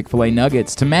Catering. From Chick-fil-A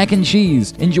nuggets to mac and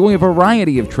cheese, enjoy a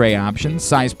variety of tray options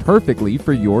sized perfectly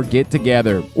for your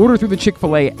get-together. Order through the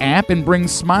Chick-fil-A app and bring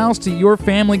smiles to your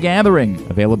family gathering.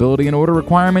 Availability and order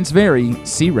requirements vary.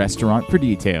 See restaurant for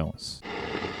details.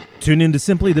 Tune in to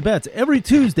Simply the Bets every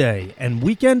Tuesday and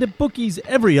Weekend at Bookies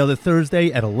every other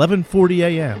Thursday at 11:40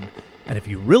 a.m. And if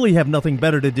you really have nothing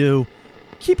better to do,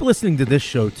 keep listening to this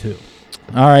show too.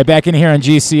 All right, back in here on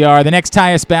GCR. The next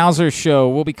Tyus Bowser show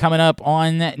will be coming up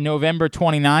on November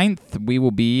 29th. We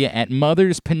will be at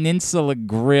Mother's Peninsula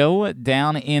Grill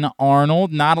down in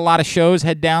Arnold. Not a lot of shows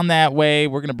head down that way.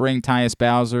 We're going to bring Tyus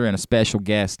Bowser and a special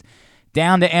guest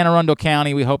down to Anne Arundel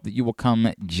County. We hope that you will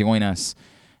come join us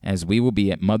as we will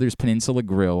be at Mother's Peninsula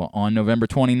Grill on November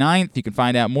 29th. You can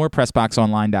find out more,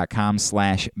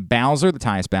 PressBoxOnline.com/Bowser. The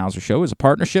Tyus Bowser Show is a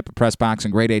partnership of PressBox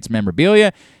and Grade 8's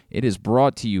memorabilia. It is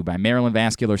brought to you by Maryland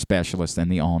Vascular Specialists and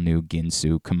the all-new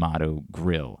Ginsu Kamado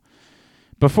Grill.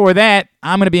 Before that,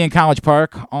 I'm going to be in College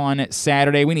Park on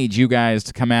Saturday. We need you guys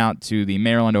to come out to the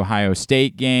Maryland-Ohio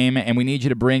State game, and we need you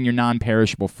to bring your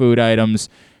non-perishable food items.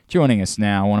 Joining us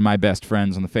now, one of my best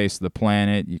friends on the face of the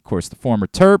planet, of course, the former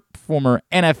Terp, former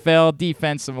NFL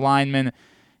defensive lineman.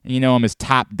 You know him as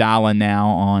Top Dollar now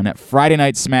on Friday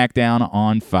Night SmackDown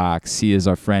on Fox. He is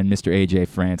our friend, Mr. AJ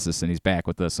Francis, and he's back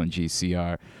with us on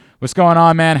GCR. What's going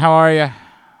on, man? How are you?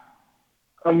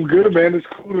 I'm good, man. It's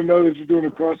cool to know that you're doing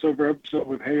a crossover episode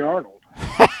with Hey Arnold.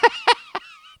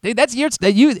 Dude, that's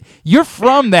you're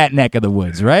from that neck of the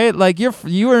woods, right? Like you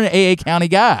were an AA County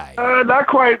guy. Not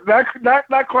quite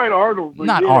Arnold. But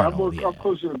Not yeah, Arnold. I'm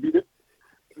closer to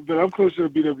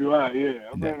BWI. Yeah,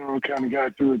 I'm an Arnold County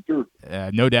guy through and through.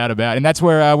 No doubt about it. And that's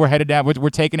where we're headed down. We're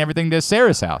taking everything to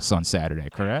Sarah's house on Saturday,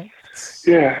 correct?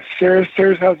 Yeah,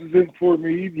 Sarah's house is in Fort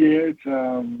Meade. Yeah, it's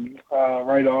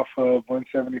right off of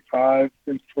 175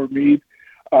 in Fort Meade,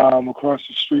 across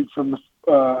the street from the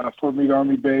Fort Meade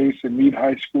Army Base and Meade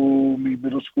High School, Meade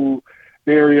Middle School,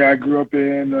 the area I grew up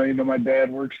in. My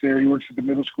dad works there. He works at the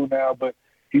middle school now, but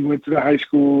he went to the high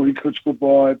school. He coached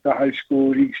football at the high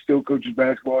school. He still coaches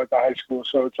basketball at the high school.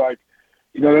 So it's like,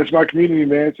 that's my community,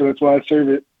 man. So that's why I serve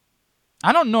it.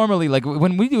 I don't normally,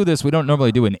 when we do this, we don't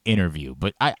normally do an interview,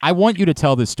 but I want you to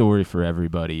tell this story for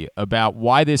everybody about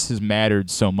why this has mattered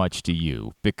so much to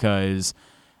you, because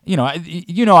I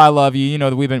love you. You know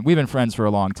that we've been friends for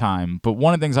a long time. But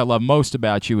one of the things I love most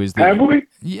about you is that. Have we?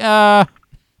 Yeah.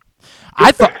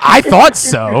 I thought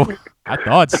so. I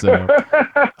thought so.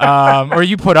 Or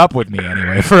you put up with me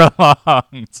anyway for a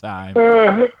long time.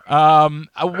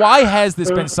 Why has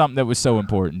this been something that was so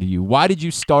important to you? Why did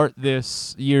you start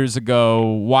this years ago?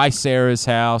 Why Sarah's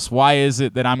house? Why is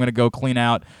it that I'm going to go clean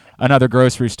out another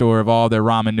grocery store of all their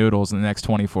ramen noodles in the next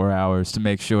 24 hours to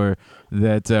make sure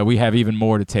that we have even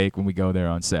more to take when we go there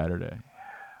on Saturday?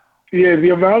 Yeah, the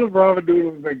amount of ramen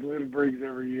noodles that Glenn brings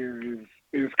every year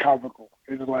is comical.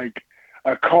 It's like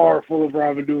a car full of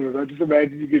ramen noodles. I just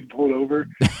imagine you getting pulled over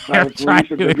by the police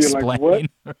and they're being like, "What?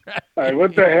 Right,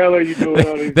 what the hell are you doing?"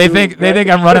 All these they think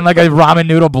I'm running like a ramen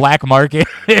noodle black market.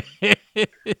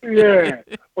 Yeah,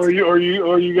 or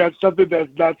you got something that's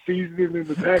not seasoned in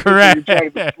the package. Correct. So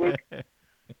you're trying to be slick.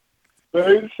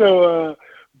 Right. So,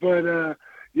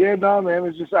 yeah, no, man.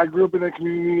 It's just I grew up in that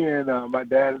community, and my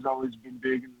dad has always been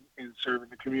big in serving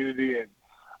the community,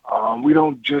 and we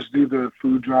don't just do the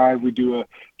food drive. We do a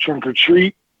trunk or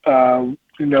treat. During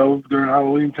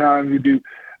Halloween time, we do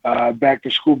back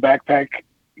to school backpack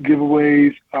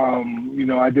giveaways.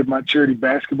 I did my charity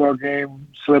basketball game,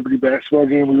 celebrity basketball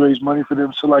game. We raised money for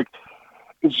them. So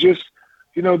it's just,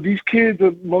 these kids,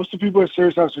 most of the people at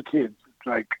Sarah's house are kids. It's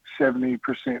like 70%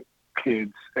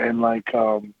 kids. And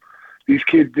these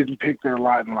kids didn't pick their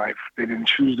lot in life. They didn't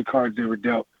choose the cards they were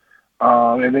dealt.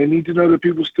 And they need to know that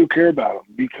people still care about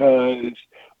them, because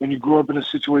when you grow up in a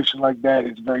situation like that,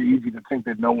 it's very easy to think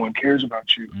that no one cares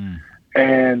about you.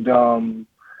 And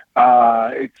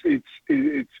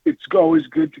it's always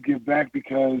good to give back,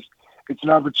 because it's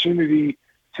an opportunity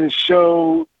to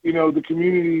show, the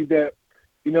community that,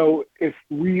 if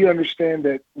we understand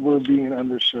that we're being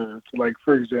underserved. Like,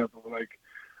 for example,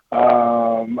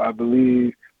 I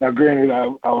believe, now granted,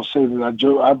 I'll say that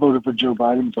I voted for Joe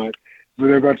Biden, but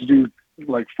they're about to do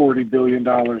like $40 billion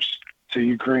to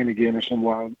Ukraine again or some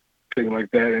wild thing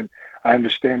like that. And I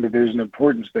understand that there's an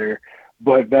importance there,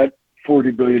 but that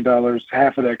 $40 billion,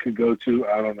 half of that could go to,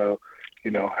 I don't know,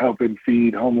 helping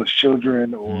feed homeless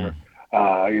children, or,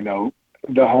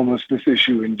 the homelessness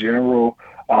issue in general,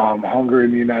 hunger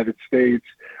in the United States,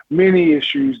 many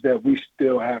issues that we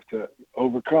still have to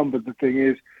overcome. But the thing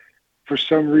is, for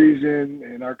some reason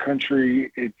in our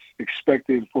country, it's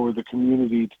expected for the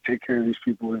community to take care of these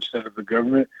people instead of the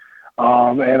government.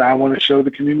 And I want to show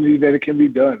the community that it can be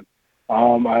done.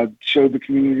 I've showed the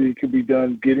community it can be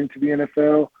done getting to the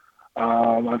NFL.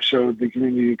 I've showed the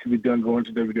community it can be done going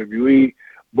to WWE.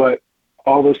 But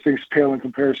all those things pale in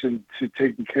comparison to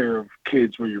taking care of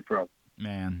kids where you're from.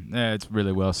 Man, it's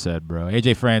really well said, bro.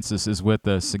 AJ Francis is with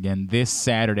us again this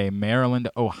Saturday, Maryland,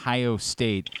 Ohio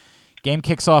State. Game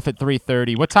kicks off at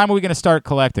 3:30. What time are we going to start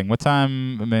collecting? What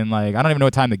time? I don't even know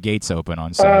what time the gates open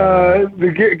on Saturday.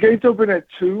 The gates open at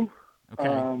 2.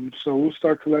 Okay. So we'll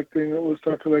start collecting.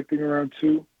 Around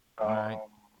 2. All right.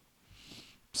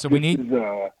 So we need.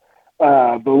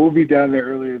 But we'll be down there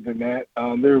earlier than that.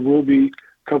 There will be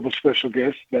a couple special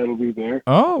guests that'll be there.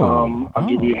 I'll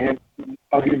give you a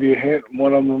hint.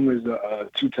 One of them is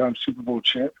a 2-time Super Bowl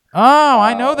champ. Oh,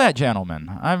 I know that gentleman.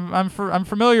 I'm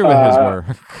familiar with his work.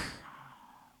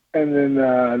 And then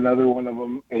another one of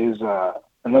them is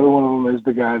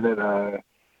the guy that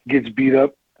gets beat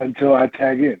up until I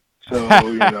tag in. So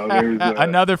there's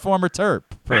another former Terp,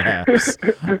 perhaps.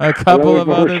 A couple of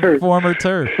other former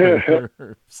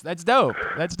Terps. That's dope.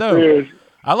 Yes.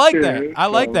 I like Yeah, that. I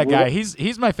like so that guy. what-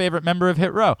 He's my favorite member of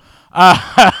Hit Row.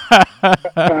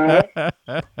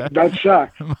 Not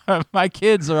shocked. My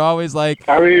kids are always like,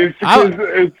 I mean, it's I-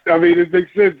 because it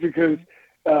makes sense because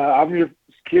I'm your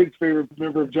kid's favorite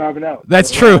member of Jobbing Out. that's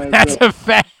So, true. so- That's a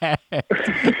fact.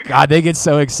 God, they get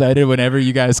so excited whenever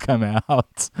you guys come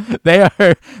out. They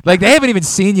are like, they haven't even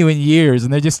seen you in years,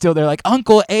 and they're like,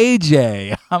 Uncle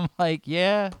AJ. I'm like,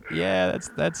 yeah,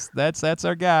 that's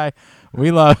our guy.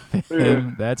 We love him.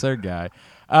 Yeah. That's our guy.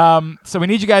 So we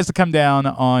need you guys to come down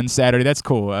on Saturday. That's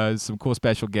cool. Some cool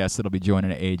special guests that'll be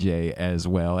joining AJ as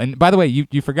well. And by the way,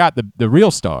 you forgot the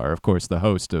real star, of course, the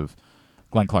host of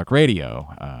Glenn Clark Radio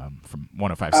from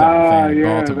 105.7 Fan in yeah,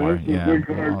 Baltimore. that's the Yeah, Glenn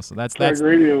Clark well, so that's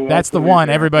Radio, that's the that's one.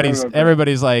 the-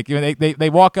 Everybody's like, you know, they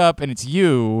walk up and it's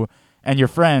you and your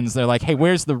friends. They're like, hey,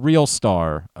 where's the real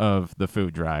star of the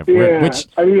food drive? Yeah,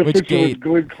 I need a which picture gate? with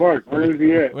Glenn Clark. Where is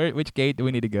he at? Which gate do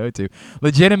we need to go to?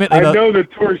 Legitimately, I know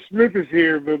that Torrey Smith is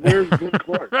here, but where's Glenn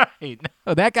Clark? right?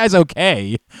 No, that guy's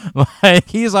okay. Like,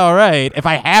 he's all right. If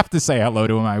I have to say hello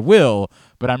to him, I will.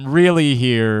 But I'm really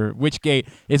here. Which gate?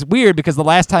 It's weird because the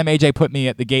last time AJ put me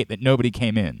at the gate that nobody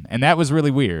came in, and that was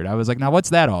really weird. I was like, now what's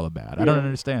that all about? I don't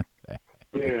understand.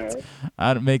 Yeah.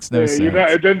 It makes no Yeah, sense.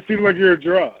 it doesn't seem like you're a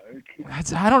draw.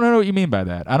 I don't know what you mean by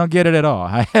that. I don't get it at all.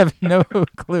 I have no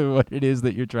clue what it is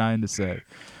that you're trying to say.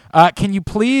 Can you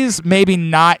please maybe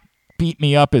not beat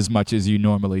me up as much as you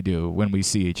normally do when we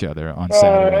see each other on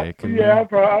Saturday? Can Yeah,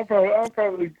 you- I'll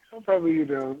probably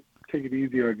take it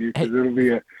easy on you because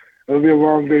it'll be a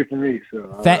long day for me.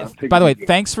 So I'll take by the it way, easy.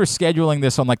 thanks for scheduling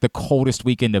this on like the coldest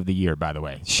weekend of the year. By the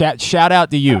way, shout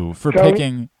out to you for Tell me-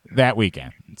 picking that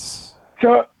weekend.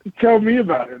 Tell me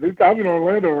about it. I'm in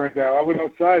Orlando right now. I went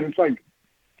outside. It's like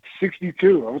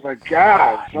 62. I was like,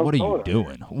 God, What are you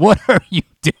doing? What are you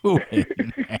doing,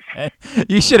 man?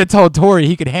 You should have told Tori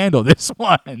he could handle this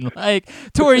one. Like,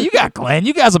 Tori, you got Glenn.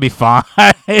 You guys will be fine.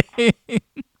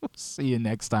 We'll see you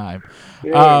next time.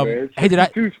 Yeah, man. Hey,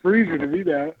 62's freezing to me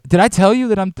now. did I tell you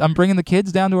that I'm bringing the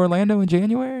kids down to Orlando in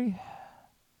January?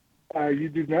 You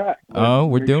do not. Oh,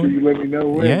 we're Make sure doing. you let me know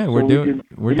when. Yeah, we're so doing.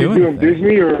 We're you doing doing the thing.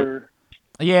 Disney or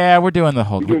Yeah, we're doing the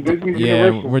whole. You doing Disney, yeah,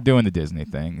 Universal? we're doing the Disney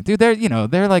thing, dude.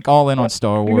 They're like all in on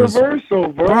Star Wars.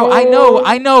 Universal, bro. Bro,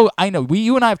 I know.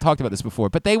 You and I have talked about this before,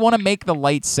 but they want to make the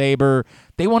lightsaber.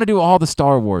 They want to do all the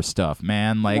Star Wars stuff,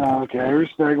 man. Like, Okay,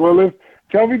 respect. Well,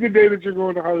 tell me the day that you're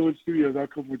going to Hollywood Studios. I'll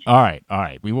come with you. all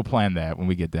right. We will plan that when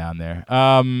we get down there.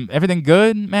 Everything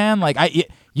good, man? Like,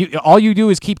 all you do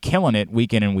is keep killing it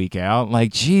week in and week out.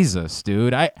 Like, Jesus,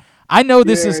 dude. I know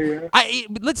this is. Yeah.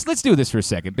 Let's do this for a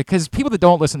second because people that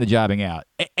don't listen to Jobbing Out,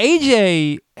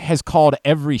 AJ has called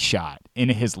every shot in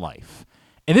his life,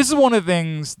 and this is one of the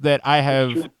things that I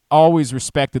have always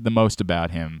respected the most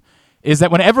about him. Is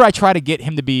that whenever I try to get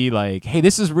him to be like, hey,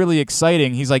 this is really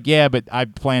exciting, he's like, yeah, but I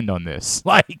planned on this.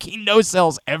 Like, he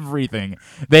no-sells everything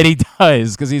that he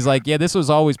does because he's like, yeah, this was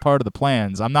always part of the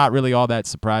plans. I'm not really all that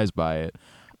surprised by it.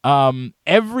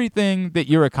 Everything that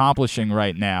you're accomplishing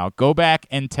right now, go back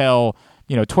and tell,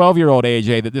 12-year-old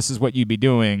AJ that this is what you'd be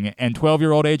doing, and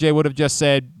 12-year-old AJ would have just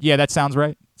said, yeah, that sounds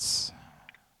right.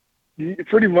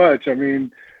 Pretty much. I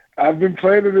mean, I've been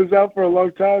planning this out for a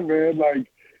long time, man.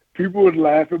 Like, people would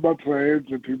laugh at my plans,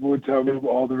 and people would tell me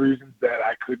all the reasons that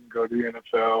I couldn't go to the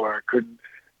NFL or I couldn't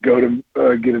go to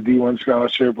get a D1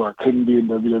 scholarship or I couldn't be in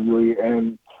WWE.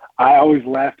 And I always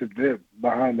laughed at them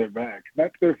behind their back,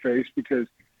 not to their face, because,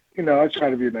 I try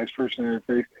to be a nice person in their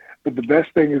face. But the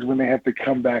best thing is when they have to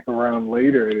come back around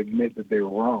later and admit that they were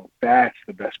wrong. That's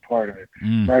the best part of it,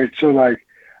 right? So, like,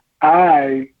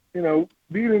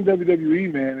 being in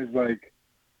WWE, man, is like,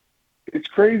 it's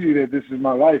crazy that this is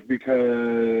my life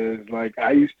because, like,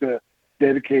 I used to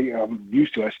dedicate,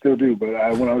 I still do, but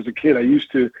when I was a kid, I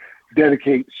used to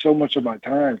dedicate so much of my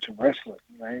time to wrestling,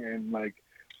 right? And, like,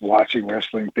 watching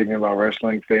wrestling, thinking about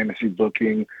wrestling, fantasy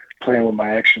booking, playing with my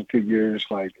action figures,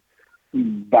 like,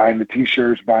 buying the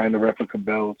T-shirts, buying the replica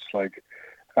belts, like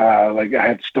I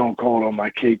had Stone Cold on my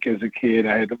cake as a kid.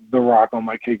 I had The Rock on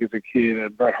my cake as a kid. I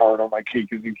had Bret Hart on my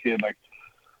cake as a kid. Like,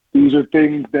 these are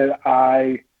things that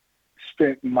I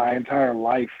spent my entire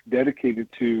life dedicated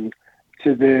to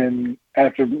then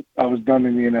after I was done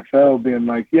in the NFL being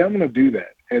like, yeah, I'm going to do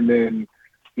that. And then,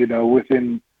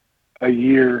 within a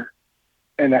year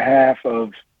and a half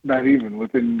of, not even,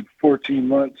 within 14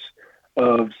 months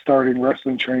of starting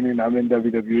wrestling training, I'm in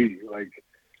WWE. Like,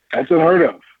 that's unheard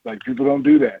of. Like, people don't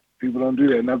do that.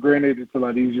 Now, granted, it's a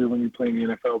lot easier when you play in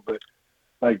the NFL, but,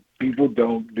 like, people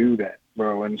don't do that,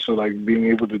 bro. And so, like, being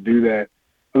able to do that,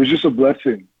 it was just a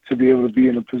blessing to be able to be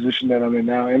in the position that I'm in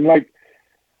now. And, like,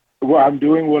 I'm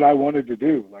doing what I wanted to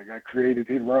do. Like, I created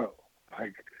Hit Row.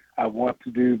 Like, I want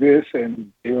to do this.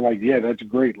 And they were like, yeah, that's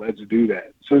great. Let's do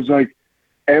that. So it's like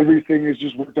everything has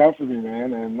just worked out for me,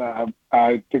 man. And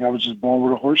I think I was just born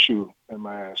with a horseshoe in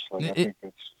my ass. Like, I think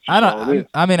that's all it is.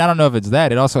 I mean, I don't know if it's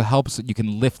that. It also helps that you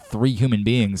can lift 3 human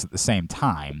beings at the same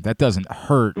time. That doesn't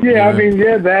hurt. Yeah, I mean,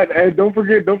 yeah, that. And don't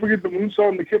forget the moonsault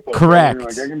and the kippo. Correct.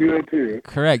 Like, I can do that too.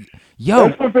 Correct. Yo,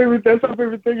 that's my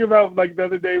favorite thing about, like, the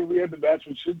other day when we had the match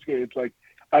with Shinsuke. It's like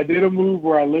I did a move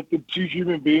where I lifted 2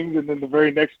 human beings, and then the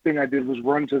very next thing I did was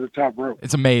run to the top rope.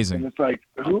 It's amazing. And it's like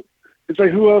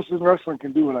who else in wrestling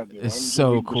can do what I do? It's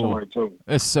so cool.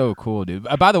 It's so cool, dude.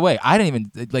 By the way, I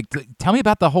didn't even tell me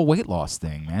about the whole weight loss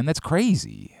thing, man. That's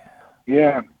crazy.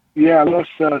 Yeah. I lost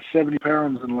 70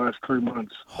 pounds in the last 3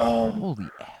 months. Holy.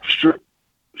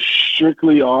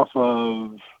 Strictly off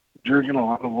of drinking a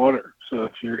lot of water. So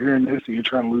if you're hearing this and you're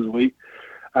trying to lose weight,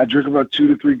 I drink about 2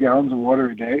 to 3 gallons of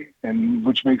water a day, and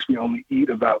which makes me only eat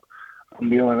about a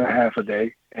meal and a half a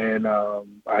day. And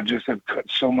I just have cut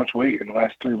so much weight in the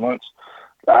last 3 months.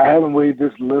 I haven't weighed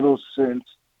this little since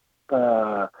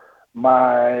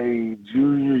my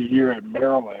junior year at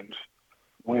Maryland,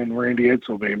 when Randy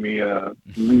Edsel made me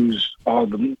lose all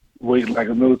the weight like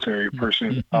a military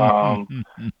person.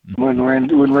 When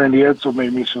Randy Edsel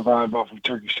made me survive off of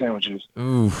turkey sandwiches.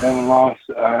 Oof.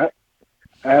 I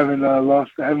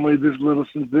haven't weighed this little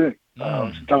since then.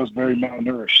 Since I was very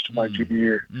malnourished my junior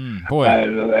year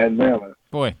at Maryland.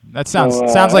 Boy, that sounds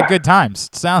like good times.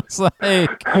 Sounds like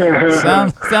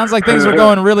things were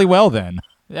going really well then.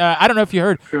 I don't know if you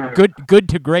heard good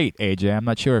to great, AJ. I'm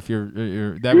not sure if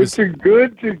you're that was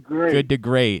good to great. Good to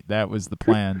great. That was the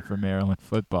plan for Maryland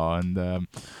football, and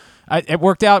it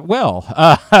worked out well.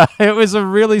 It was a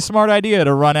really smart idea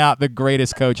to run out the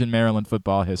greatest coach in Maryland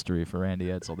football history for Randy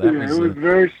Edsel. It was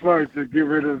very smart to get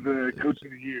rid of the coach of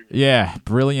the year. Yeah,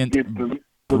 brilliant.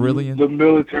 Brilliant. The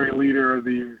military leader of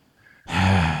the year.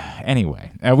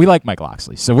 Anyway, we like Mike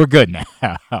Loxley, so we're good now.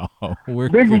 We're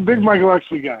big good. Mike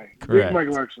Loxley guy. Correct. Big Mike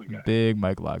Loxley guy. Big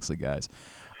Mike Loxley guys.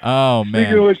 Oh, man.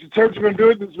 Speaking of which, the Terps are going to do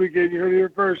it this weekend. You heard it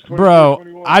here first.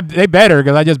 Bro, they better,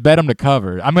 because I just bet them to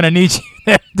cover. I'm going to need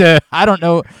you to, I don't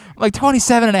know, like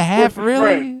 27.5,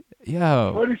 really?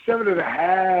 Yo.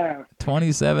 27.5.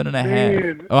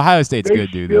 27.5. Ohio State's good,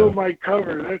 dude. Still might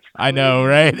cover. That's I know,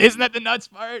 right? Isn't that the nuts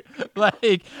part?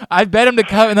 Like, I bet him to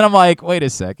cover, and then I'm like, wait a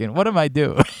second, what am I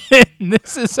doing?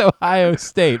 This is Ohio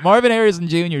State. Marvin Harrison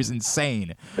Jr. is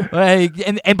insane. Like,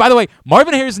 and by the way,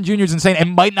 Marvin Harrison Jr. is insane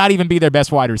and might not even be their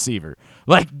best wide receiver.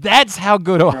 Like, that's how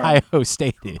good Ohio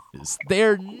State is.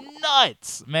 They're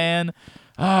nuts, man.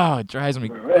 Oh, it drives me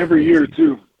crazy. Every year,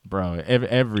 too. Bro,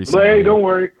 every single year. Hey, don't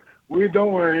worry.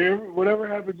 Don't worry. Whatever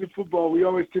happens in football, we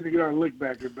always tend to get our lick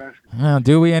back in basketball. Well,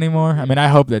 do we anymore? I mean, I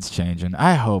hope that's changing.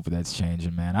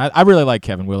 Man. I really like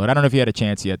Kevin Willard. I don't know if you had a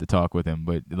chance yet to talk with him,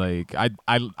 but like I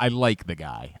like the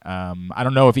guy. I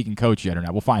don't know if he can coach yet or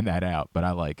not. We'll find that out, but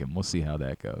I like him. We'll see how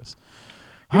that goes.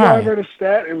 I read a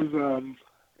stat. It was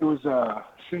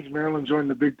since Maryland joined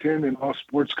the Big Ten in all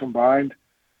sports combined,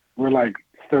 we're like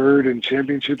third in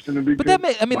championships in the Big Ten. But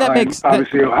that makes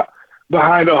obviously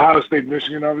behind Ohio State,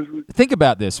 Michigan, obviously. Think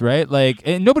about this, right? Like,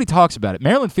 and nobody talks about it.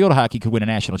 Maryland field hockey could win a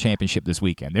national championship this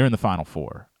weekend. They're in the Final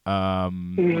Four.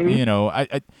 You know,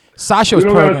 Sasho's program.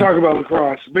 We don't want to talk about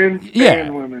lacrosse, men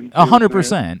and women.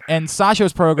 100%. And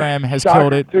Sasho's program has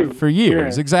killed it for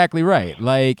years. Yeah. Exactly right.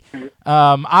 Like,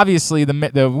 obviously,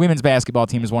 the women's basketball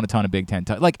team has won a ton of Big Ten.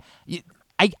 Like,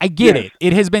 I get it.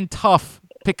 It has been tough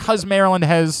because Maryland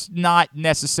has not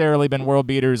necessarily been world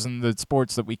beaters in the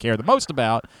sports that we care the most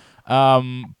about.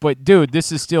 But dude,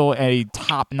 this is still a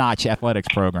top-notch athletics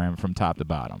program from top to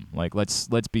bottom. Like, let's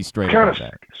be straight about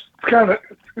that.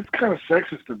 It's kind of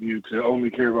sexist of you to only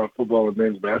care about football and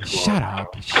men's basketball.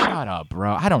 Shut up,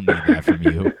 bro. I don't need that from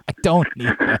you. I don't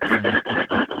need that from you.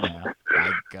 Yeah,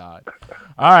 my God.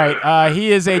 All right,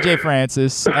 he is AJ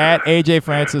Francis at AJ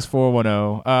Francis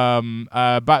 410.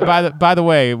 By the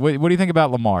way, what do you think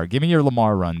about Lamar? Give me your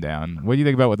Lamar rundown. What do you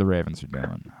think about what the Ravens are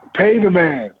doing? Pay the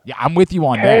man. Yeah, I'm with you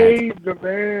on Pay the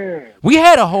man. We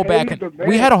had a whole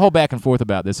back and forth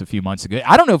about this a few months ago.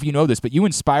 I don't know if you know this, but you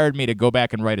inspired me to go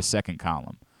back and write a second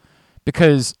column,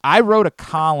 because I wrote a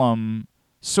column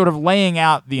sort of laying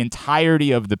out the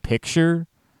entirety of the picture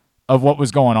of what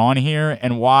was going on here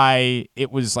and why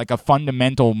it was like a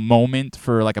fundamental moment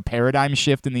for like a paradigm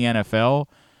shift in the NFL.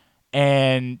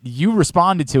 And you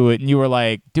responded to it and you were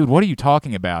like, dude, what are you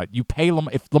talking about? You pay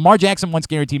if Lamar Jackson wants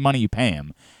guaranteed money, you pay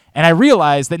him. And I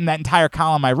realized that in that entire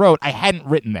column I wrote, I hadn't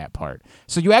written that part.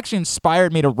 So you actually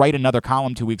inspired me to write another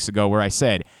column 2 weeks ago where I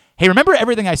said, hey, remember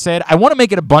everything I said? I want to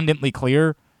make it abundantly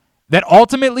clear that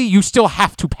ultimately you still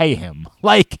have to pay him.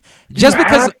 Like, just you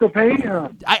because have to pay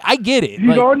him. I get it. He's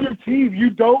Like, on your team. You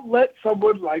don't let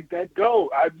someone like that go.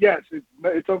 Yes,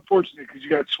 it's unfortunate because you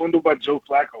got swindled by Joe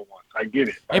Flacco once. I get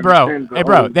it. Hey,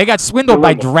 bro, they got swindled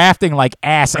by drafting like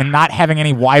ass and not having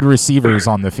any wide receivers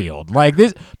on the field. Like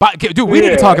this, but dude, we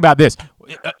need to talk about this.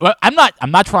 I'm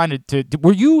not trying to.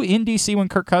 Were you in DC when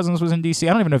Kirk Cousins was in DC?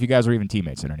 I don't even know if you guys were even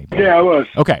teammates at any point. Yeah, I was.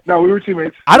 Okay. No, we were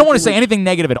teammates. I don't want to say anything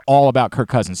negative at all about Kirk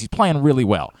Cousins. He's playing really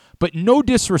well. But no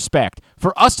disrespect,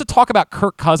 for us to talk about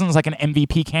Kirk Cousins like an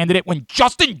MVP candidate when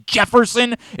Justin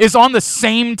Jefferson is on the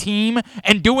same team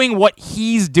and doing what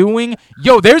he's doing,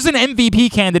 there's an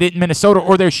MVP candidate in Minnesota,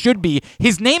 or there should be.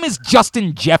 His name is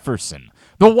Justin Jefferson.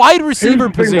 The wide receiver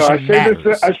position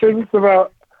matters. I say this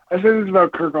about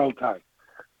Kirk all the time.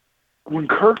 When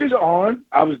Kirk is on,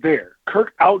 I was there.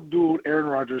 Kirk outdueled Aaron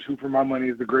Rodgers, who for my money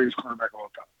is the greatest quarterback of all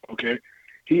time. Okay,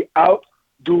 he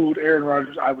outdueled Aaron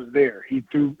Rodgers. I was there. He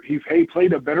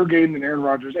played a better game than Aaron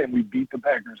Rodgers, and we beat the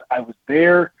Packers. I was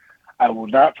there. I will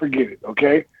not forget it.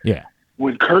 Okay. Yeah.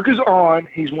 When Kirk is on,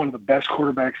 he's one of the best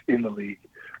quarterbacks in the league.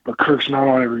 But Kirk's not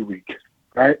on every week,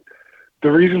 right?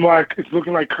 The reason why it's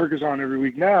looking like Kirk is on every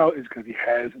week now is because he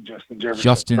has Justin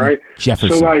Jefferson. Right?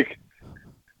 Jefferson.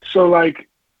 So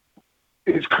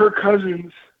is Kirk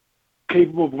Cousins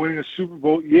capable of winning a Super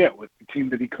Bowl? Yeah, with the team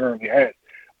that he currently has.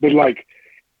 But,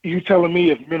 you telling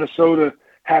me if Minnesota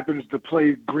happens to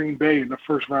play Green Bay in the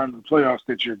first round of the playoffs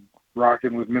that you're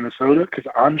rocking with Minnesota? Because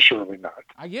I'm surely not.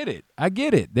 I get it.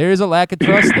 There is a lack of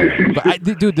trust there. But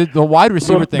dude, the wide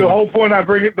receiver thing. The whole point I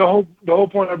bring up about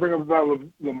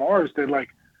Lamar is that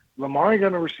Lamar ain't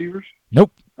got no receivers.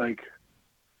 Nope.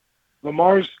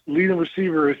 Lamar's leading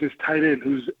receiver is his tight end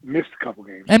who's missed a couple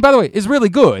games. And by the way, is really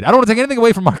good. I don't want to take anything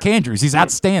away from Mark Andrews. He's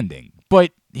outstanding. But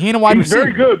he ain't a wide receiver.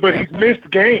 He's very good, but he's missed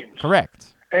games.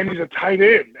 Correct. And he's a tight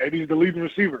end, and he's the leading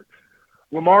receiver.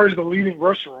 Lamar is the leading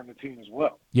rusher on the team as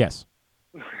well. Yes.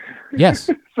 Yes.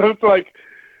 So it's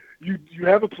you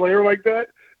have a player like that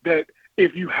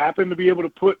if you happen to be able to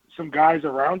put some guys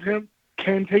around him,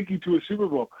 can take you to a Super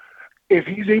Bowl. If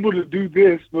he's able to do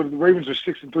this, the Ravens are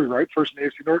 6-3, right? First in the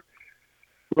AFC North.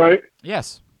 Right?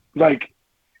 Yes.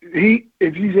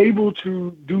 If he's able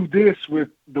to do this with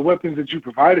the weapons that you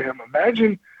provided him,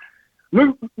 imagine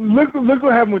look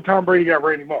what happened when Tom Brady got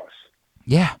Randy Moss.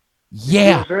 Yeah.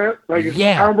 Yeah. You know what I'm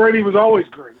saying? Tom Brady was always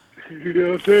great. You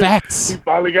know what I'm saying? Facts. He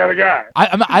finally got a guy.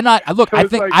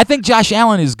 I think Josh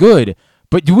Allen is good.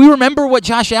 But do we remember what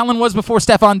Josh Allen was before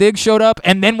Stephon Diggs showed up,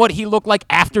 and then what he looked like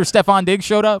after Stephon Diggs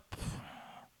showed up?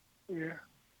 Yeah.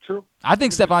 True. I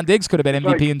think Stephon Diggs could have been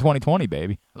MVP in 2020,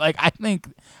 baby. He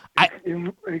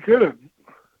could have.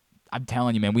 I'm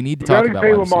telling you, man, we need to talk about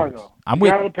Lamar, though. I'm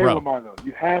with you. You got to pay Lamar, though.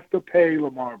 You have to pay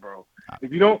Lamar, bro.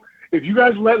 If you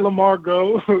guys let Lamar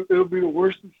go, it'll be the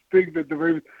worst thing that the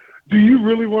Ravens. Do you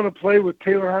really want to play with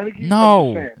Taylor Heineke?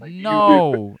 No,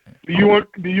 no. Do you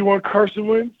want Carson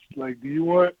Wentz? Do you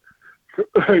want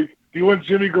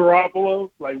Jimmy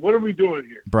Garoppolo? What are we doing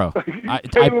here, bro?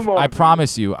 I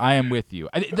promise you, I am with you.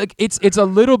 It's a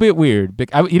little bit weird.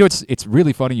 It's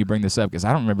really funny you bring this up because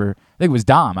I don't remember. I think it was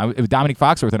Dom. It was Dominic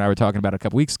Foxworth and I were talking about it a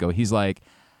couple weeks ago. He's like,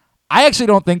 I actually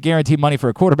don't think guaranteed money for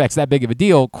a quarterback's that big of a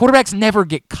deal. Quarterbacks never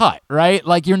get cut, right?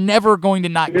 You're never going to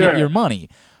not get your money.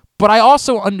 But I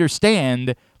also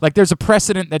understand, there's a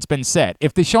precedent that's been set.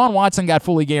 If Deshaun Watson got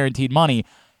fully guaranteed money,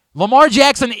 Lamar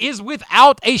Jackson is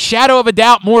without a shadow of a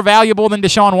doubt more valuable than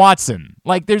Deshaun Watson.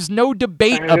 There's no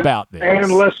debate about this.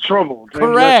 And less trouble.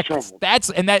 Correct. That's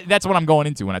what I'm going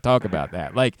into when I talk about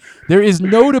that. There is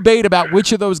no debate about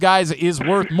which of those guys is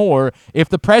worth more. If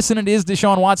the precedent is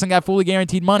Deshaun Watson got fully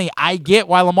guaranteed money, I get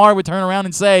why Lamar would turn around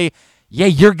and say, yeah,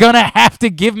 you're going to have to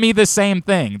give me the same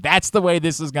thing. That's the way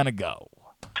this is going to go.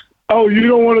 Oh, you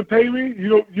don't want to pay me? You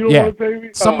don't want to pay me?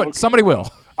 Somebody will.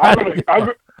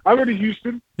 I'm going to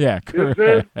Houston. Yeah,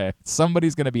 correct.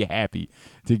 Somebody's going to be happy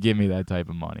to give me that type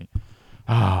of money.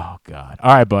 Oh, God.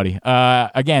 All right, buddy.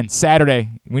 Again,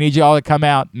 Saturday, we need you all to come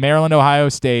out, Maryland, Ohio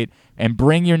State, and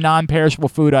bring your non-perishable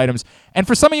food items. And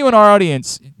for some of you in our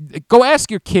audience, go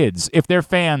ask your kids if they're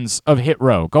fans of Hit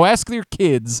Row. Go ask your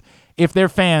kids if they're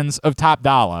fans of Top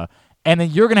Dollar. And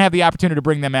then you're going to have the opportunity to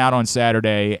bring them out on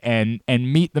Saturday and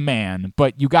meet the man.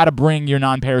 But you got to bring your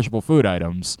non-perishable food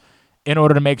items in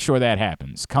order to make sure that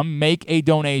happens. Come make a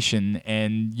donation,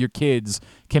 and your kids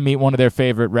can meet one of their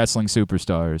favorite wrestling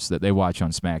superstars that they watch on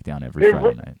SmackDown every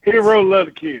Friday night. Hero love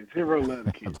the kids. I love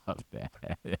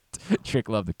that. Trick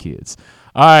love the kids.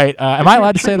 All right. Am I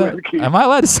allowed to say that? Am I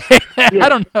allowed to say that? Yeah. I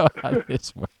don't know how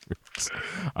this works.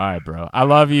 All right, bro. I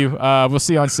love you. We'll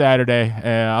see you on Saturday.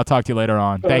 I'll talk to you later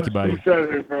on. Thank you, buddy.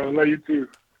 Saturday, bro. Love you too.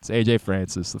 It's AJ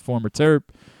Francis, the former Terp,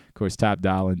 Of course, top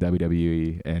dollar in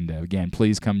WWE. And again,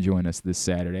 please come join us this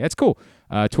Saturday. That's cool.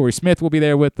 Torrey Smith will be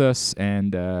there with us,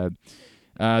 and the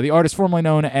artist formerly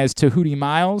known as Tahuti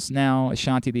Miles, now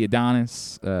Ashanti the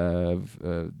Adonis,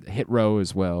 Hit Row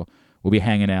as well, will be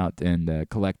hanging out and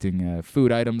collecting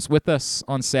food items with us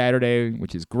on Saturday,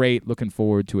 which is great. Looking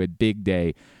forward to a big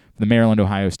day for the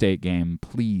Maryland-Ohio State game.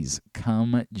 Please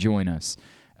come join us.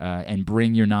 And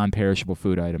bring your non-perishable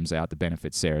food items out to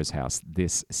benefit Sarah's house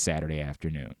this Saturday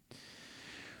afternoon.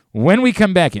 When we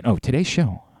come back in, today's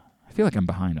show, I feel like I'm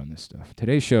behind on this stuff.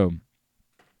 Today's show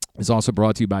is also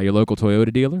brought to you by your local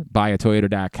Toyota dealer,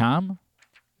 buyatoyota.com.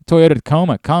 Toyota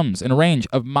Tacoma comes in a range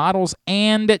of models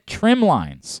and trim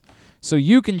lines, so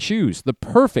you can choose the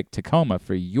perfect Tacoma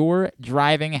for your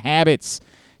driving habits.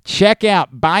 Check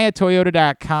out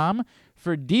buyatoyota.com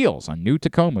for deals on new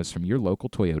Tacomas from your local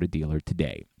Toyota dealer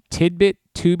today. Tidbit,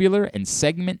 Tubular, and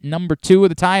segment number 2 of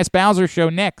the Tyus Bowser Show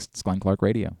next. It's Glenn Clark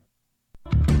Radio.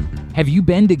 Have you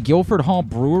been to Guilford Hall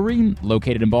Brewery?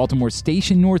 Located in Baltimore's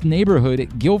Station North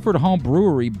neighborhood, Guilford Hall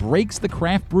Brewery breaks the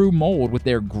craft brew mold with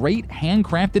their great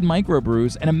handcrafted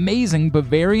microbrews and amazing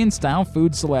Bavarian-style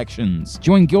food selections.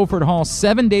 Join Guilford Hall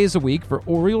 7 days a week for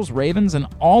Orioles, Ravens, and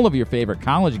all of your favorite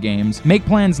college games. Make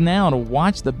plans now to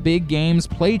watch the big games,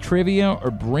 play trivia,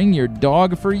 or bring your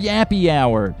dog for Yappy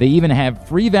Hour. They even have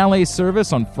free valet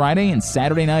service on Friday and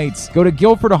Saturday nights. Go to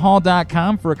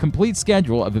guilfordhall.com for a complete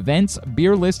schedule of events,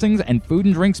 beer listings, and food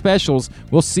and drink specials.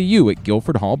 We'll see you at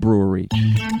Guilford Hall Brewery.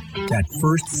 That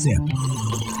first sip.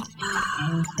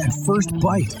 That first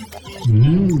bite.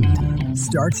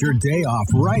 Start your day off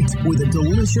right with a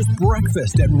delicious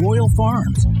breakfast at Royal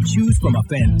Farms. Choose from a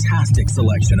fantastic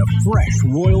selection of fresh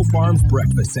Royal Farms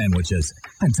breakfast sandwiches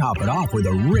and top it off with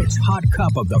a rich hot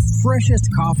cup of the freshest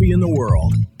coffee in the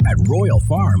world. At Royal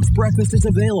Farms, breakfast is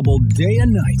available day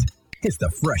and night. It's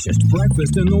the freshest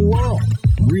breakfast in the world.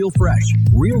 Real fresh,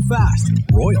 real fast.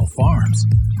 Royal Farms.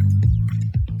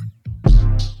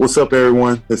 What's up,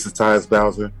 everyone? This is Tyus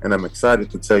Bowser, and I'm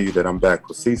excited to tell you that I'm back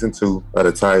for Season 2 of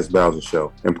the Tyus Bowser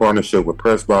Show in partnership with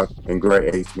PressBox and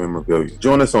Great Ace Memorabilia.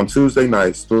 Join us on Tuesday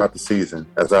nights throughout the season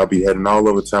as I'll be heading all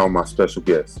over town with my special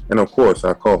guests. And of course,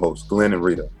 our co-hosts, Glenn and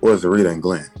Rita. Or is it Rita and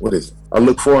Glenn? What is it? I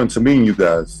look forward to meeting you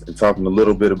guys and talking a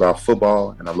little bit about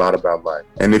football and a lot about life.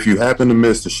 And if you happen to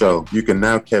miss the show, you can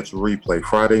now catch a replay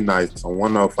Friday nights on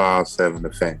 105.7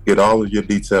 The Fan. Get all of your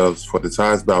details for the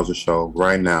Tyus Bowser Show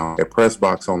right now at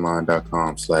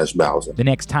PressBoxOnline.com/Bowser. The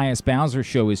next Tyus Bowser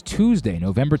Show is Tuesday,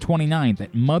 November 29th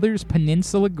at Mother's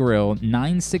Peninsula Grill,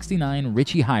 969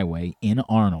 Ritchie Highway in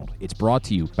Arnold. It's brought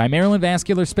to you by Maryland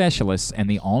Vascular Specialists and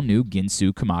the all-new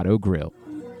Ginsu Kamado Grill.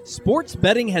 Sports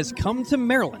betting has come to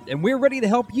Maryland, and we're ready to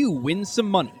help you win some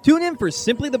money. Tune in for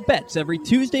Simply the Bets every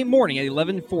Tuesday morning at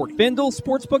 11:40. FanDuel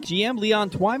Sportsbook GM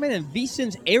Leon Twyman and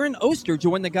VSiN's Aaron Oster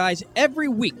join the guys every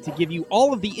week to give you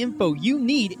all of the info you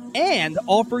need and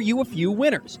offer you a few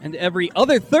winners. And every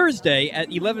other Thursday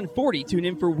at 11:40, tune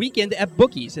in for Weekend at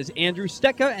Bookies as Andrew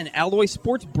Stecca and Alloy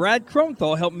Sports' Brad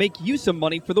Kronthal help make you some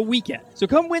money for the weekend. So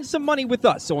come win some money with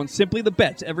us on Simply the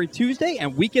Bets every Tuesday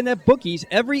and Weekend at Bookies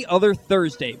every other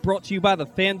Thursday. Brought to you by the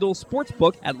FanDuel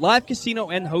Sportsbook at Live Casino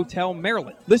and Hotel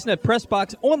Maryland. Listen at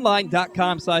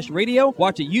PressBoxOnline.com/radio.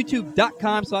 Watch at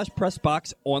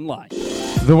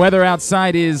YouTube.com/PressBoxOnline. The weather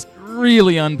outside is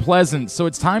really unpleasant, so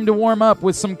it's time to warm up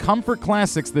with some comfort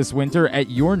classics this winter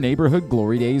at your neighborhood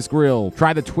Glory Days Grill.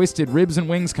 Try the Twisted Ribs and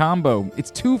Wings combo.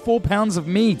 It's 2 full pounds of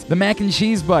meat, the mac and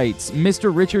cheese bites,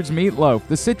 Mr. Richards meatloaf,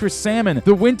 the citrus salmon,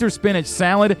 the winter spinach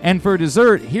salad, and for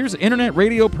dessert, here's internet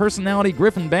radio personality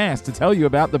Griffin Bass to tell you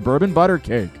about the bourbon butter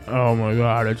cake. Oh my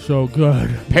God, it's so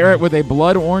good. Pair it with a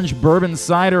blood orange bourbon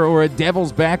cider or a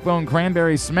devil's backbone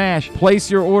cranberry smash.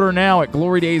 Place your order now at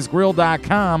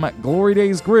glorydaysgrill.com. Glory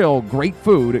Days Grill. Great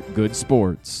food, good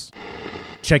sports.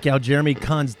 Check out Jeremy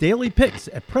Kahn's daily picks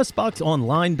at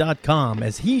PressBoxOnline.com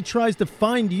as he tries to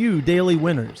find you daily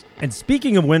winners. And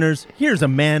speaking of winners, here's a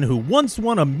man who once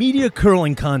won a media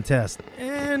curling contest,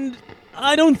 and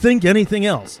I don't think anything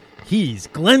else. He's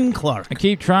Glenn Clark. I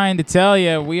keep trying to tell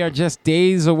you, we are just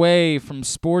days away from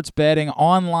sports betting,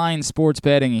 online sports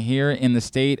betting here in the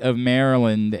state of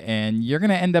Maryland, and you're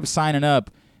going to end up signing up.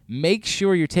 Make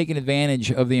sure you're taking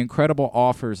advantage of the incredible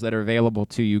offers that are available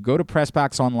to you. Go to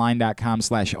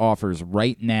PressBoxOnline.com/offers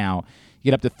right now.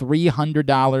 You get up to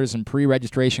 $300 in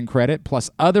pre-registration credit plus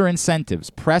other incentives.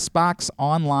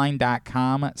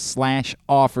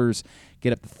 PressBoxOnline.com/offers.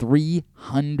 Get up to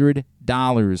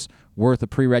 $300 worth of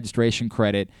pre-registration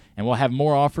credit, and we'll have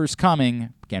more offers coming.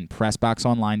 Again,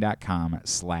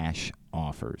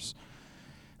 PressBoxOnline.com/offers.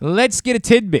 Let's get a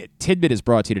tidbit. Tidbit is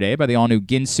brought to you today by the all-new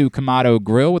Ginsu Kamado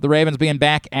Grill. With the Ravens being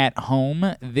back at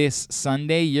home this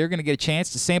Sunday, you're going to get a chance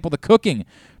to sample the cooking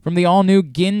from the all-new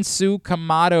Ginsu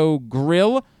Kamado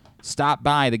Grill. Stop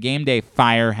by the Game Day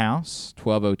Firehouse,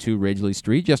 1202 Ridgely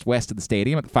Street, just west of the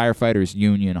stadium at the Firefighters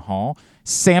Union Hall.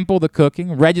 Sample the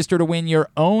cooking. Register to win your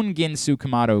own Ginsu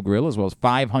Kamado Grill, as well as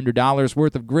 $500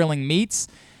 worth of grilling meats.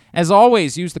 As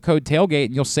always, use the code TAILGATE,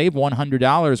 and you'll save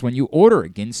 $100 when you order a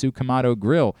Ginsu Kamado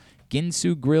Grill.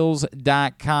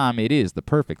 GinsuGrills.com. It is the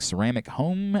perfect ceramic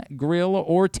home grill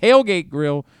or tailgate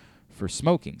grill for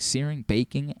smoking, searing,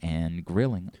 baking, and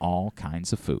grilling all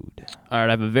kinds of food. All right,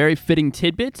 I have a very fitting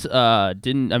tidbit. I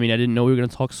didn't know we were going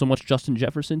to talk so much Justin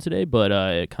Jefferson today, but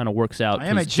it kind of works out. I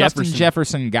am a Justin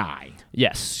Jefferson guy.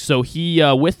 Yes, so he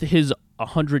with his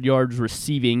 100 yards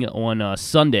receiving on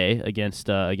Sunday against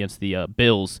the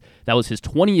Bills. That was his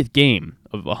 20th game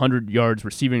of 100 yards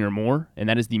receiving or more, and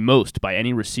that is the most by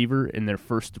any receiver in their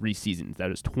first 3 seasons.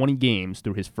 That is 20 games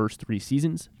through his first 3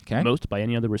 seasons. Okay. Most by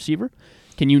any other receiver.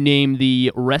 Can you name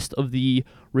the rest of the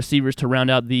receivers to round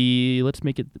out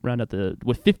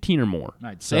with 15 or more? All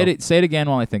right, say it again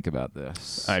while I think about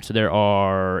this. All right, so there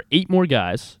are 8 more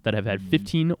guys that have had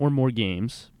 15 or more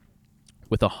games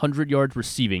with 100 yards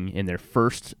receiving in their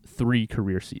first 3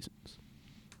 career seasons.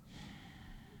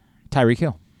 Tyreek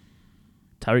Hill.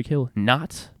 Tyreek Hill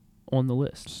not on the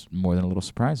list. It's more than a little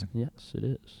surprising. Yes, it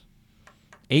is.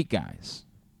 8 guys.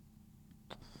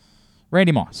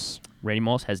 Randy Moss. Randy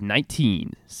Moss has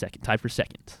 19, tied for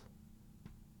second.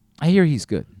 I hear he's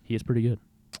good. He is pretty good.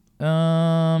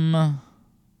 How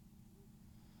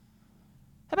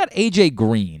about A.J.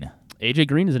 Green? A.J.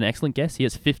 Green is an excellent guess. He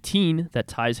has 15. That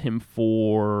ties him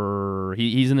for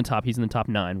he's in the top. He's in the top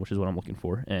 9, which is what I'm looking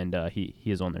for, and he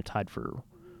is on there, tied for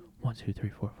 1, 2, 3,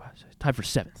 4, 5, 6. Tied for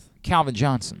 7th. Calvin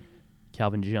Johnson.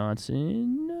 Calvin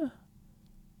Johnson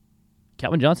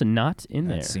not in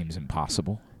there. That seems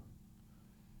impossible.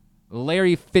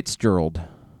 Larry Fitzgerald.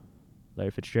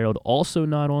 Larry Fitzgerald also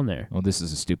not on there. Well, this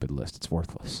is a stupid list. It's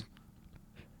worthless.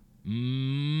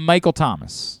 Michael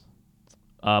Thomas.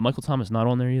 Michael Thomas not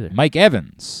on there either. Mike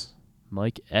Evans.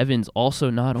 Mike Evans also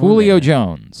not on Julio there.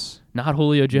 Jones. Not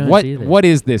Julio Jones either. What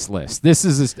is this list? This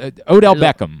is Odell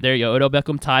Beckham. There you go. Odell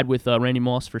Beckham tied with Randy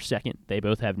Moss for second. They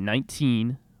both have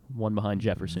 19, one behind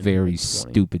Jefferson. Very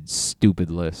stupid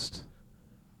list.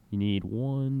 You need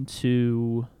 1,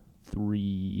 2,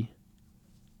 3,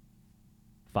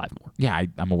 5 more. Yeah,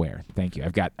 I'm aware. Thank you.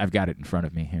 I've got it in front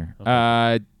of me here.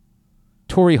 Okay.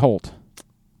 Torrey Holt.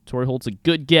 Torrey Holt's a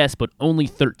good guess, but only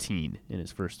 13 in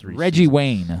his first 3 Reggie seasons.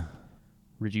 Wayne.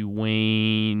 Reggie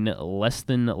Wayne, less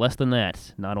than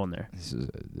that, not on there. This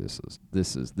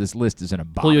list is an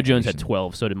abomination. Julio Jones had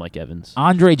 12, so did Mike Evans.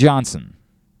 Andre Johnson.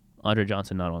 Andre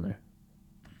Johnson not on there.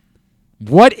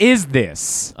 What is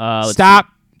this? Stop.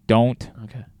 Don't.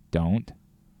 Okay. Don't.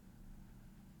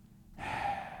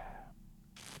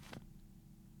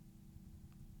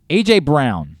 A.J.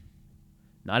 Brown.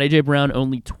 Not A.J. Brown,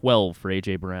 only 12 for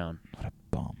A.J. Brown. What a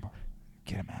bum.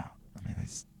 Get him out. I mean,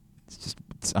 it's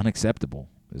unacceptable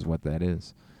is what that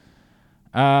is.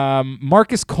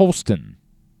 Marcus Colston.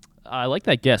 I like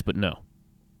that guess, but no.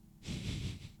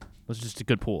 That's just a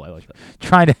good pull. I like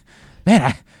I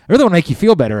that. really want to make you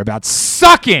feel better about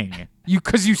sucking.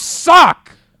 Because you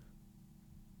suck.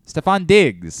 Stephon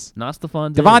Diggs. Not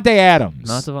Stephon Diggs. Devontae Adams.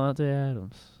 Not Devontae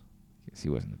Adams. He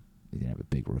didn't have a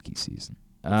big rookie season.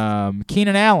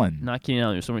 Keenan Allen. Not Keenan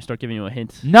Allen. So we start giving you a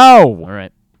hint. No. All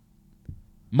right.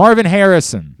 Marvin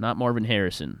Harrison. Not Marvin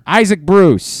Harrison. Isaac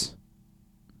Bruce.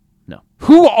 No.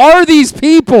 Who are these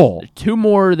people? There's 2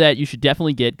 more that you should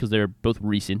definitely get because they're both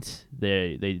recent.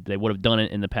 They would have done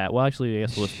it in the past. Well, actually, I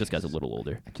guess this guy's a little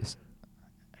older.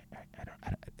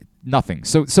 Nothing.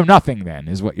 So nothing then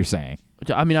is what you're saying.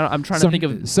 I mean, I'm trying to think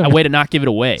of a way to not give it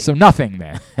away. So nothing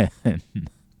then.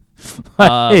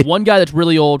 One guy that's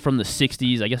really old from the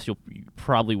 60s. I guess you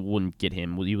probably wouldn't get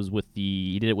him. He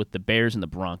did it with the Bears and the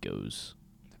Broncos.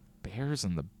 Bears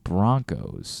and the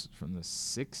Broncos from the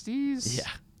 60s?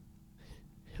 Yeah.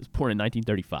 He was born in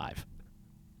 1935.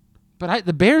 But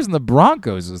the Bears and the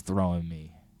Broncos is throwing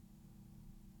me.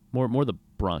 More the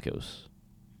Broncos.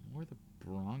 More the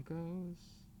Broncos?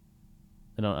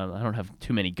 I don't have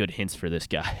too many good hints for this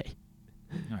guy.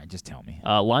 All right, just tell me.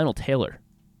 Lionel Taylor.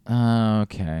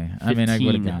 Okay. I mean, I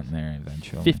would have gotten there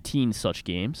eventually. 15 such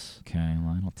games. Okay,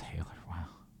 Lionel Taylor. Wow.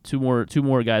 Two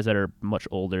more guys that are much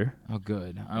older. Oh,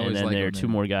 good. And then there are 2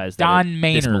 more guys that Don are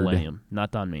Maynard. this millennium. Not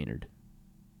Don Maynard.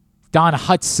 Don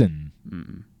Hudson.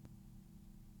 Mm-mm.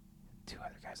 2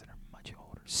 other guys that are much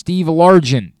older. Steve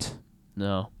Largent.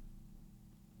 No.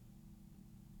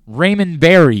 Raymond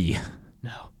Berry.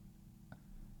 No.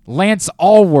 Lance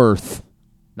Allworth.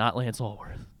 Not Lance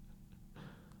Allworth.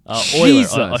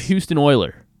 Jesus. Oiler, a Houston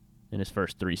Oiler in his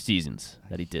first 3 seasons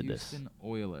that he did this. Houston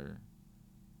Oiler.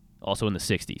 Also in the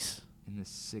 60s. In the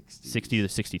 60s. 60 to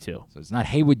 62. So it's not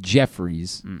Haywood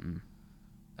Jeffries. Mm-mm.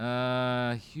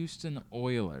 Houston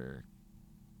Oiler.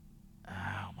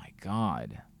 Oh, my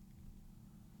God.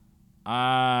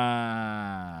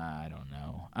 I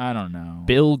don't know.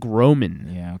 Bill Groman.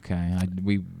 Yeah, okay.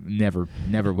 We never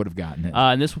would have gotten it.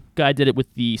 And this guy did it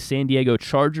with the San Diego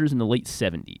Chargers in the late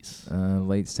 70s.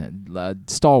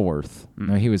 Stallworth.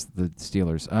 No, he was the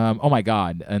Steelers. Oh my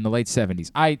God, in the late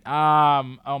 70s.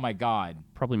 Oh my God.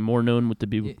 Probably more known with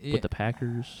the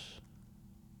Packers.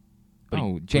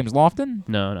 But James Lofton?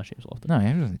 No, not James Lofton. No,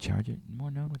 he was the Chargers.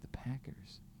 More known with the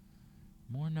Packers.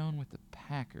 More known with the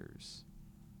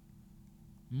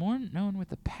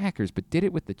Packers, but did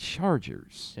it with the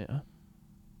Chargers. Yeah.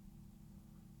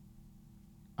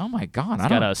 Oh my God! He's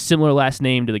got a similar last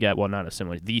name to the guy. Well, not a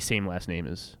similar. The same last name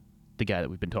as the guy that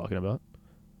we've been talking about.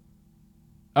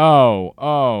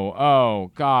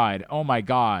 Oh God! Oh my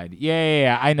God!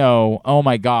 Yeah, I know. Oh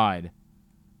my God!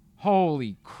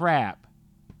 Holy crap!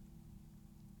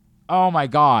 Oh my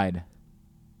God!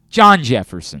 John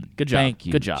Jefferson. Good job. Thank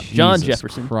you. Good job. Jesus John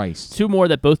Jefferson. Christ. 2 more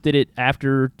that both did it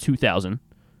after 2000.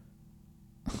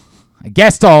 I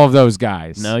guessed all of those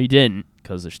guys. No, you didn't,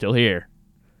 because they're still here.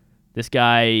 This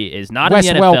guy is not Wes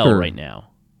in the NFL Welker. right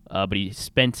now, but he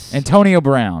spent Antonio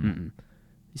Brown.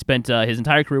 He spent his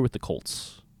entire career with the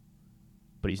Colts,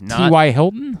 but he's not. T.Y.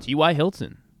 Hilton. T.Y.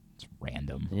 Hilton. It's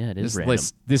random. Yeah, it is random.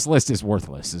 This list is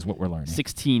worthless, is what we're learning.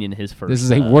 16 in his first. This is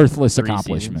a worthless 3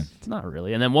 accomplishment. seasons. Not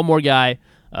really. And then one more guy,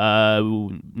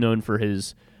 known for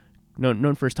his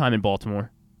time in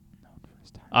Baltimore.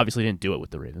 Obviously, didn't do it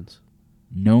with the Ravens.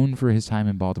 Known for his time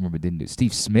in Baltimore, but didn't do.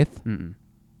 Steve Smith. Mm-mm.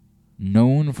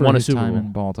 Known for Won a his Super time Bowl.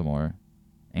 in Baltimore.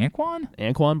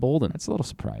 Anquan Bolden. That's a little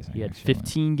surprising. He had actually.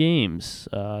 15 games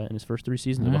in his first 3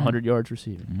 seasons of All right. 100 yards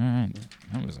receiving. All right,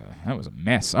 that was a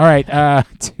mess. All right,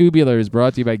 Tubular is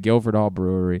brought to you by Guilford Hall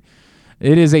Brewery.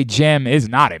 It is a gem. It is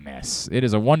not a mess. It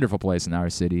is a wonderful place in our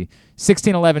city.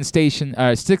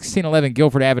 1611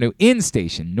 Guilford Avenue in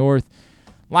Station North.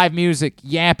 Live music,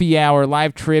 yappy hour,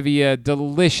 live trivia,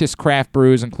 delicious craft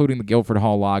brews, including the Guilford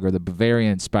Hall Lager, the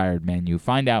Bavaria-inspired menu.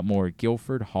 Find out more at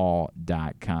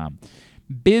guilfordhall.com.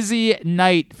 Busy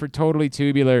night for Totally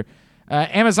Tubular.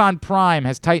 Amazon Prime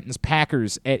has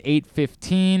Titans-Packers at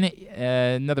 8:15.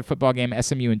 Another football game,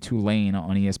 SMU and Tulane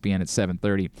on ESPN at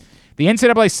 7:30. The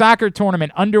NCAA soccer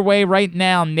tournament underway right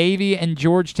now. Navy and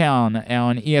Georgetown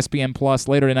on ESPN Plus.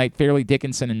 Later tonight, Fairleigh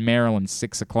Dickinson and Maryland,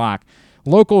 6 o'clock.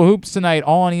 Local hoops tonight,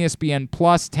 all on ESPN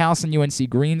Plus. Towson UNC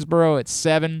Greensboro at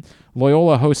 7.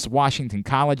 Loyola hosts Washington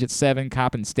College at 7.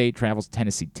 Coppin State travels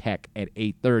Tennessee Tech at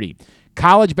 8:30.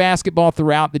 College basketball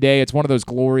throughout the day. It's one of those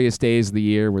glorious days of the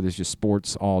year where there's just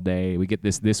sports all day. We get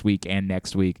this week and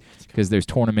next week because there's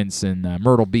tournaments in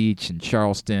Myrtle Beach and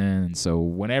Charleston. And so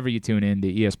whenever you tune in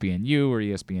to ESPNU or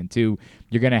ESPN2,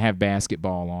 you're going to have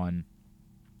basketball on.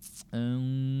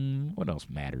 What else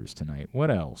matters tonight? What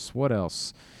else?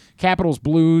 Capitals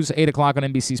Blues, 8 o'clock on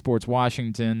NBC Sports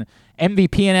Washington.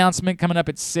 MVP announcement coming up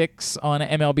at 6 on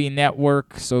MLB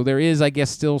Network. So there is, I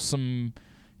guess, still some,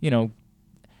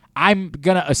 I'm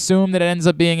going to assume that it ends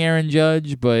up being Aaron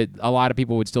Judge, but a lot of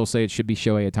people would still say it should be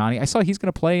Shohei Ohtani. I saw he's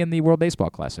going to play in the World Baseball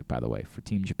Classic, by the way, for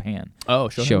Team Japan. Oh,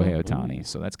 Shohei Ohtani.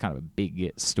 So that's kind of a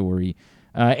big story.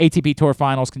 ATP Tour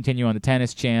Finals continue on the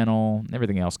Tennis Channel.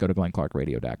 Everything else, go to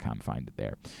glennclarkradio.com. Find it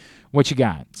there. What you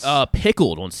got?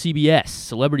 Pickled on CBS,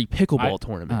 Celebrity Pickleball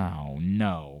Tournament. Oh,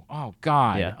 no. Oh,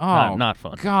 God. Yeah, oh, not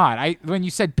fun. God. When you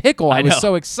said pickle, I was know.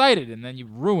 so excited, and then you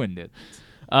ruined it.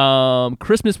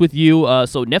 Christmas with You.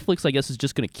 So Netflix, I guess, is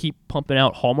just going to keep pumping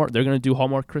out Hallmark. They're going to do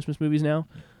Hallmark Christmas movies now.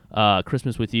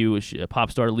 Christmas with You, a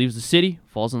pop star leaves the city,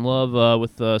 falls in love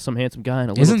with some handsome guy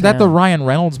in a little Isn't that town. the Ryan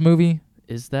Reynolds movie?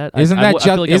 Is that? Isn't I that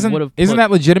feel like isn't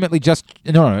that legitimately just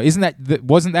no? Isn't that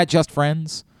wasn't that Just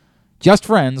Friends? Just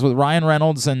Friends with Ryan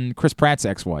Reynolds and Chris Pratt's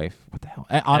ex-wife. What the hell?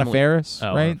 Anna Faris,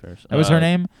 Oh, right? Anna Faris. That was her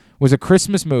name. Was a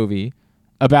Christmas movie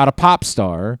about a pop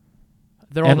star.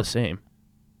 They're all the same.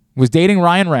 Was dating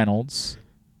Ryan Reynolds.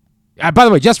 By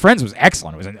the way, Just Friends was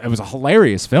excellent. It was a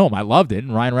hilarious film. I loved it,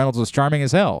 and Ryan Reynolds was charming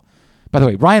as hell. By the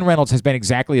way, Ryan Reynolds has been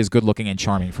exactly as good looking and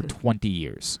charming for 20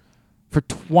 years. For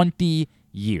 20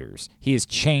 years. He has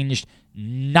changed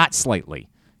not slightly.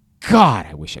 God,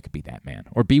 I wish I could be that man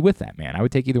or be with that man. I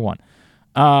would take either one.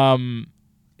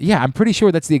 Yeah, I'm pretty sure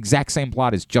that's the exact same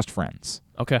plot as Just Friends.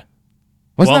 Okay.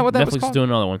 Wasn't that what that Netflix was called? is doing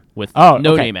another one with okay.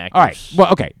 no-name actors. All right.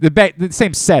 Well, okay. The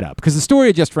same setup because the story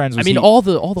of Just Friends was all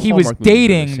the he Hallmark was movies are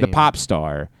dating the the same. pop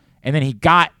star, and then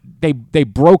they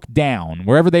broke down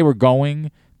wherever they were going.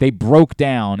 They broke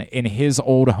down in his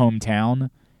old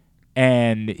hometown,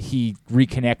 and he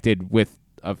reconnected with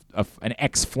an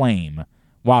ex-flame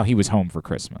while he was home for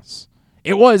Christmas.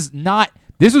 It was not.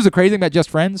 This was the crazy thing about Just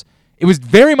Friends. It was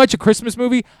very much a Christmas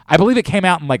movie. I believe it came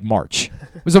out in like March.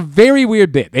 It was a very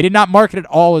weird bit. They did not market it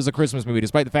all as a Christmas movie,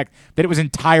 despite the fact that it was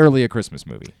entirely a Christmas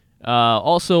movie.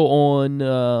 Also on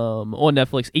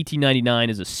Netflix,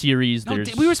 1899 is a series. No,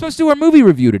 we were supposed to do our movie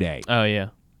review today. Oh yeah.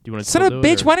 Do you want to? Son of a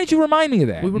bitch! Why didn't you remind me of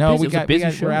that? We were no, busy.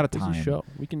 we're out of time. Show.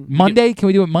 We can Monday. Can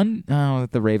we do it Monday? Oh,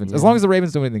 the Ravens. Yeah. As long as the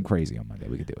Ravens do anything crazy on Monday,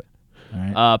 we could do it. All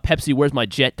right. Pepsi, Where's My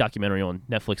Jet documentary on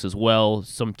Netflix as well.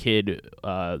 Some kid,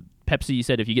 Pepsi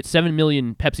said if you get 7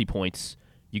 million Pepsi points,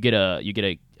 you get a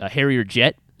Harrier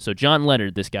jet. So John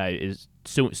Leonard, this guy, is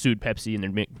sued Pepsi, and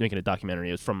they're making a documentary.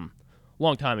 It was from a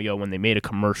long time ago when they made a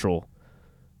commercial,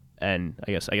 and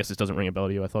I guess this doesn't ring a bell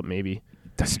to you. I thought maybe.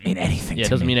 Doesn't mean anything. Yeah, it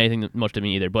doesn't mean anything much to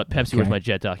me either. But Pepsi, Okay. Where's My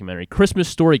Jet documentary. Christmas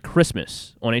Story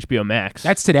Christmas on HBO Max.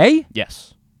 That's today?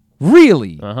 Yes.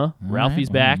 Really? Uh-huh. Ralphie's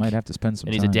back. I might have to spend some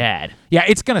and time. he's a dad. Yeah,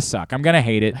 it's going to suck. I'm going to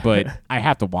hate it, but I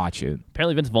have to watch it.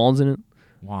 Apparently Vince Vaughn's in it.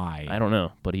 Why? I don't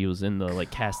know, but he was in the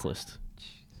cast list.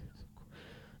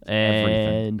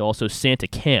 Everything. And also Santa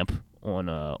Camp on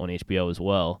HBO as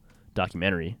well,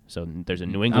 documentary. So there's a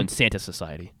New England Santa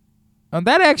Society.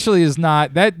 That actually is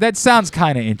not that sounds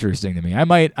kind of interesting to me. I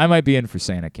might be in for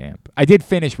Santa Camp. I did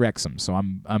finish Wrexham, so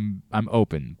I'm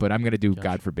open, but I'm going to do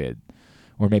God forbid,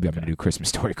 or maybe I'm going to do Christmas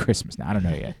Story Christmas. Now I don't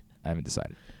know yet. I haven't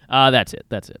decided. That's it.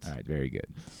 All right, very good.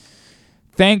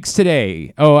 Thanks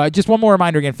today. Oh, just one more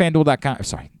reminder again, FanDuel.com.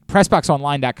 Sorry,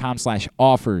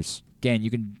 PressBoxOnline.com/offers. Again,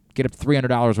 you can get up to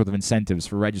 $300 worth of incentives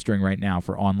for registering right now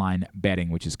for online betting,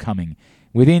 which is coming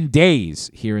within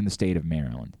days here in the state of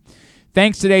Maryland.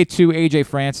 Thanks today to AJ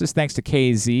Francis. Thanks to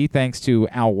KZ. Thanks to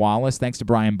Al Wallace. Thanks to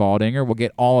Brian Baldinger. We'll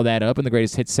get all of that up in the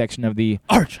greatest hits section of the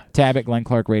tab at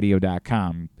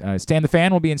GlennClarkRadio.com. Stan the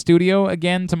Fan will be in studio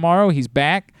again tomorrow. He's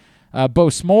back. Bo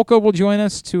Smolka will join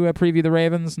us to preview the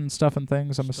Ravens and stuff and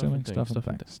things, I'm assuming. Stuff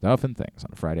and things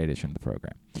on the Friday edition of the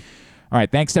program. All right,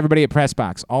 thanks to everybody at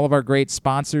PressBox, all of our great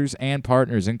sponsors and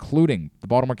partners, including the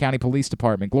Baltimore County Police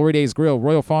Department, Glory Days Grill,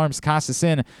 Royal Farms, Costas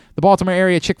Inn, the Baltimore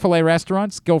area Chick-fil-A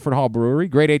restaurants, Guilford Hall Brewery,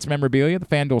 Great 8's Memorabilia, the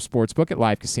FanDuel Sportsbook at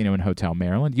Live Casino and Hotel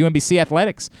Maryland, UMBC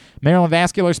Athletics, Maryland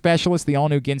Vascular Specialist, the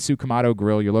all-new Ginsu Kamado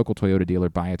Grill, your local Toyota dealer,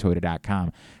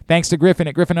 buyatoyota.com. Thanks to Griffin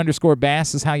at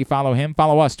Griffin_Bass is how you follow him.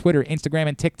 Follow us, Twitter, Instagram,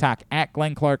 and TikTok at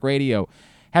Glenn Clark Radio.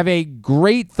 Have a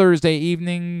great Thursday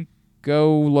evening.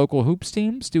 Go local hoops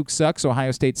teams. Duke sucks.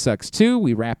 Ohio State sucks too.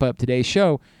 We wrap up today's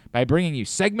show by bringing you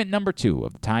segment number 2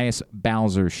 of the Tyus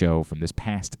Bowser Show from this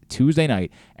past Tuesday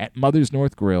night at Mother's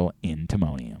North Grill in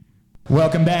Timonium.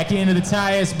 Welcome back into the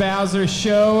Tyus Bowser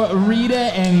Show.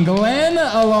 Rita and Glenn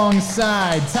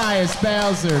alongside Tyus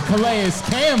Bowser, Calais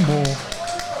Campbell.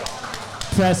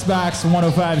 Pressbox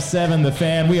 105.7 The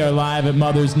Fan. We are live at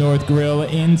Mother's North Grill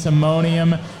in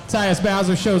Timonium. Tyus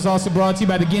Bowser Show is also brought to you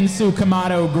by the Ginsu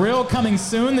Kamado Grill. Coming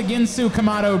soon, the Ginsu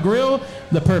Kamado Grill,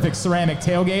 the perfect ceramic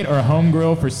tailgate or home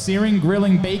grill for searing,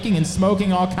 grilling, baking, and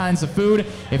smoking all kinds of food.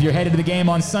 If you're headed to the game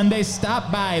on Sunday,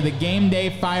 stop by the Game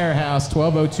Day Firehouse,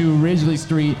 1202 Ridgely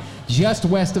Street, just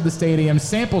west of the stadium.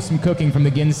 Sample some cooking from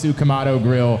the Ginsu Kamado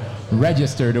Grill.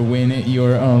 Register to win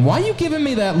your own. Why are you giving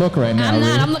me that look right now, I'm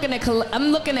not. Rita?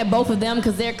 I'm looking at both of them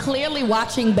because they're clearly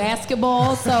watching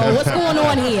basketball. So what's going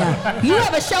on here? You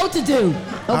have a show to do.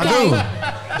 Okay.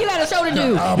 You got a show to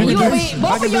do.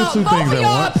 Both of y'all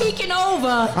are peeking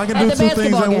over I can at do the 2 things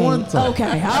basketball at game. one time.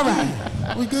 Okay. All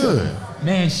right. We good.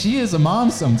 Man, she is a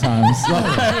mom sometimes.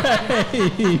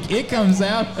 It comes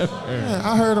out of her. Yeah,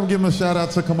 I heard him give him a shout out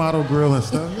to Kamado Grill and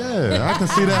stuff. Yeah, I can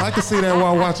see that. I can see that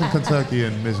while watching Kentucky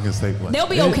and Michigan State play. They'll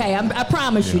be okay. I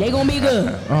promise you. They're going to be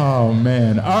good. Oh,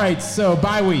 man. All right, so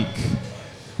bye week.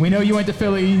 We know you went to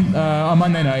Philly on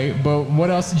Monday night, but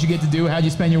what else did you get to do? How'd you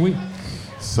spend your week?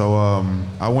 So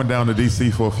I went down to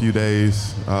D.C. for a few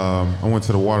days. I went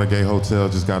to the Watergate Hotel,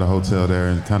 just got a hotel there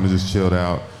and kind of just chilled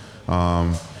out.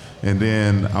 And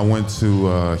then I went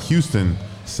to Houston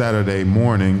Saturday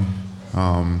morning,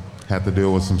 had to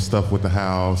deal with some stuff with the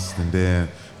house, and then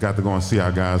got to go and see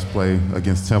our guys play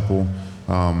against Temple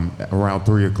around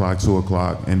 3 o'clock, 2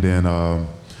 o'clock, and then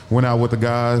went out with the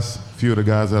guys, a few of the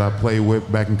guys that I played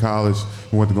with back in college.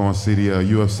 We went to go and see the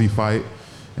UFC fight,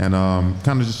 and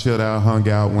kind of just chilled out, hung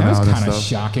out, went out and stuff. That was kind of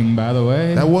shocking, by the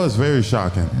way. That was very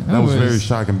shocking. That was very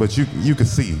shocking, but you could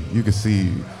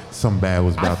see something bad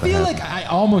was about to happen. I feel like I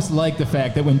almost like the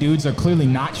fact that when dudes are clearly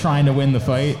not trying to win the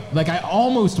fight, like I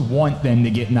almost want them to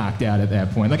get knocked out at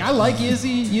that point. Like I like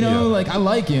Izzy, I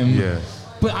like him. Yeah.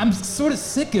 but I'm sort of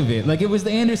sick of it. Like, it was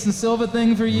the Anderson Silva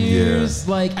thing for years.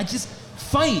 Yeah. Like, I just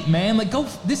fight, man. Like,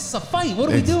 this is a fight. What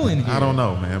are we doing here? I don't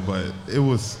know, man, but it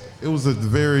was a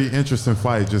very interesting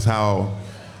fight, just how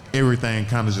everything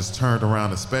kind of just turned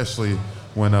around, especially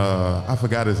when I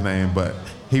forgot his name, but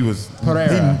he was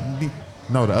Pereira.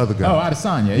 No, the other guy. Oh,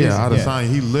 Adesanya. Yeah, Adesanya.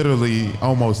 He literally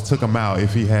almost took him out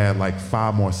if he had like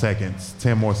 5 more seconds,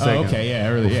 10 more seconds.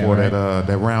 Before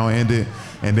that round ended,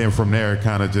 and then from there it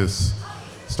kind of just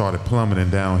started plummeting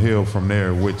downhill from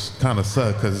there, which kind of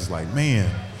sucked because it's like, man,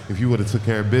 if you would have took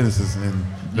care of business and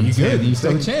you good, you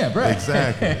still the champ, right?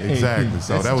 Exactly.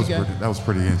 So that was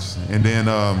pretty interesting. And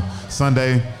then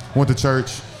Sunday went to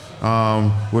church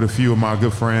with a few of my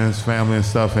good friends, family and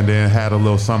stuff, and then had a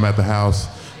little something at the house.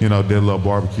 You know, did a little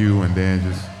barbecue and then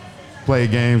just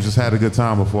played games, just had a good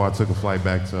time before I took a flight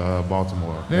back to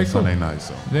Baltimore Sunday night.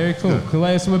 So very cool.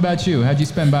 Calais, what about you? How'd you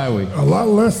spend bye week? A lot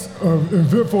less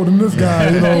eventful than this guy.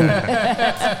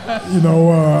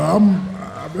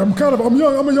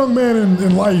 I'm a young man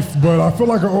in life, but I feel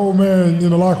like an old man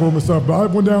in the locker room and stuff. But I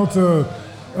went down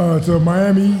to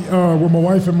Miami with my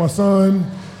wife and my son.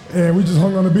 And we just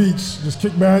hung on the beach, just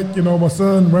kicked back. You know, my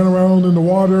son ran around in the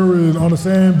water and on the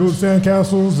sand, built sand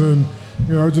castles, and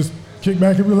just kicked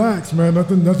back and relaxed, man.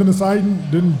 Nothing exciting.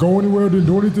 Didn't go anywhere. Didn't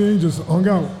do anything. Just hung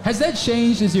out. Has that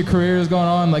changed as your career has gone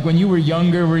on? Like when you were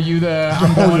younger, were you the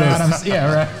I'm going out?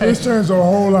 Yeah, right. It's changed a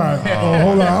whole lot. A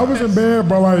whole lot. I was in bed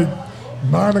by like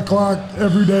 9 o'clock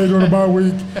every day during the bye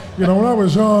week. When I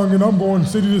was young, I'm going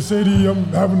city to city. I'm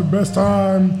having the best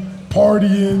time.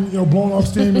 Partying, blowing off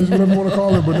steam, is whatever you want to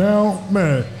call it. But now,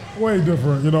 man, way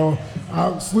different.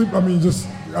 I sleep.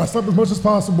 I slept as much as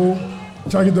possible,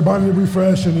 try to get the body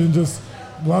refreshed, and then just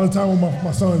a lot of time with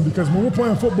my son, because when we're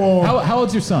playing football. How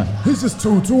old's your son? He's just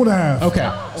 2.5. Okay.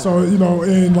 So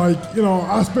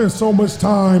I spend so much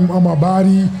time on my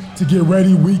body to get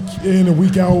ready week in and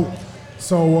week out.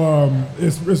 So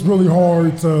it's really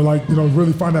hard to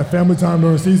really find that family time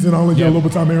during the season. I only get a little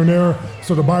bit of time here and there.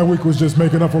 So the bye week was just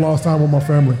making up for lost time with my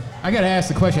family. I got to ask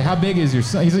the question, how big is your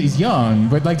son? He's young,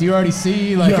 but do you already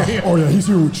see? He's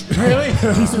huge. Really?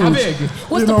 He's huge. How big?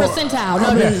 What's the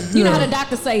percentile? You know how the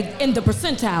doctors say in the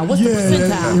percentile. What's the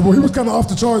percentile? Yeah. Well, he was kind of off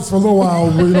the charts for a little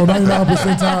while, 99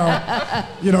 percentile.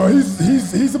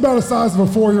 He's about the size of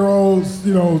a 4-year-old,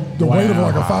 the weight of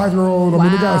like a 5-year-old. I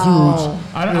mean, the guy's huge.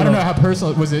 I don't know how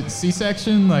personal. Was it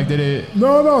C-section? Did it?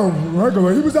 No,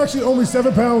 regular. He was actually only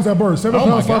 7 pounds at birth. 7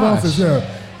 pounds, 5 ounces,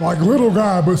 yeah. Like little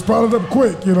guy, but sprouted up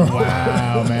quick,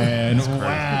 Wow, man.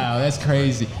 Wow, that's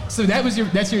crazy. So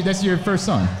that's your first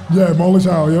son? Yeah, my only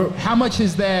child, yep. How much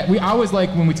is that? I always like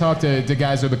when we talk to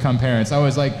guys who become parents, I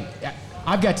always like,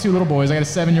 I've got 2 little boys. I got a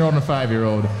 7-year-old and a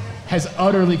 5-year-old. Has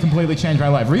utterly, completely changed my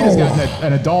life. Rita's got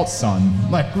an adult son.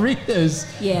 Rita's.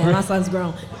 Yeah, my son's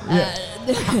grown. Yeah.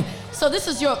 So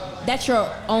that's your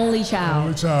only child.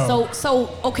 Only child. So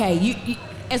okay, you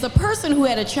as a person who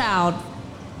had a child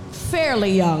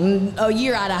fairly young, a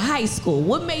year out of high school,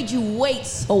 what made you wait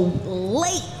so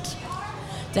late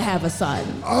to have a son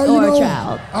or a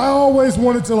child? I always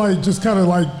wanted to just kind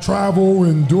of travel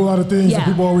and do a lot of things that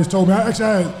people always told me. I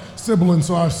had siblings,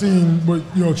 so I've seen what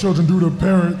children do to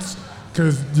parents,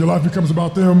 because your life becomes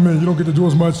about them and you don't get to do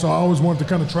as much. So I always wanted to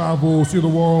kind of travel, see the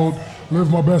world, live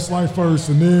my best life first,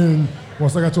 and then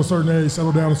once I got to a certain age,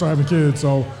 settle down and start having kids.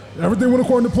 So everything went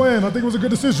according to plan. I think it was a good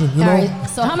decision. All right.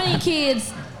 So how many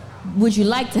kids would you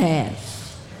like to have?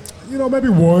 Maybe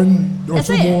 1 or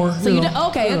 2 more. So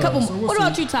a couple. So what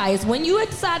about you, Tyus? When you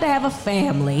decide to have a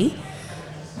family,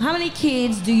 how many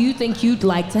kids do you think you'd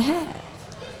like to have?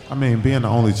 I mean, being the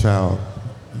only child,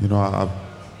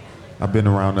 I've been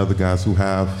around other guys who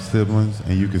have siblings,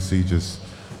 and you can see just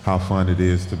how fun it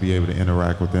is to be able to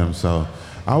interact with them. So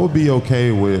I would be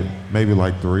okay with maybe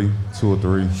 3, 2 or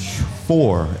 3,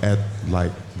 4 at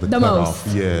the cutoff.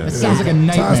 Most. Yeah. It sounds like a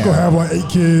nightmare. Ty's gonna have 8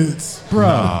 kids.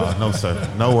 Bro. No, sir.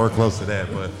 Nowhere close to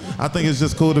that. But I think it's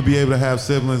just cool to be able to have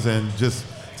siblings and just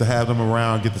to have them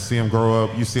around, get to see them grow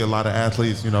up. You see a lot of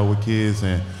athletes, with kids,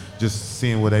 and just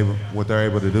seeing what they're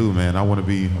able to do, man. I want to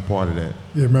be a part of that.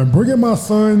 Yeah, man. Bringing my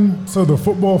son to the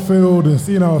football field and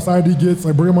seeing how excited he gets,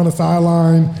 bring him on the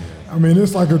sideline. I mean,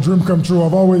 it's like a dream come true.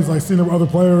 I've always seen it with other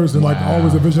players and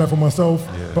always envisioned that for myself.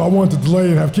 Yeah. But I wanted to delay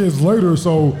and have kids later,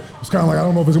 so it's kind of I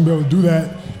don't know if it's gonna be able to do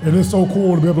that. And it's so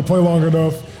cool to be able to play long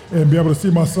enough and be able to see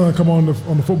my son come on the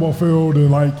football field and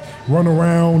run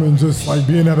around and just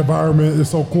be in that environment. It's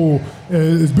so cool.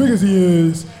 And as big as he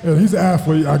is, and he's an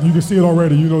athlete, you can see it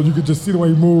already. You can just see the way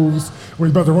he moves when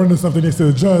he's about to run into something. He needs to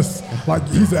adjust.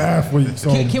 He's an athlete.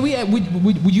 So can we?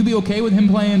 Would you be okay with him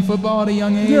playing football at a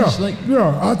young age?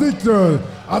 Yeah, I think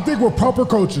I think with proper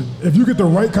coaching, if you get the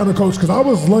right kind of coach, because I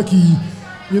was lucky,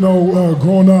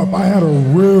 growing up, I had a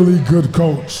really good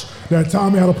coach that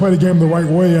taught me how to play the game the right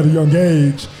way at a young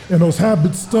age, and those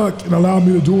habits stuck and allowed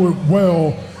me to do it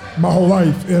well my whole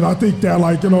life. And I think that,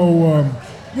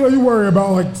 you worry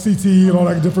about like CT and all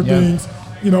that different things,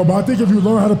 but I think if you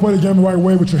learn how to play the game the right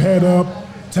way with your head up,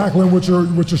 tackling with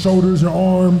your shoulders, your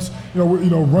arms,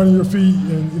 running your feet,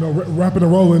 and wrapping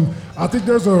and rolling, I think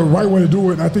there's a right way to do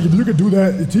it. And I think if you could do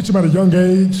that and teach them at a young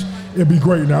age, it'd be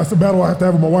great. Now, it's a battle I have to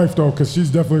have with my wife, though, because she's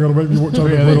definitely going to make me try to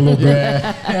play a little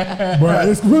bit. But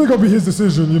it's really going to be his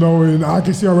decision, and I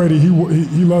can see already he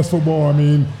loves football. I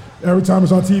mean, every time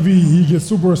it's on TV, he gets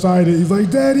super excited. He's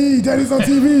like, Daddy's on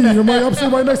TV. I'm like, I'm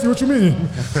sitting right next to you. What you mean?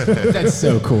 That's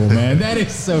so cool, man. That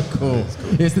is so cool.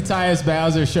 It's the Tyus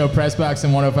Bowser Show, Press Box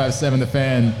and 105.7 The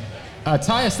Fan.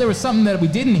 Tyus, there was something that we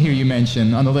didn't hear you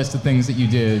mention on the list of things that you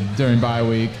did during bye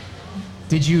week.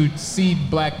 Did you see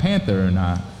Black Panther or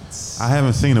not? I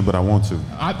haven't seen it, but I want to.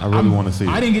 I really want to see it.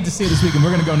 I didn't get to see it this weekend. We're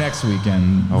going to go next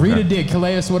weekend. Okay. Rita did.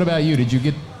 Calais, what about you? Did you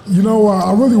get...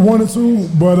 I really wanted to,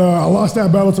 but I lost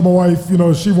that battle to my wife.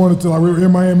 She wanted to. We were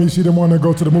in Miami. She didn't want to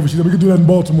go to the movie. She said we could do that in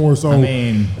Baltimore. So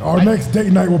our next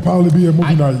date night will probably be a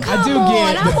movie night.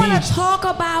 I want to talk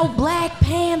about Black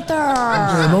Panther.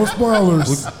 Yeah, no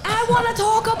spoilers. I want to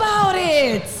talk about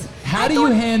it. How do you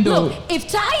handle... Look, if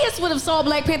Tyus would have saw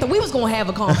Black Panther, we was going to have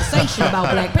a conversation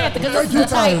about Black Panther, because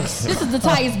this is the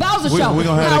Tyus Bowser Show. We're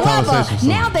going to have that conversation soon.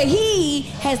 Now that he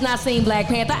has not seen Black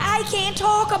Panther, I can't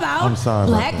talk about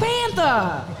Black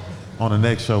Panther. On the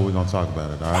next show, we're going to talk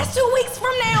about it, all right? That's 2 weeks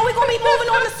from now. We're going to be moving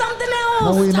on to something else,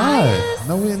 No, we're Tyus. not.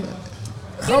 No, we're not.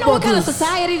 You know what kind of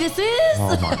society this is?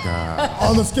 Oh, my God.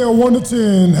 On the scale of 1 to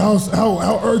 10,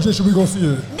 how urgent should we go see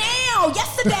it? Now,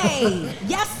 yesterday.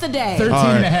 13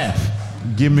 and a half.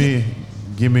 Give me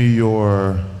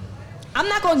your... I'm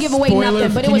not going to give away Spoiler,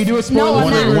 nothing, but can it was... you do a spoiler?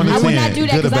 No, I'm not. I would not 10, do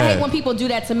that good or because I hate bad? when people do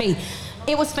that to me.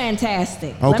 It was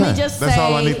fantastic. Okay, Let me just say, that's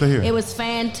all I need to hear. It was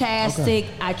fantastic.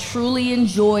 Okay. I truly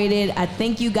enjoyed it. I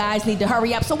think you guys need to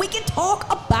hurry up so we can talk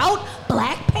about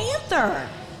Black Panther.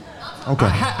 Okay.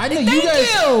 I know Thank you guys...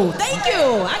 Thank you.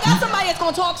 I got somebody that's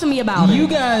going to talk to me about it. You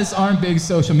guys aren't big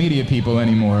social media people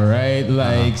anymore,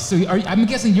 right? So I'm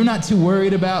guessing you're not too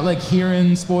worried about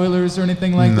hearing spoilers or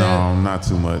anything like that? No, not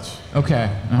too much. Okay.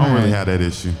 I don't really have that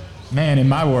issue. Man, in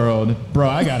my world,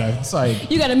 bro, it's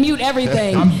like... You got to mute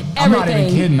everything. I'm not even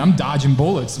kidding. I'm dodging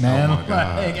bullets, man. Oh my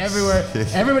God. Everywhere.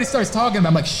 Everybody starts talking.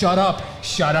 I'm like, shut up,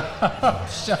 shut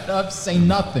up, say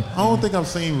nothing. I don't think I've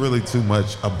seen really too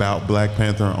much about Black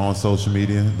Panther on social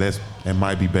media. It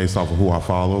might be based off of who I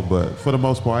follow, but for the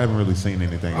most part, I haven't really seen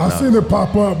anything. I've seen it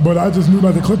pop up, but I just knew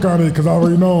not to click on it because I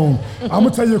already known. I'm going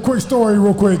to tell you a quick story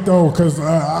real quick, though, because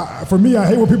for me, I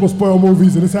hate when people spoil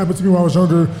movies, and this happened to me when I was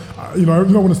younger.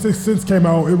 When The Sixth Sense came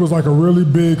out, it was like a really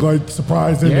big,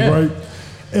 surprise ending, right?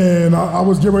 And I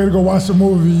was getting ready to go watch the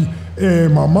movie,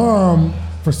 and my mom,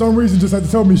 for some reason, just had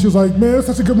to tell me, she was like, man, it's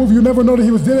such a good movie, you never know that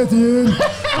he was dead at the end. Oh,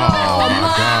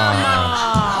 my God.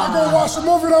 I go watch the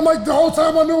movie, and I'm like, the whole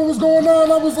time I knew what was going on,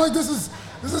 I was like, this is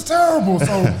terrible.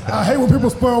 So I hate when people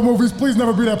spoil movies. Please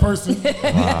never be that person.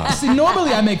 Wow. See,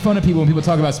 normally I make fun of people when people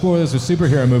talk about spoilers with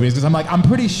superhero movies because I'm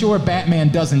pretty sure Batman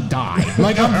doesn't die.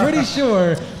 I'm pretty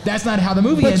sure that's not how the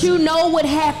movie ends. But you know what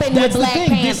happened with Black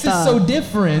Panther. This is so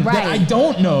different that I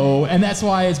don't know, and that's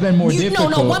why it's been more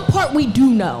difficult. No, one part we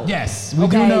do know. Yes, we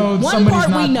do know. One part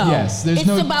we know. Yes, it's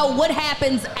about what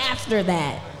happens after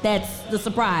that. That's the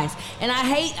surprise. And I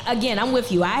hate, again, I'm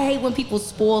with you. I hate when people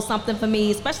spoil something for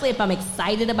me, especially if I'm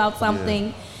excited about something.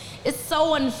 Yeah. It's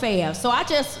so unfair. So I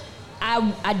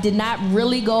did not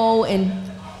really go and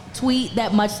tweet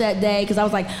that much that day because I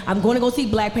was like, I'm going to go see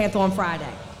Black Panther on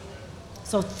Friday.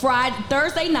 So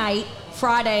Thursday night,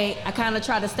 Friday, I kind of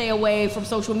try to stay away from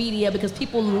social media because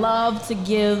people love to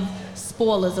give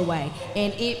spoilers away.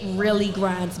 And it really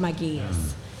grinds my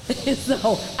gears.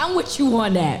 So I'm with you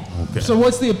on that. Okay. So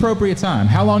what's the appropriate time?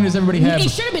 How long does everybody have? It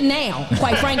should have been now,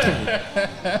 quite frankly.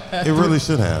 It really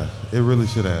should have.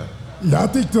 Yeah, I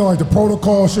think the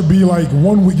protocol should be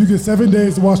 1 week. You get 7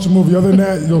 days to watch the movie. Other than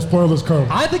that, spoilers come.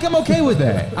 I think I'm okay with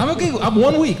that. I'm okay.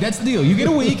 1 week. That's the deal. You get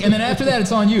a week, and then after that,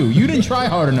 it's on you. You didn't try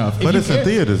hard enough. But it's in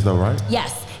theaters, though, right?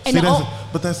 Yes.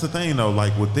 But that's the thing, though.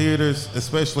 With theaters,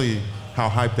 especially how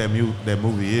hyped that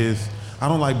movie is, I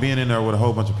don't like being in there with a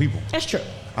whole bunch of people. That's true.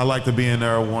 I like to be in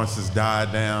there once it's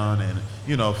died down and,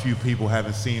 a few people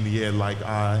haven't seen it yet like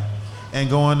I. And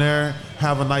go in there,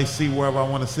 have a nice seat wherever I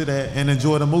want to sit at and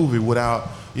enjoy the movie without,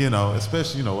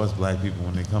 especially, us black people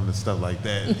when they come to stuff like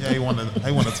that. Yeah, they want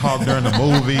to talk during the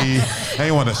movie.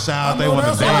 They want to shout. They want to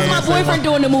dance. That was my boyfriend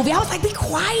doing the movie. I was like, be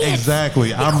quiet.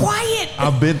 Exactly. Be quiet.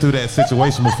 I've been through that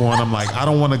situation before, and I'm like, I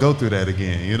don't want to go through that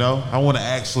again, you know? I want to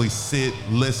actually sit,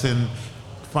 listen,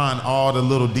 find all the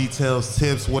little details,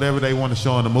 tips, whatever they want to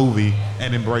show in the movie,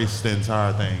 and embrace the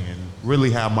entire thing and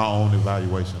really have my own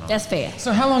evaluation on it. That's fair.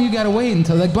 So how long you got to wait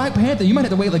until, like Black Panther, you might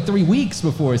have to wait like 3 weeks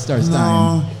before it starts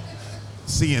dying.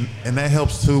 See, and that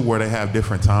helps too, where they have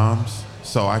different times.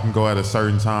 So I can go at a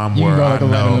certain time You where can go like I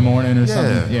 11 know, in the morning or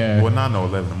something. Yeah. Well, not no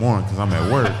 11 in the morning because I'm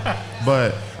at work.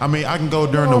 But I mean, I can go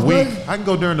during the week. I can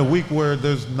go during the week where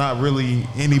there's not really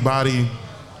anybody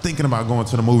thinking about going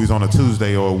to the movies on a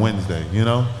Tuesday or a Wednesday. You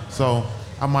know, so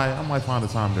I might find a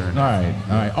time during. All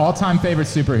right. All-time favorite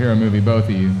superhero movie, both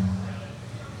of you.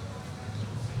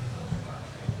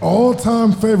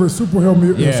 All-time favorite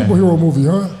superhero movie,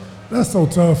 huh? That's so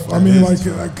tough. I mean, like,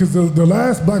 because the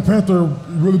last Black Panther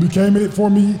really became it for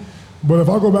me. But if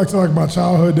I go back to like my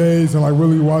childhood days and like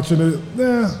really watching it,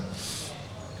 the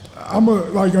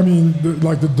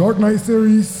Dark Knight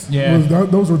series. Yeah,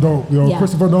 those were dope. You know, Yeah.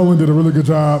 Christopher Nolan did a really good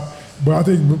job. But I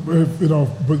think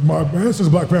but my answer is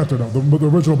Black Panther though, the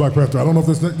original Black Panther. I don't know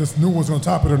if this new one's gonna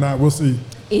top it or not. We'll see.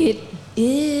 It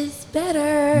is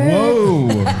better. Whoa.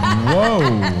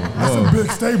 That's a big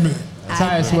statement.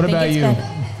 Tyus, what about you?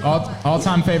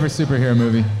 All-time favorite superhero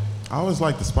movie? I always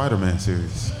like the Spider-Man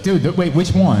series. Dude, wait,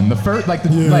 which one? The first,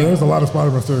 there's a lot of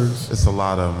Spider-Man series. It's a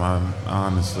lot of them. I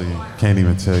honestly can't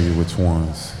even tell you which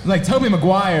ones. Like Tobey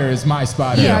Maguire is my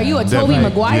Spider-Man. Yeah, are you a Tobey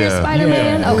Maguire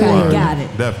Spider-Man? Yeah. Okay, got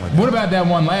it. Definitely. What about that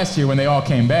one last year when they all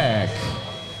came back?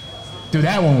 Dude,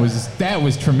 that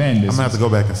was tremendous. I'm gonna have to go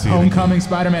back and see it. Homecoming,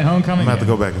 Spider-Man Homecoming. I'm gonna have to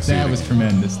go back and see it. That was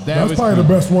tremendous. That's was probably the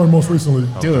best one most recently.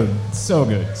 Dude, so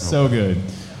good, so good.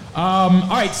 All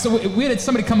right, so we had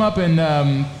somebody come up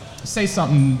and say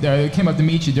something. Came up to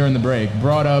meet you during the break,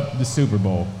 brought up the Super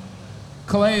Bowl.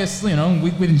 Calais,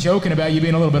 we've been joking about you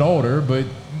being a little bit older, but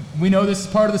we know this is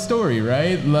part of the story,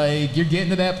 right? Like, you're getting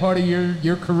to that part of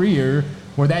your career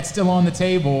where that's still on the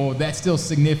table, that's still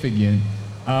significant.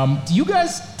 Do you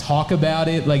guys talk about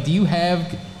it? Like, do you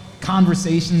have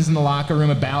conversations in the locker room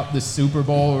about the Super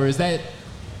Bowl, or is that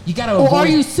you got to avoid? Or are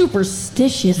you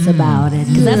superstitious about it?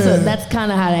 Because that's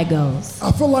kind of how that goes.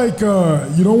 I feel like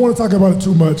you don't want to talk about it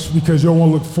too much because you don't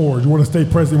want to look forward. You want to stay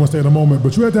present, you want to stay in the moment.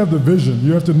 But you have to have the vision.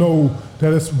 You have to know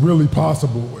that it's really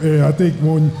possible. And I think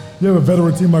when you have a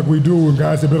veteran team like we do and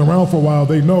guys that have been around for a while,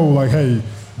 they know, like, hey,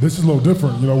 this is a little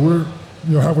different.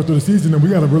 We're halfway through the season and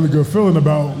we got a really good feeling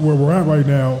about where we're at right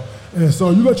now. And so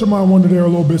you let your mind wander there a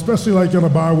little bit, especially like on a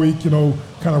bye week, kind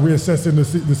of reassessing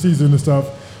the season and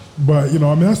stuff. But,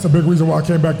 that's the big reason why I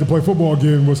came back to play football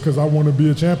again was because I want to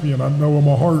be a champion. I know in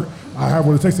my heart I have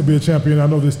what it takes to be a champion. I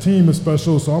know this team is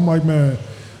special. So I'm like, man,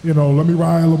 let me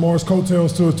ride Lamar's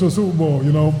coattails to a Super Bowl,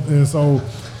 And so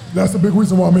that's the big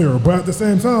reason why I'm here. But at the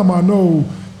same time, I know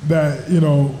that,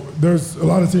 there's a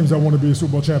lot of teams that want to be a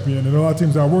Super Bowl champion and a lot of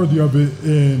teams that are worthy of it.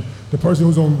 And the person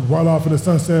who's going to ride off in the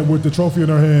sunset with the trophy in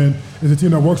their hand is the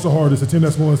team that works the hardest, the team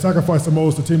that's willing to sacrifice the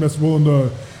most, the team that's willing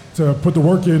to put the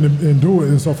work in and do it.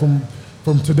 And so from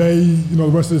today, the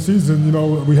rest of the season,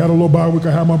 we had a little bye week.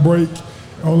 I had my break.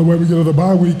 The only way we get to the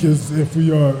bye week is if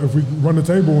we run the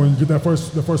table and get the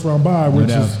first round bye, which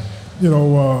is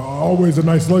always a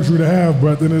nice luxury to have.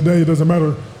 But at the end of the day, it doesn't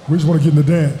matter. We just want to get in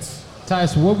the dance.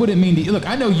 Tyus, what would it mean to you? Look,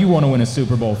 I know you want to win a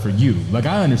Super Bowl for you. Like,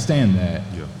 I understand that.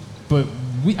 Yeah. But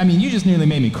you just nearly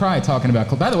made me cry talking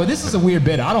about. By the way, this is a weird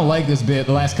bit. I don't like this bit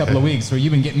the last couple of weeks where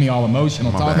you've been getting me all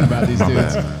emotional talking about these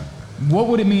dudes. What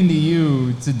would it mean to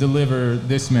you to deliver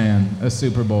this man a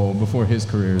Super Bowl before his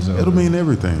career is over? It'll mean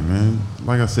everything, man.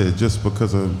 Like I said, just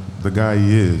because of the guy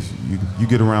he is, you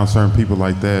get around certain people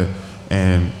like that,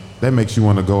 and that makes you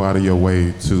want to go out of your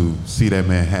way to see that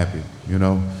man happy,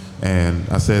 And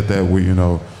I said that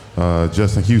with,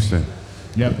 Justin Houston.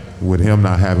 Yep. With him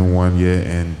not having one yet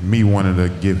and me wanting to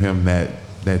give him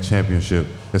that championship,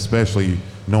 especially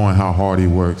knowing how hard he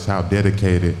works, how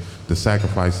dedicated, the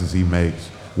sacrifices he makes,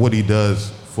 what he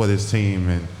does for this team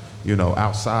and,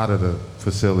 outside of the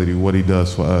facility, what he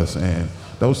does for us. And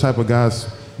those type of guys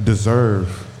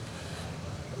deserve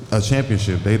a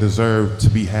championship. They deserve to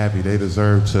be happy. They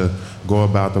deserve to go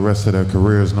about the rest of their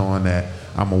careers knowing that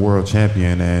I'm a world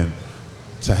champion. And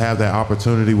to have that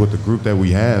opportunity with the group that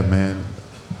we have, man,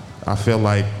 I feel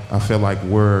like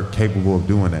we're capable of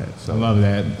doing that. So. I love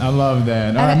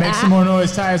that. All right, make some more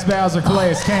noise. Tyus Bowser,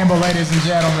 Calais Campbell, ladies and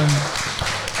gentlemen.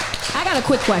 I got a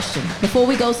quick question before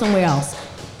we go somewhere else.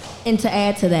 And to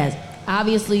add to that,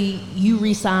 obviously you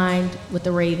re-signed with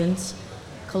the Ravens.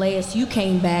 Calais, you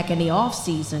came back in the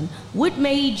offseason. What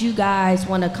made you guys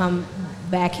want to come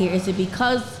back here? Is it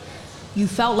because you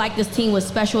felt like this team was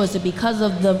special? Is it because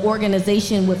of the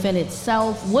organization within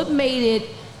itself? What made it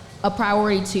a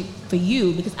priority for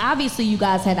you? Because obviously you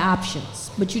guys had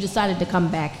options, but you decided to come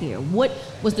back here. What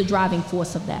was the driving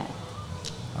force of that?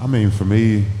 I mean, for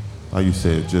me, like you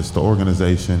said, just the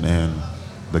organization and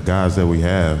the guys that we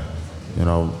have. You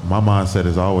know, my mindset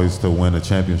is always to win a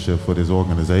championship for this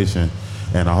organization,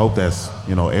 and I hope that's,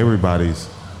 you know, everybody's,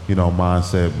 you know,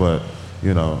 mindset. But,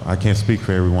 you know, I can't speak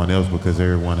for everyone else because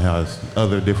everyone has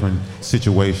other different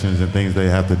situations and things they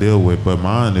have to deal with. But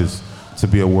mine is to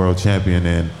be a world champion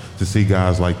and to see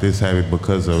guys like this have it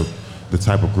because of the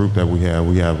type of group that we have.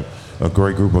 We have a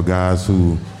great group of guys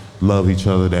who love each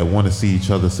other, that want to see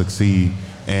each other succeed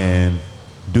and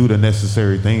do the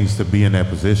necessary things to be in that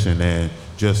position. And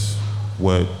just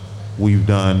what we've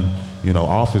done, you know,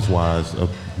 office-wise, of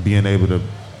being able to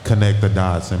connect the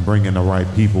dots and bring in the right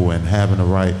people and having the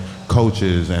right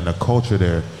coaches and the culture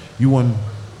there.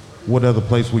 What other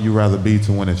place would you rather be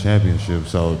to win a championship?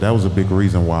 So that was a big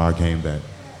reason why I came back.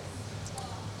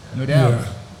 No doubt.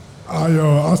 Yeah.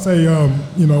 I'll say,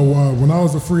 when I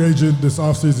was a free agent this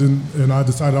offseason and I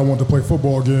decided I wanted to play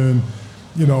football again,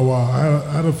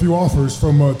 I had a few offers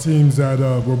from teams that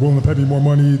were willing to pay me more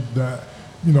money that,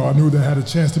 I knew that had a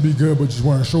chance to be good but just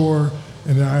weren't sure.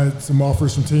 And then I had some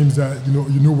offers from teams that,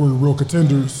 you knew were real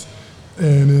contenders.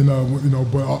 And then,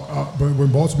 but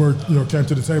when Baltimore, came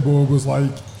to the table, it was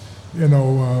like,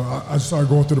 I just started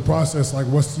going through the process, like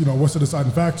what's the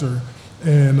deciding factor?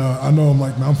 And I know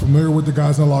I'm familiar with the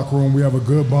guys in the locker room. We have a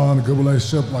good bond, a good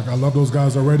relationship. Like I love those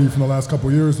guys already from the last couple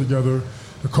of years together.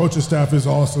 The coaching staff is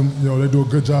awesome. They do a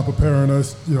good job preparing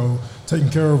us, taking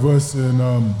care of us,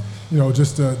 and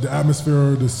just the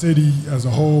atmosphere, the city as a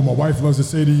whole. My wife loves the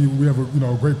city. We have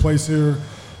a great place here.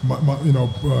 I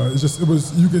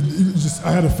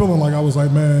had a feeling like I was like,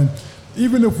 man,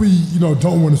 even if we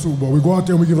don't win the Super Bowl, we go out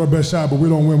there and we give our best shot, but we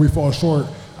don't win, we fall short.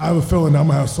 I have a feeling that I'm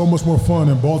gonna have so much more fun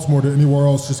in Baltimore than anywhere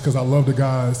else, just because I love the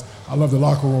guys, I love the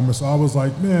locker room, and so I was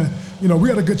like, man, we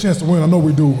got a good chance to win. I know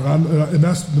we do, and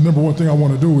that's the number one thing I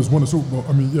want to do is win the Super Bowl.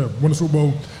 Win the Super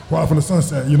Bowl right off in the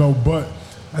sunset, But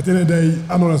at the end of the day,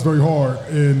 I know that's very hard,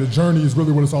 and the journey is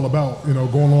really what it's all about.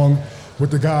 Going along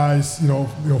with the guys,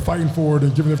 fighting for it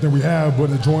and giving everything we have, but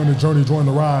enjoying the journey, enjoying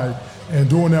the ride, and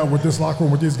doing that with this locker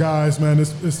room with these guys, man,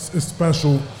 it's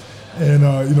special. And,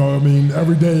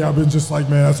 every day I've been just like,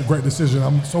 man, that's a great decision.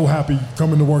 I'm so happy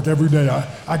coming to work every day.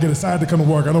 I get excited to come to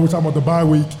work. I know we're talking about the bye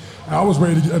week. I was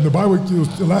ready to get, and the bye week,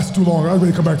 it lasted too long. I was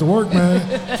ready to come back to work, man.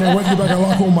 Can't wait to get back in the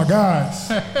locker room with my guys.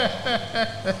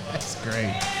 That's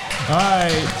great. All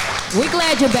right. We're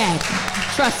glad you're back.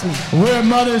 Trust me. We're at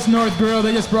Mother's North Grill.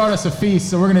 They just brought us a feast,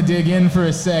 so we're going to dig in for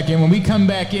a second. When we come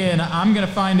back in, I'm going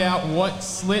to find out what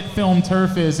slit film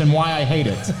turf is and why I hate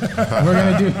it. We're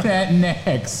going to do that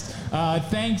next.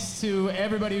 Thanks to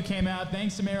everybody who came out.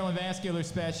 Thanks to Maryland Vascular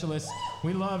Specialists.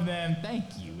 We love them. Thank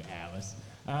you, Alice.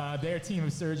 Their team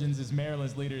of surgeons is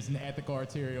Maryland's leaders in ethical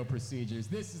arterial procedures.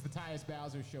 This is the Tyus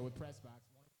Bowser Show with Pressbox.